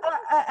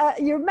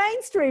 your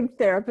mainstream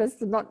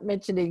therapists, I'm not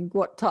mentioning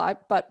what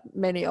type, but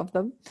many of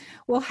them,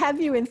 will have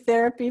you in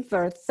therapy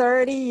for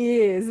 30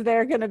 years.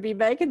 They're going to be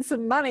making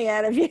some money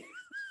out of you.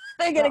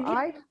 They're going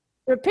to keep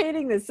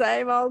repeating the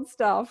same old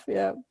stuff.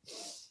 Yeah.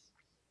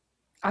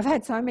 I've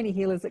had so many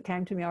healers that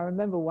came to me. I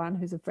remember one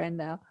who's a friend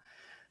now.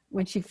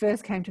 When she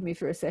first came to me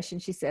for a session,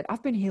 she said,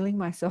 I've been healing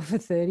myself for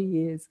 30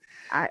 years.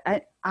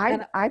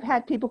 I've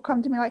had people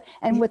come to me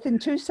and within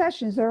 2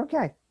 sessions, they're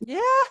okay. Yeah,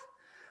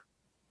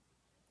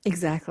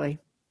 exactly.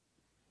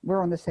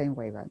 We're on the same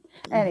wavelength.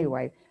 Mm-hmm.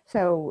 Anyway,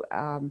 so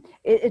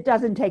it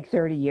doesn't take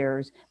 30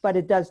 years, but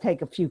it does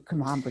take a few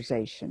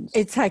conversations.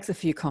 It takes a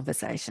few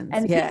conversations.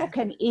 And people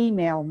can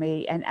email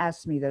me and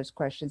ask me those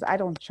questions. I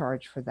don't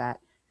charge for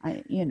that.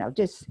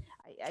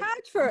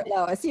 Charge for it,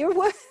 Lois. You're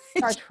worth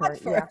charge for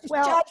it. Yeah.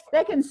 Well,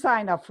 they can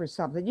sign up for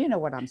something. You know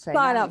what I'm saying.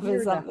 Sign up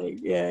for something.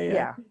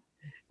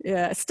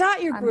 Yeah.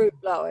 Start your group,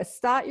 Lois.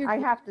 I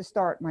have to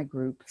start my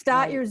group.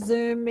 Start your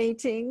Zoom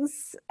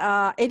meetings.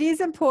 It is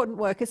important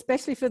work,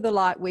 especially for the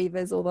light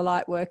weavers or the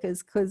light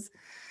workers, because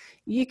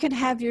you can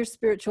have your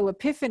spiritual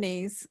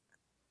epiphanies,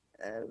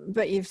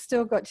 but you've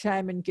still got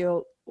shame and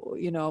guilt,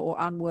 or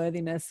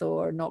unworthiness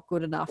or not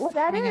good enough. Well,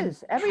 that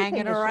is everything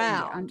hanging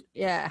around.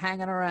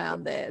 Hanging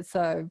around there.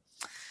 So,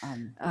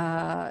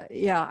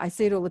 I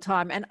see it all the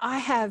time. And I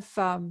have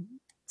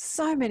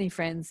so many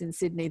friends in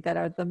Sydney that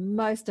are the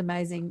most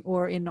amazing,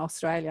 or in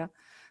Australia,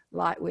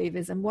 light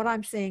weavers. And what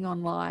I'm seeing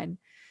online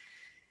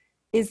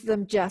is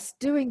them just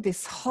doing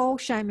this whole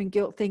shame and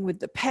guilt thing with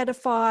the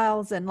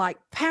pedophiles, and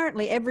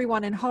apparently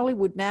everyone in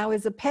Hollywood now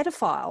is a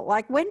pedophile.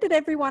 When did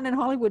everyone in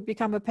Hollywood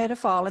become a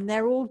pedophile? And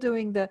they're all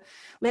doing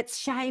let's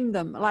shame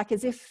them,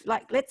 as if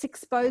let's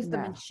expose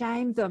them and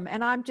shame them.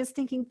 And I'm just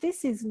thinking,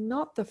 this is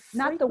not the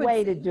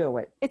way to do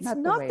it. It's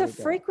not the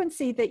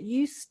frequency that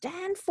you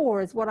stand for,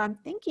 is what I'm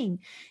thinking.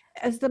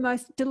 As the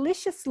most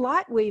delicious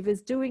light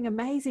weavers doing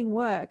amazing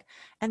work,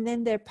 and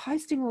then they're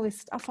posting all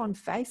this stuff on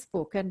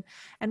Facebook.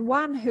 And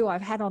one who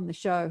I've had on the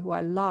show, who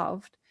I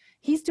loved,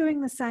 he's doing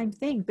the same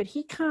thing, but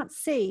he can't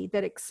see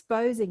that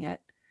exposing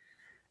it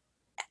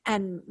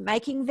and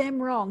making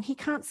them wrong, he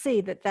can't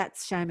see that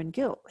that's shame and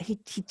guilt. He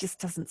just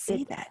doesn't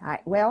see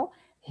that.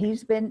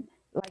 He's been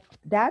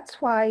that's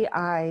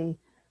why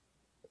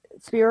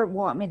Spirit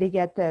want me to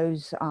get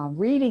those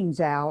readings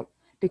out,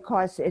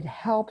 because it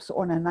helps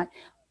on a night.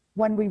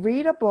 When we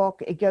read a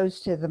book, it goes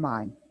to the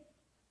mind.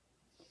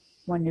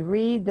 When you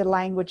read the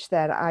language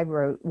that I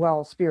wrote,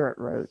 Spirit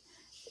wrote,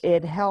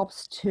 it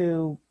helps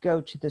to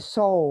go to the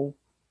soul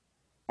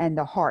and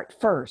the heart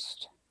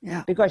first.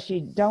 Yeah. Because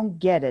you don't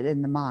get it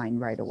in the mind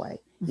right away.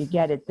 You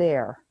get it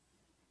there.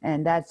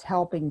 And that's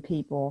helping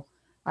people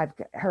I've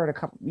heard a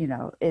couple, you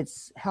know,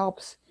 it's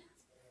helps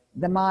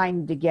the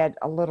mind to get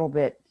a little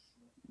bit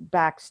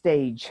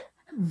backstage.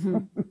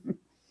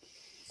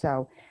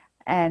 So,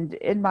 and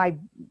in my,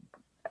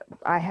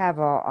 I have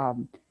a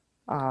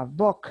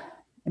book.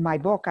 In my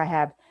book, I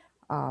have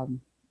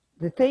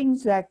the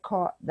things that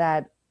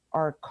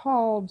are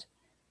called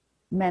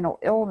mental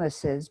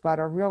illnesses, but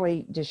are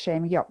really just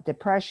shame, guilt,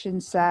 depression,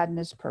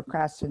 sadness,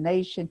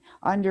 procrastination,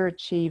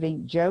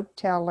 underachieving, joke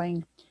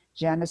telling,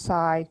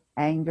 genocide,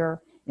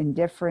 anger,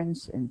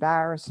 indifference,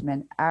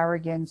 embarrassment,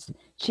 arrogance,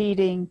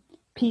 cheating.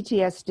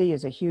 PTSD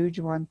is a huge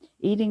one.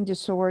 Eating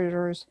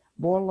disorders,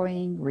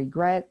 bullying,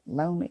 regret,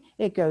 lonely.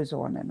 It goes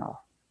on and on,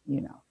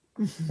 you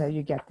know. So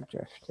you get the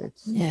drift.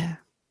 It's, Yeah.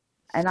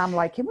 and I'm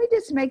like, can we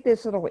just make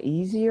this a little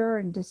easier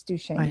and just do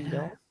shame and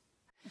guilt?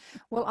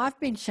 Well, I've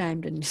been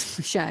shamed and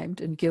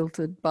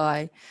guilted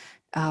by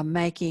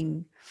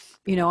making,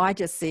 you know, I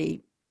just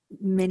see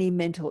many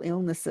mental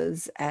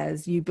illnesses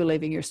as you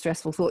believing your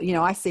stressful thought. You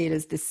know, I see it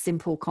as this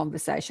simple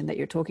conversation that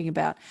you're talking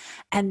about.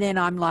 And then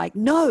I'm like,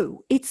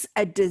 no, it's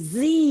a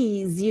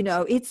disease, you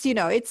know,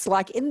 it's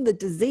like in the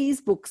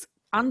disease books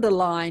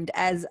underlined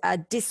as a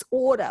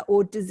disorder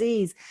or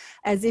disease,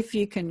 as if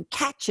you can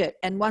catch it.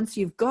 And once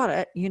you've got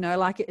it, you know,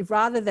 like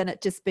rather than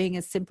it just being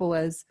as simple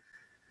as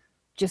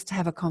just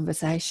have a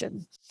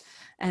conversation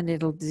and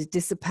it'll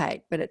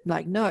dissipate. But it,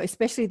 like, no,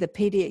 especially the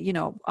PD, you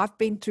know, I've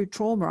been through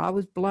trauma. I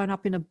was blown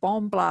up in a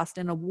bomb blast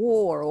in a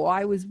war, or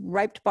I was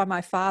raped by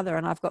my father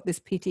and I've got this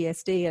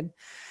PTSD. And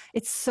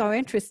it's so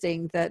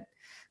interesting that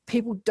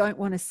people don't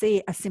want to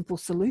see a simple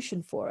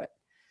solution for it.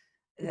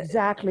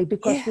 Exactly,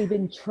 because we've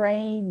been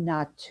trained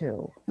not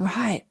to.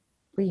 Right.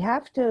 We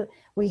have to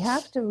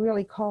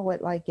really call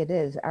it like it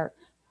is.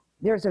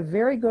 There's a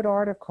very good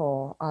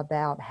article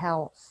about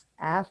how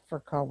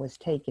Africa was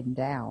taken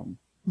down,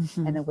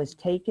 and it was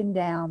taken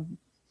down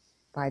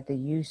by the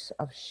use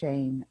of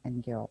shame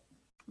and guilt.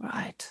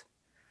 Right.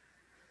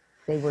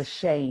 They were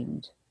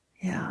shamed.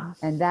 Yeah.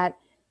 And that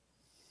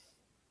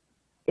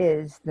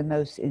is the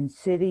most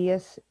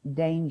insidious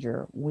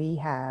danger we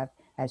have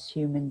as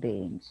human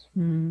beings.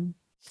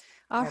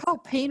 Our whole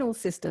penal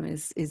system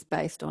is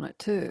based on it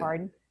too.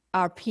 Pardon?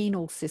 Our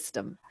penal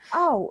system.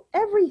 Oh,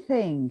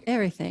 everything.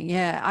 Everything.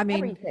 Yeah. I mean,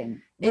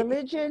 Everything.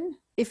 Religion.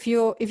 If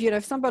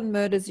someone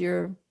murders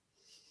your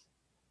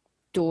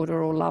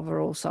daughter or lover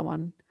or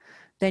someone,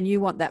 then you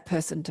want that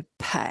person to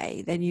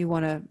pay. Then you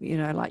want to, you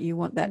know, like you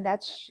want that.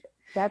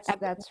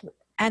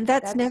 And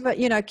that's never,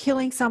 you know,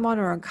 killing someone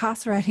or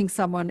incarcerating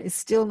someone is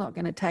still not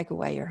going to take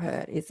away your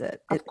hurt, is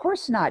it? Of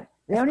course not.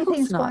 The only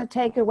thing it's going to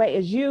take away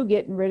is you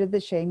getting rid of the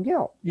shame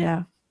guilt.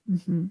 Yeah.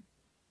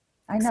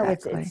 I know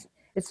exactly.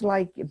 it's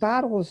like it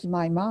boggles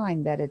my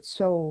mind that it's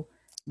so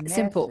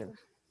simple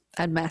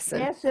and massive.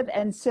 Massive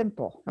and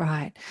simple.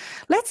 Right.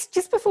 Let's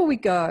just before we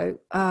go,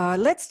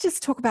 let's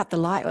just talk about the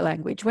light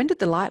language. When did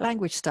the light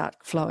language start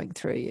flowing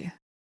through you?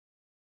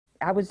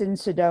 I was in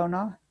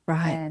Sedona.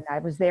 Right. And I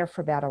was there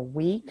for about a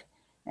week,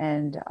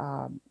 and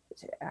I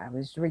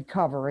was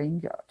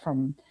recovering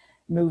from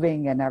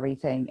moving and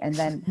everything. And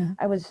then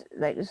I was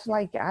like, it's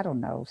like, I don't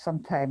know,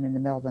 sometime in the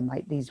middle of the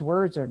night, these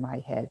words are in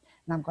my head,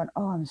 and I'm going,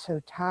 oh, I'm so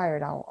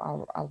tired.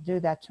 I'll do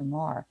that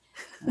tomorrow.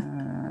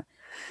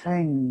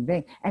 Bang,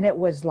 bang. And it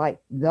was like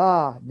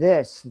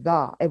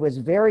it was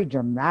very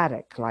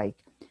dramatic. Like,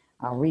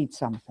 I'll read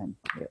something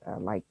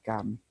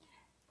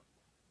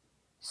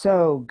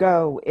so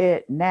go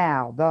it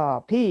now,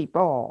 the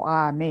people,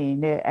 I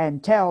mean it,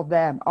 and tell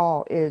them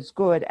all is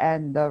good.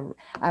 And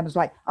I was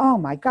like, oh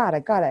my God,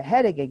 I got a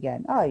headache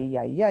again. Oh,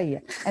 yeah.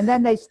 And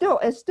then it still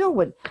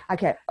would,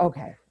 okay.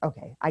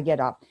 I get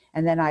up,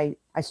 and then I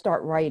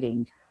start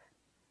writing.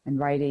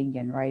 And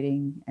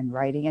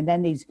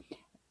then these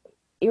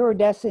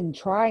iridescent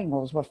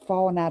triangles were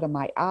falling out of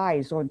my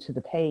eyes onto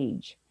the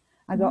page.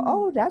 I go,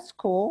 oh, that's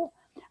cool.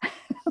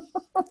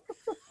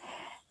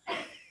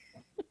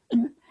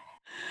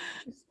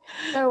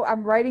 So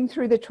I'm writing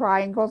through the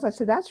triangles. I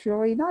said, that's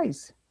really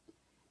nice.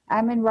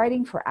 I've been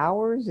writing for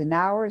hours and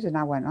hours, and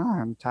I went, oh,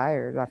 I'm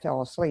tired. I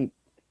fell asleep.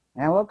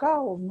 And I woke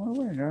up.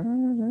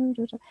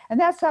 And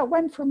that's how it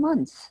went for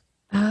months.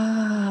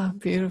 Ah,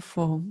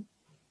 beautiful.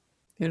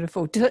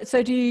 Beautiful.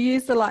 So do you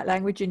use the light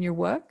language in your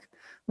work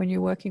when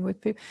you're working with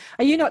people?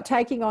 Are you not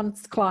taking on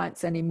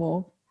clients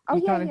anymore? Oh,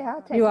 yeah.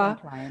 I take on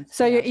clients.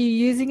 So are you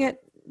using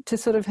it to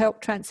sort of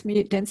help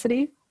transmute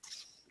density?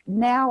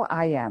 Now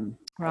I am.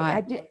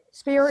 Right.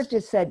 Spirit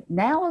just said,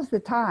 now is the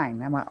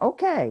time. I went,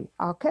 okay,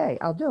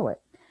 I'll do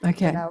it.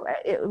 Okay. You know,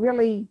 it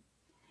really,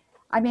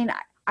 I mean,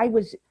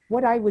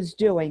 what I was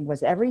doing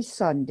was every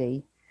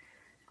Sunday,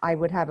 I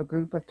would have a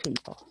group of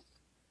people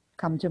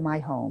come to my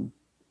home,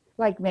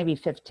 like maybe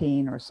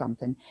 15 or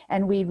something,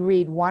 and we'd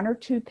read 1 or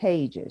 2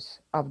 pages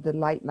of the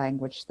light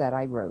language that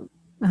I wrote.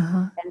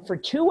 And for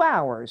 2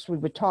 hours, we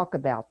would talk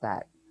about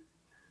that.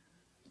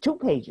 2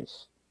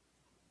 pages.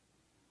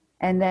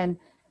 And then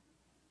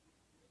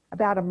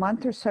about a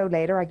month or so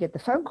later, I get the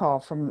phone call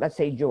from, let's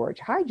say,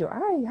 George. Hi, George.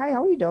 Hi,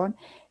 how are you doing?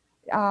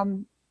 I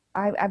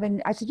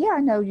said, yeah,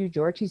 I know you,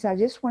 George. He said, I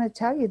just want to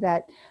tell you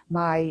that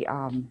my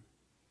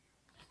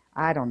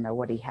I don't know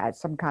what he had,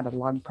 some kind of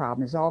lung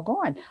problem, is all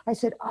gone. I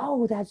said,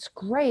 oh, that's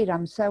great.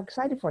 I'm so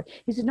excited for it.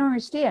 He said, no,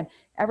 understand.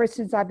 Ever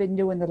since I've been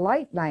doing the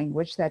light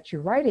language that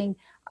you're writing,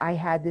 I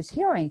had this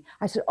healing.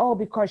 I said, oh,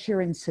 because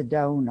you're in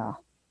Sedona.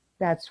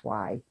 That's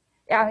why.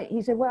 Yeah,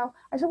 he said, well,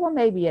 I said, well,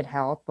 maybe it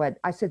helped, but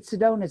I said,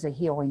 Sedona is a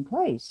healing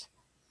place.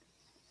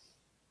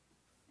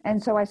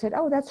 And so I said,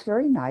 oh, that's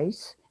very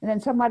nice. And then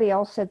somebody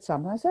else said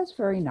something. I said, that's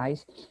very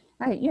nice.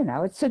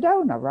 It's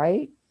Sedona,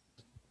 right?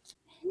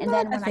 And No,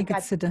 then I when don't think I got,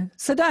 it's Sedona.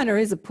 Sedona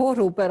is a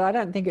portal, but I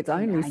don't think it's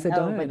only I know,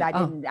 Sedona.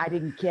 but I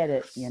didn't get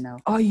it,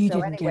 Oh, you So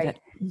didn't anyway, get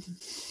it.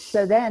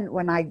 So then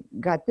when I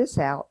got this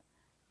out,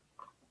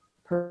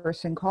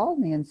 person called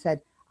me and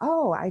said,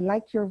 oh, I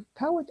like your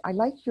poet. I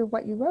like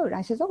what you wrote.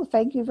 I said, oh,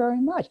 thank you very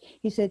much.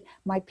 He said,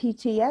 my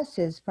PTS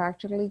is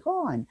practically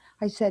gone.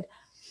 I said,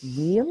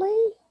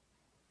 really?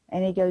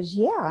 And he goes,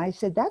 yeah. I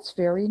said, that's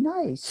very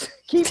nice.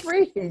 Keep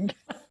reading.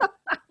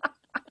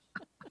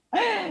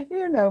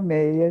 You know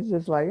me. It's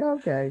just like,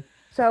 okay.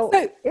 So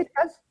it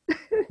does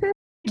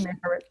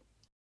merit.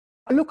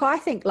 Look, I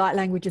think light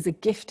language is a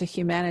gift to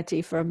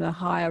humanity from the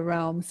higher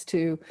realms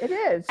to It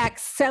is.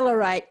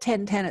 accelerate,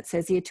 1010 it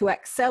says here, to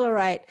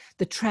accelerate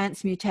the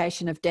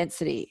transmutation of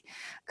density.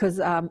 Because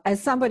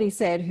as somebody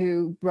said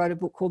who wrote a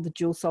book called The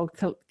Jewel Soul,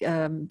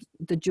 the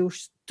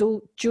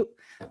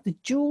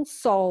Jewel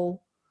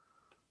Soul,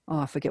 oh,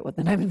 I forget what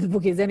the name of the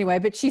book is anyway,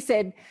 but she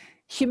said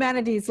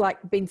humanity is like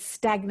been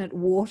stagnant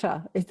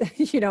water, and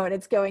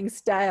it's going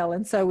stale.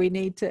 And so we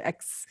need to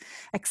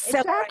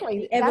accelerate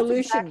the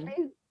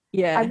evolution.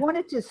 Yeah. I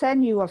wanted to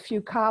send you a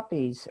few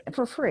copies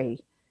for free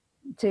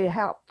to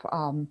help,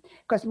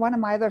 because one of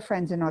my other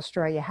friends in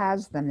Australia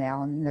has them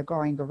now and they're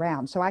going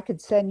around. So I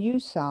could send you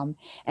some,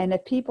 and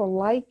if people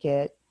like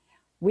it,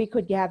 we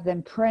could have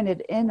them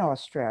printed in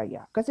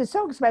Australia, because it's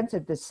so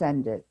expensive to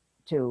send it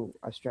to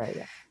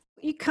Australia.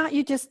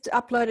 You just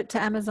upload it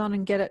to Amazon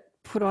and get it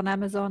put on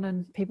Amazon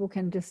and people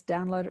can just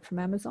download it from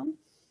Amazon?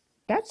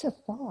 That's a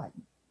thought.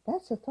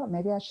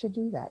 Maybe I should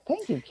do that.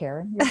 Thank you,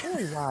 Karen. You're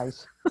very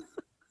wise.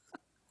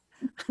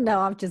 No,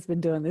 I've just been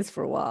doing this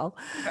for a while.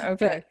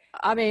 Okay.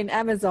 But, I mean,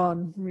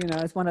 Amazon,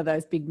 is one of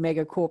those big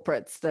mega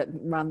corporates that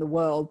run the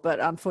world,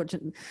 but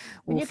unfortunately,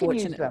 you can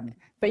use them.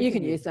 But you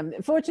can use them.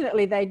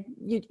 Fortunately,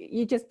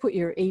 you just put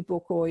your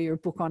ebook or your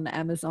book on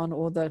Amazon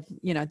or the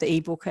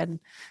ebook and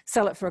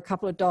sell it for a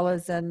couple of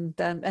dollars, and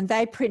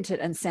they print it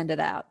and send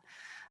it out.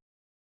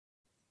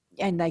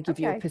 And they give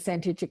you a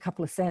percentage, a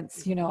couple of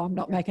cents. I'm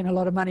not making a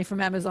lot of money from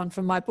Amazon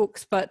from my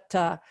books, but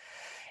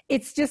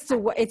it's just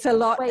it's a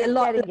lot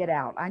getting it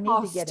out. I need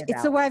to get it out.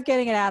 It's a way of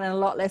getting it out and a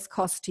lot less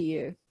cost to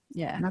you.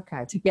 Yeah.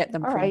 Okay. To get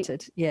them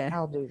printed. Right. Yeah.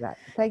 I'll do that.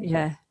 Thank you.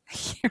 Yeah.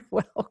 You're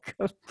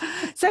welcome.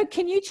 So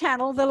can you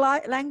channel the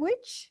light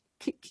language?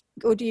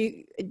 Or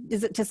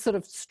does it just sort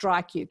of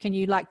strike you? Can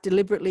you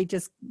deliberately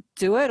just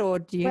do it, or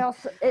do you? Well,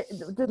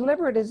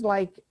 deliberate is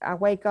like I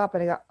wake up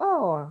and I go,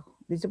 oh,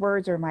 these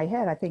words are in my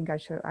head. I think I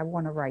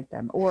want to write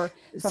them. Or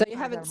so you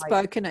haven't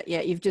spoken it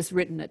yet. You've just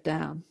written it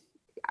down.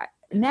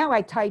 Now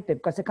I type it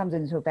because it comes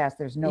in so fast.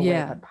 There's no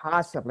way I could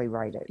possibly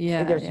write it.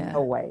 Yeah, there's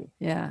no way.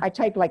 Yeah. I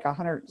type like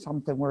 100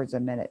 something words a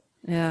minute.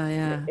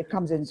 Yeah. It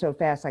comes in so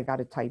fast. I got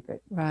to type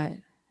it.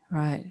 Right.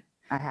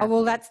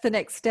 Well, that's the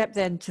next step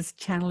then, just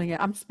channeling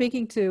it. I'm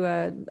speaking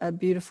to a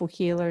beautiful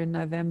healer in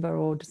November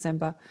or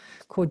December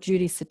called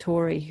Judy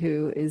Satori,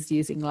 who is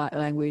using light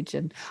language,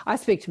 and I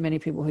speak to many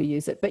people who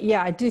use it. But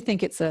yeah, I do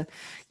think it's a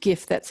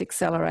gift that's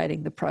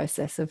accelerating the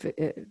process of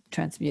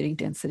transmuting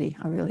density.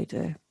 I really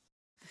do.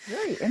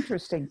 Very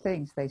interesting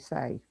things they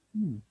say.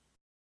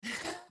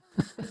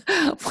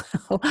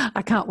 Well,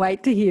 I can't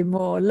wait to hear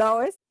more.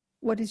 Lois,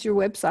 what is your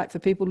website for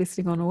people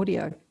listening on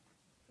audio?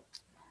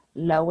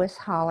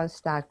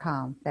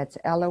 LoisHollis.com. That's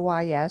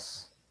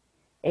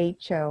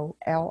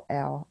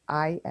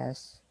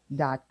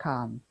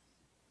LoisHollis.com.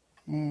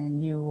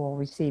 And you will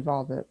receive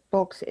all the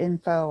books,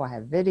 info. I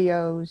have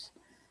videos.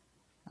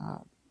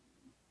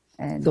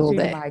 And soon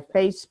my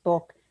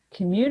Facebook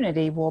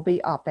community will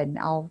be up, and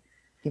I'll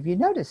give you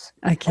notice.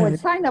 Okay. And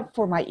sign up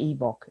for my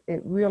ebook.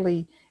 It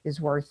really is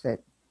worth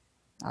it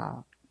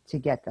to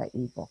get that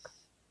ebook.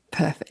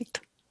 Perfect.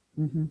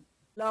 Mm-hmm.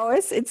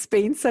 Lois, it's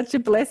been such a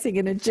blessing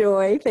and a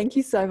joy. Thank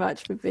you so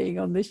much for being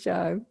on the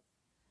show.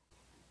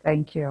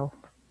 Thank you.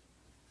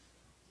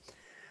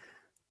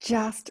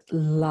 Just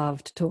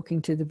loved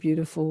talking to the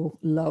beautiful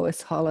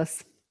Lois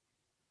Hollis.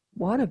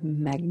 What a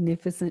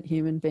magnificent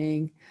human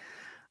being.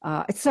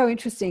 It's so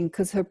interesting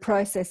because her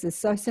process is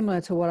so similar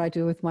to what I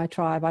do with my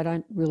tribe. I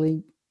don't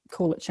really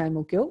call it shame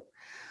or guilt,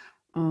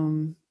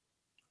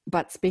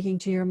 but speaking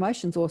to your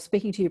emotions or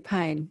speaking to your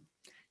pain,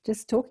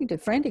 just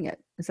friending it,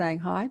 saying,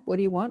 hi, what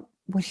do you want?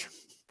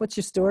 What's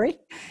your story?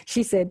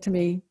 She said to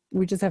me, we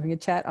were just having a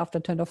chat after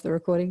I turned off the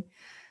recording.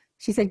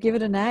 She said, give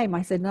it a name.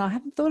 I said, no, I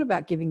haven't thought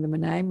about giving them a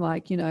name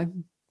like,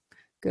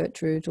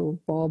 Gertrude or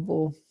Bob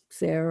or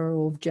Sarah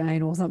or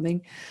Jane or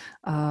something.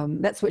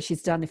 That's what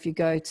she's done. If you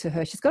go to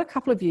her, she's got a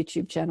couple of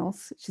YouTube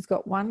channels. She's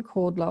got one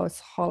called Lois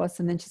Hollis,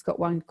 and then she's got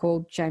one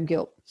called Shame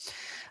Guilt.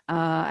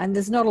 And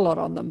there's not a lot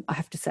on them, I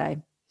have to say.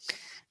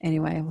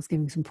 anyway, I was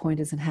giving some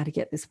pointers on how to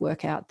get this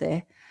work out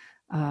there.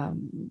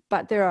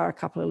 But there are a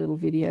couple of little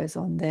videos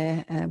on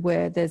there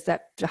where there's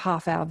that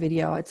half-hour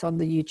video. It's on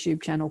the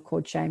YouTube channel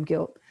called Shame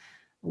Guilt,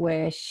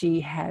 where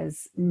she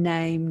has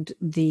named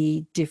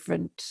the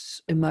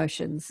different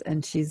emotions,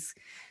 and she's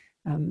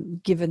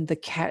given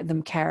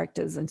them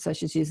characters, and so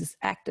she's used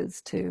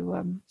actors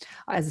to,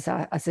 as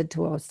I said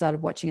to her, I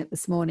started watching it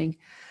this morning.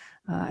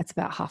 It's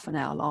about half an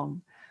hour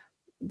long,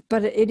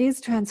 but it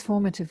is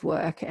transformative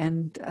work.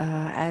 And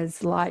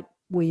as light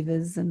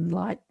weavers and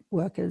light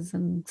workers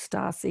and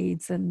star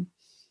seeds and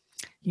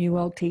new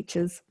world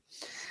teachers,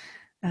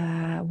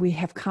 we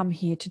have come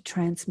here to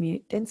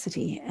transmute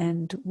density,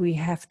 and we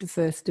have to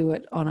first do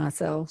it on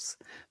ourselves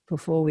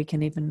before we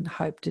can even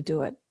hope to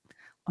do it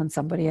on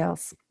somebody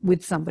else,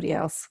 with somebody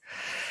else.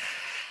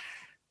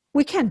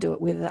 We can do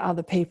it with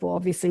other people,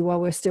 obviously, while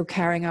we're still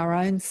carrying our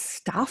own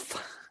stuff.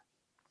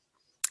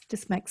 It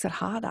just makes it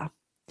harder.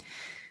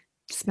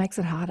 Just makes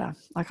it harder.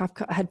 Like, I've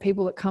had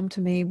people that come to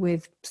me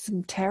with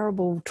some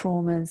terrible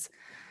traumas,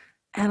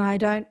 and I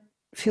don't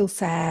feel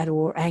sad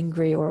or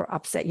angry or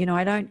upset. You know,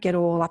 I don't get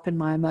all up in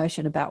my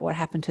emotion about what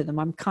happened to them.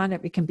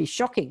 It can be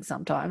shocking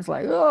sometimes,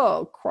 like,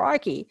 oh,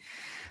 crikey.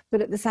 But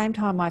at the same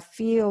time, I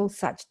feel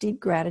such deep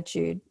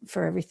gratitude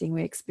for everything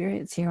we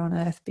experience here on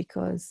earth,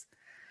 because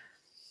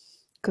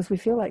we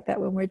feel like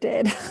that when we're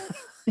dead.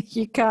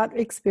 You can't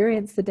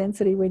experience the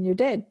density when you're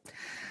dead.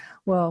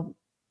 Well,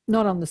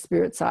 not on the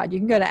spirit side. You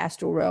can go to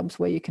astral realms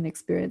where you can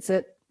experience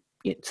it.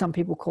 Some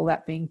people call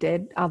that being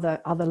dead, other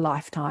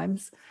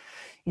lifetimes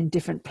in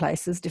different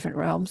places, different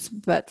realms.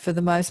 But for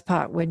the most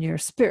part, when you're a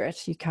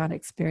spirit, you can't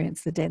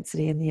experience the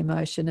density and the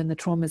emotion and the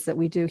traumas that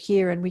we do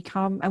here. And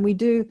we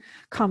do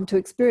come to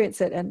experience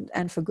it,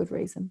 and for good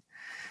reason.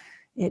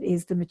 It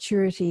is the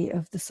maturity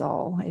of the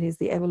soul. It is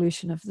the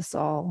evolution of the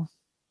soul.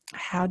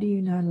 How do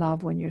you know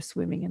love when you're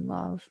swimming in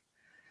love?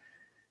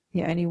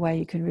 The only way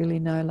you can really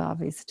know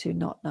love is to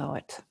not know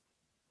it.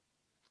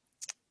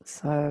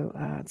 So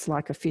it's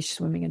like a fish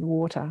swimming in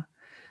water.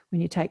 When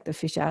you take the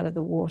fish out of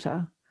the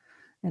water,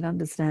 it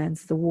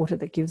understands the water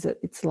that gives it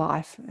its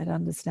life. It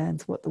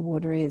understands what the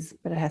water is,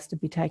 but it has to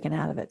be taken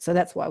out of it. So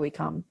that's why we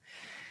come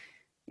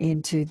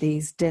into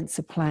these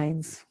denser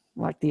planes,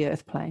 like the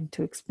earth plane,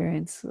 to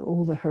experience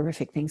all the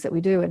horrific things that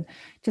we do. And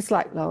just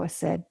like Lois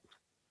said,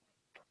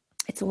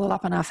 it's all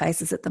up on our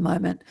faces at the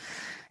moment.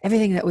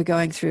 Everything that we're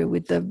going through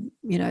with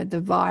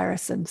the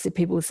virus, and see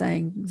people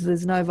saying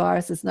there's no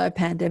virus, there's no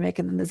pandemic,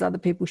 and then there's other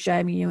people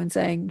shaming you and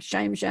saying,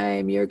 shame,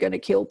 shame, you're going to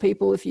kill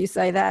people if you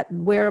say that,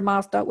 and wear a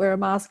mask, don't wear a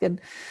mask,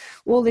 and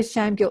all this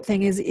shame guilt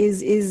thing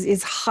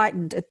is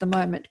heightened at the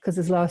moment, because,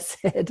 as Lois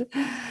said,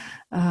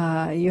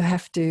 you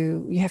have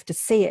to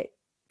see it.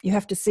 You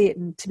have to see it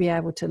and to be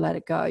able to let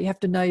it go. You have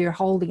to know you're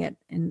holding it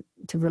and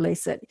to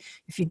release it.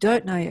 If you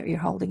don't know you're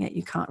holding it,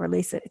 you can't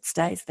release it. It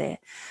stays there.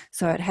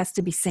 So it has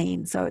to be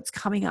seen. So it's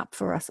coming up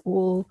for us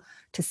all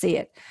to see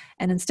it.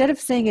 And instead of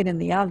seeing it in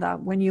the other,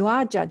 when you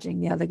are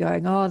judging the other,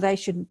 going, oh, they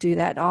shouldn't do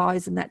that. Oh,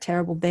 isn't that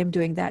terrible, them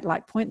doing that?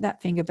 Like, point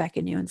that finger back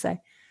in you and say,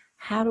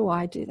 how do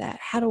I do that?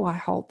 How do I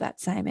hold that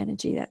same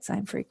energy, that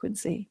same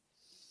frequency?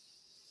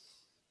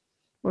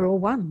 We're all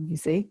one, you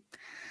see.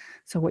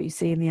 So what you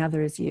see in the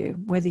other is you.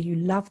 Whether you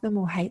love them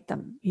or hate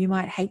them, you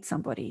might hate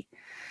somebody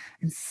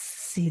and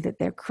see that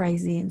they're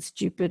crazy and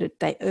stupid.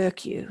 They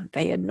irk you.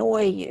 They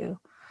annoy you.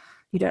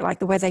 You don't like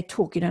the way they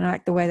talk. You don't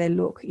like the way they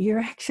look. You're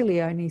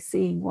actually only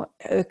seeing what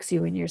irks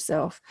you in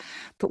yourself.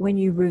 But when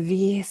you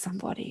revere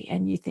somebody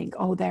and you think,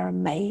 oh, they're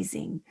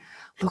amazing,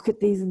 look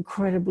at these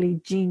incredibly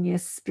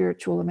genius,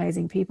 spiritual,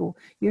 amazing people,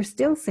 you're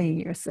still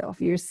seeing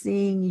yourself. You're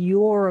seeing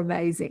you're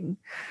amazing.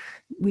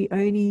 We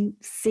only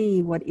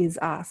see what is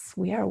us.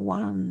 We are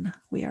one.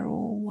 We are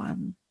all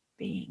one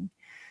being,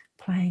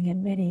 playing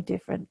in many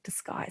different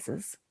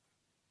disguises.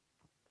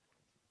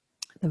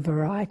 The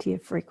variety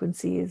of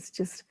frequency is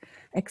just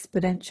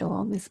exponential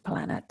on this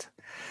planet.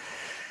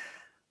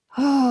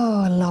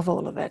 Oh, I love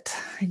all of it.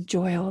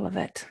 Enjoy all of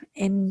it.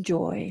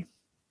 Enjoy.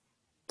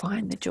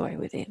 Find the joy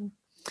within.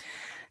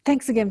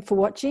 Thanks again for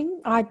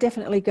watching. I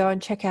definitely go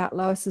and check out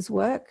Lois's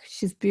work.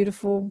 She's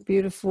beautiful,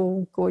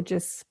 beautiful,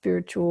 gorgeous,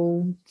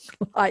 spiritual,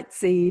 light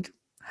seed,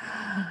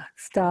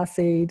 star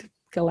seed,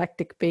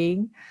 galactic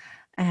being.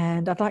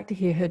 And I'd like to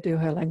hear her do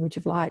her language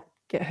of light,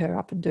 get her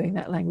up and doing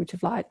that language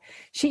of light.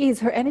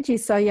 Her energy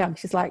is so young.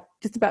 She's like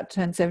just about to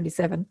turn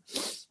 77,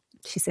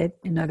 she said,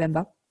 in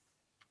November.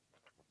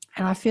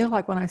 And I feel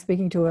like when I'm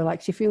speaking to her,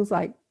 like she feels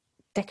like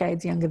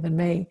decades younger than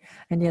me,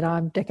 and yet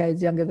I'm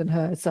decades younger than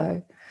her.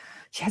 So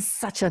she has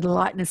such a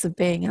lightness of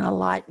being and a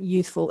light,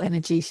 youthful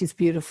energy. She's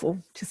beautiful.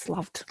 Just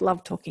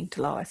loved talking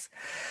to Lois.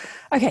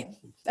 Okay,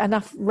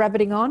 enough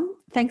rabbiting on.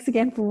 Thanks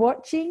again for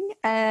watching,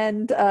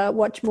 and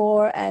watch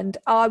more. And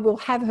I will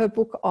have her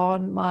book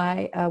on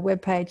my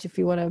webpage if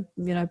you want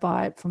to,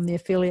 buy it from the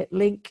affiliate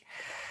link.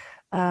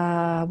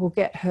 We'll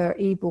get her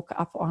ebook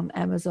up on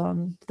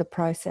Amazon, The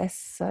Process,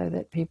 so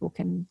that people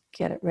can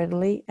get it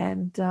readily.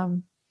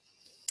 And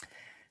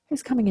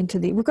who's coming into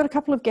we've got a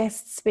couple of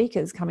guest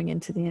speakers coming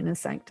into the Inner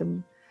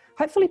Sanctum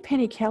hopefully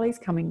Penny Kelly's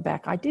coming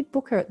back. I did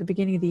book her at the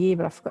beginning of the year,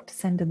 but I forgot to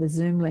send her the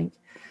Zoom link.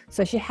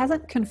 So she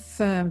hasn't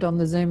confirmed on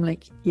the Zoom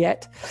link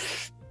yet,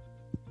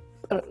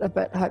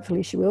 but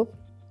hopefully she will.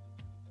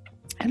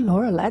 And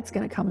Laura Ladd's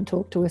going to come and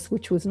talk to us,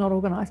 which was not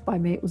organised by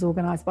me. It was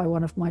organised by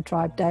one of my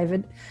tribe,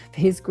 David, for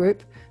his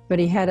group. But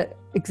he had it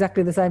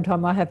exactly the same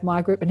time I have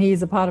my group, and he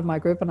is a part of my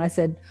group. And I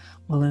said,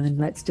 well, then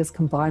let's just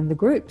combine the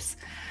groups.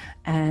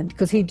 And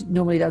because he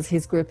normally does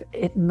his group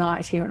at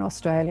night here in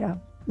Australia,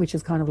 which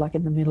is kind of like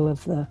in the middle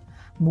of the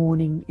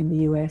morning in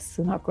the US,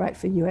 so not great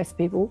for US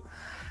people.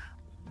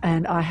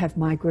 And I have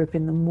my group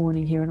in the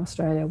morning here in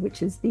Australia,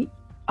 which is the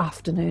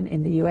afternoon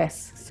in the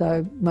US.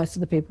 So most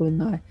of the people in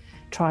the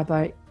tribe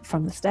are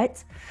from the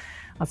States.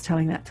 I was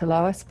telling that to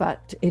Lois,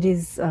 but it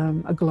is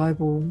a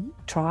global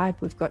tribe.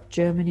 We've got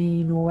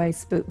Germany, Norway,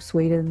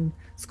 Sweden,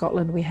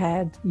 Scotland we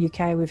had,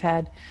 UK we've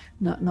had,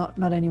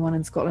 not anyone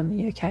in Scotland and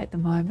the UK at the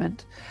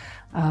moment,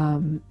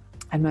 and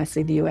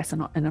mostly the US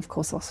and of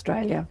course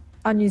Australia,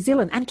 New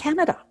Zealand and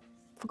Canada.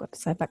 Forgot to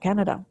say about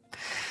Canada.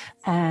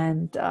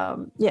 And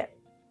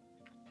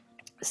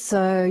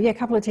so a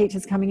couple of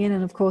teachers coming in,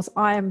 and of course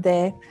I am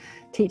there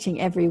teaching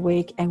every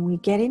week, and we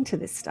get into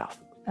this stuff.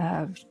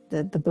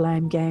 The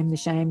blame game, the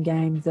shame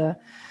game, the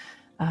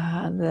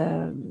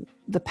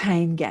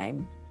pain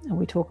game, and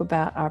we talk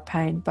about our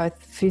pain,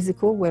 both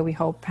physical, where we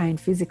hold pain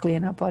physically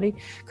in our body,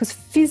 because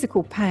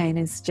physical pain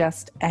is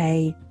just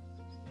a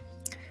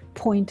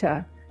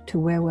pointer to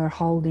where we're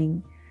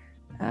holding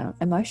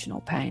emotional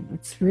pain.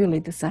 It's really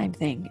the same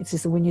thing. It's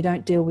just that when you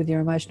don't deal with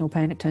your emotional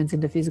pain, it turns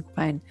into physical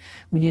pain.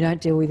 When you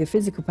don't deal with your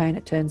physical pain,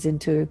 it turns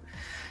into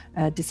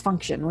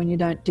dysfunction. When you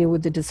don't deal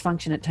with the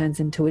dysfunction, it turns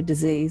into a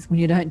disease. When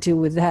you don't deal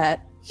with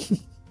that,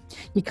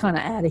 you're kind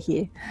of out of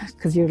here,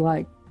 because you're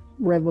like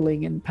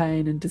reveling in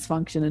pain and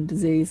dysfunction and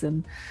disease,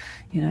 and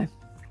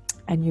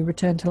and you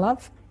return to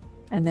love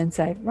and then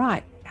say,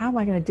 right, how am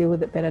I going to deal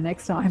with it better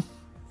next time?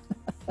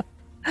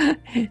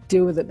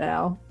 Deal with it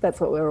now.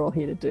 That's what we're all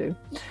here to do.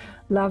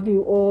 Love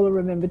you all.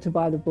 Remember to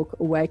buy the book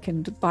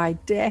Awakened by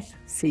Death.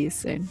 See you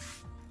soon.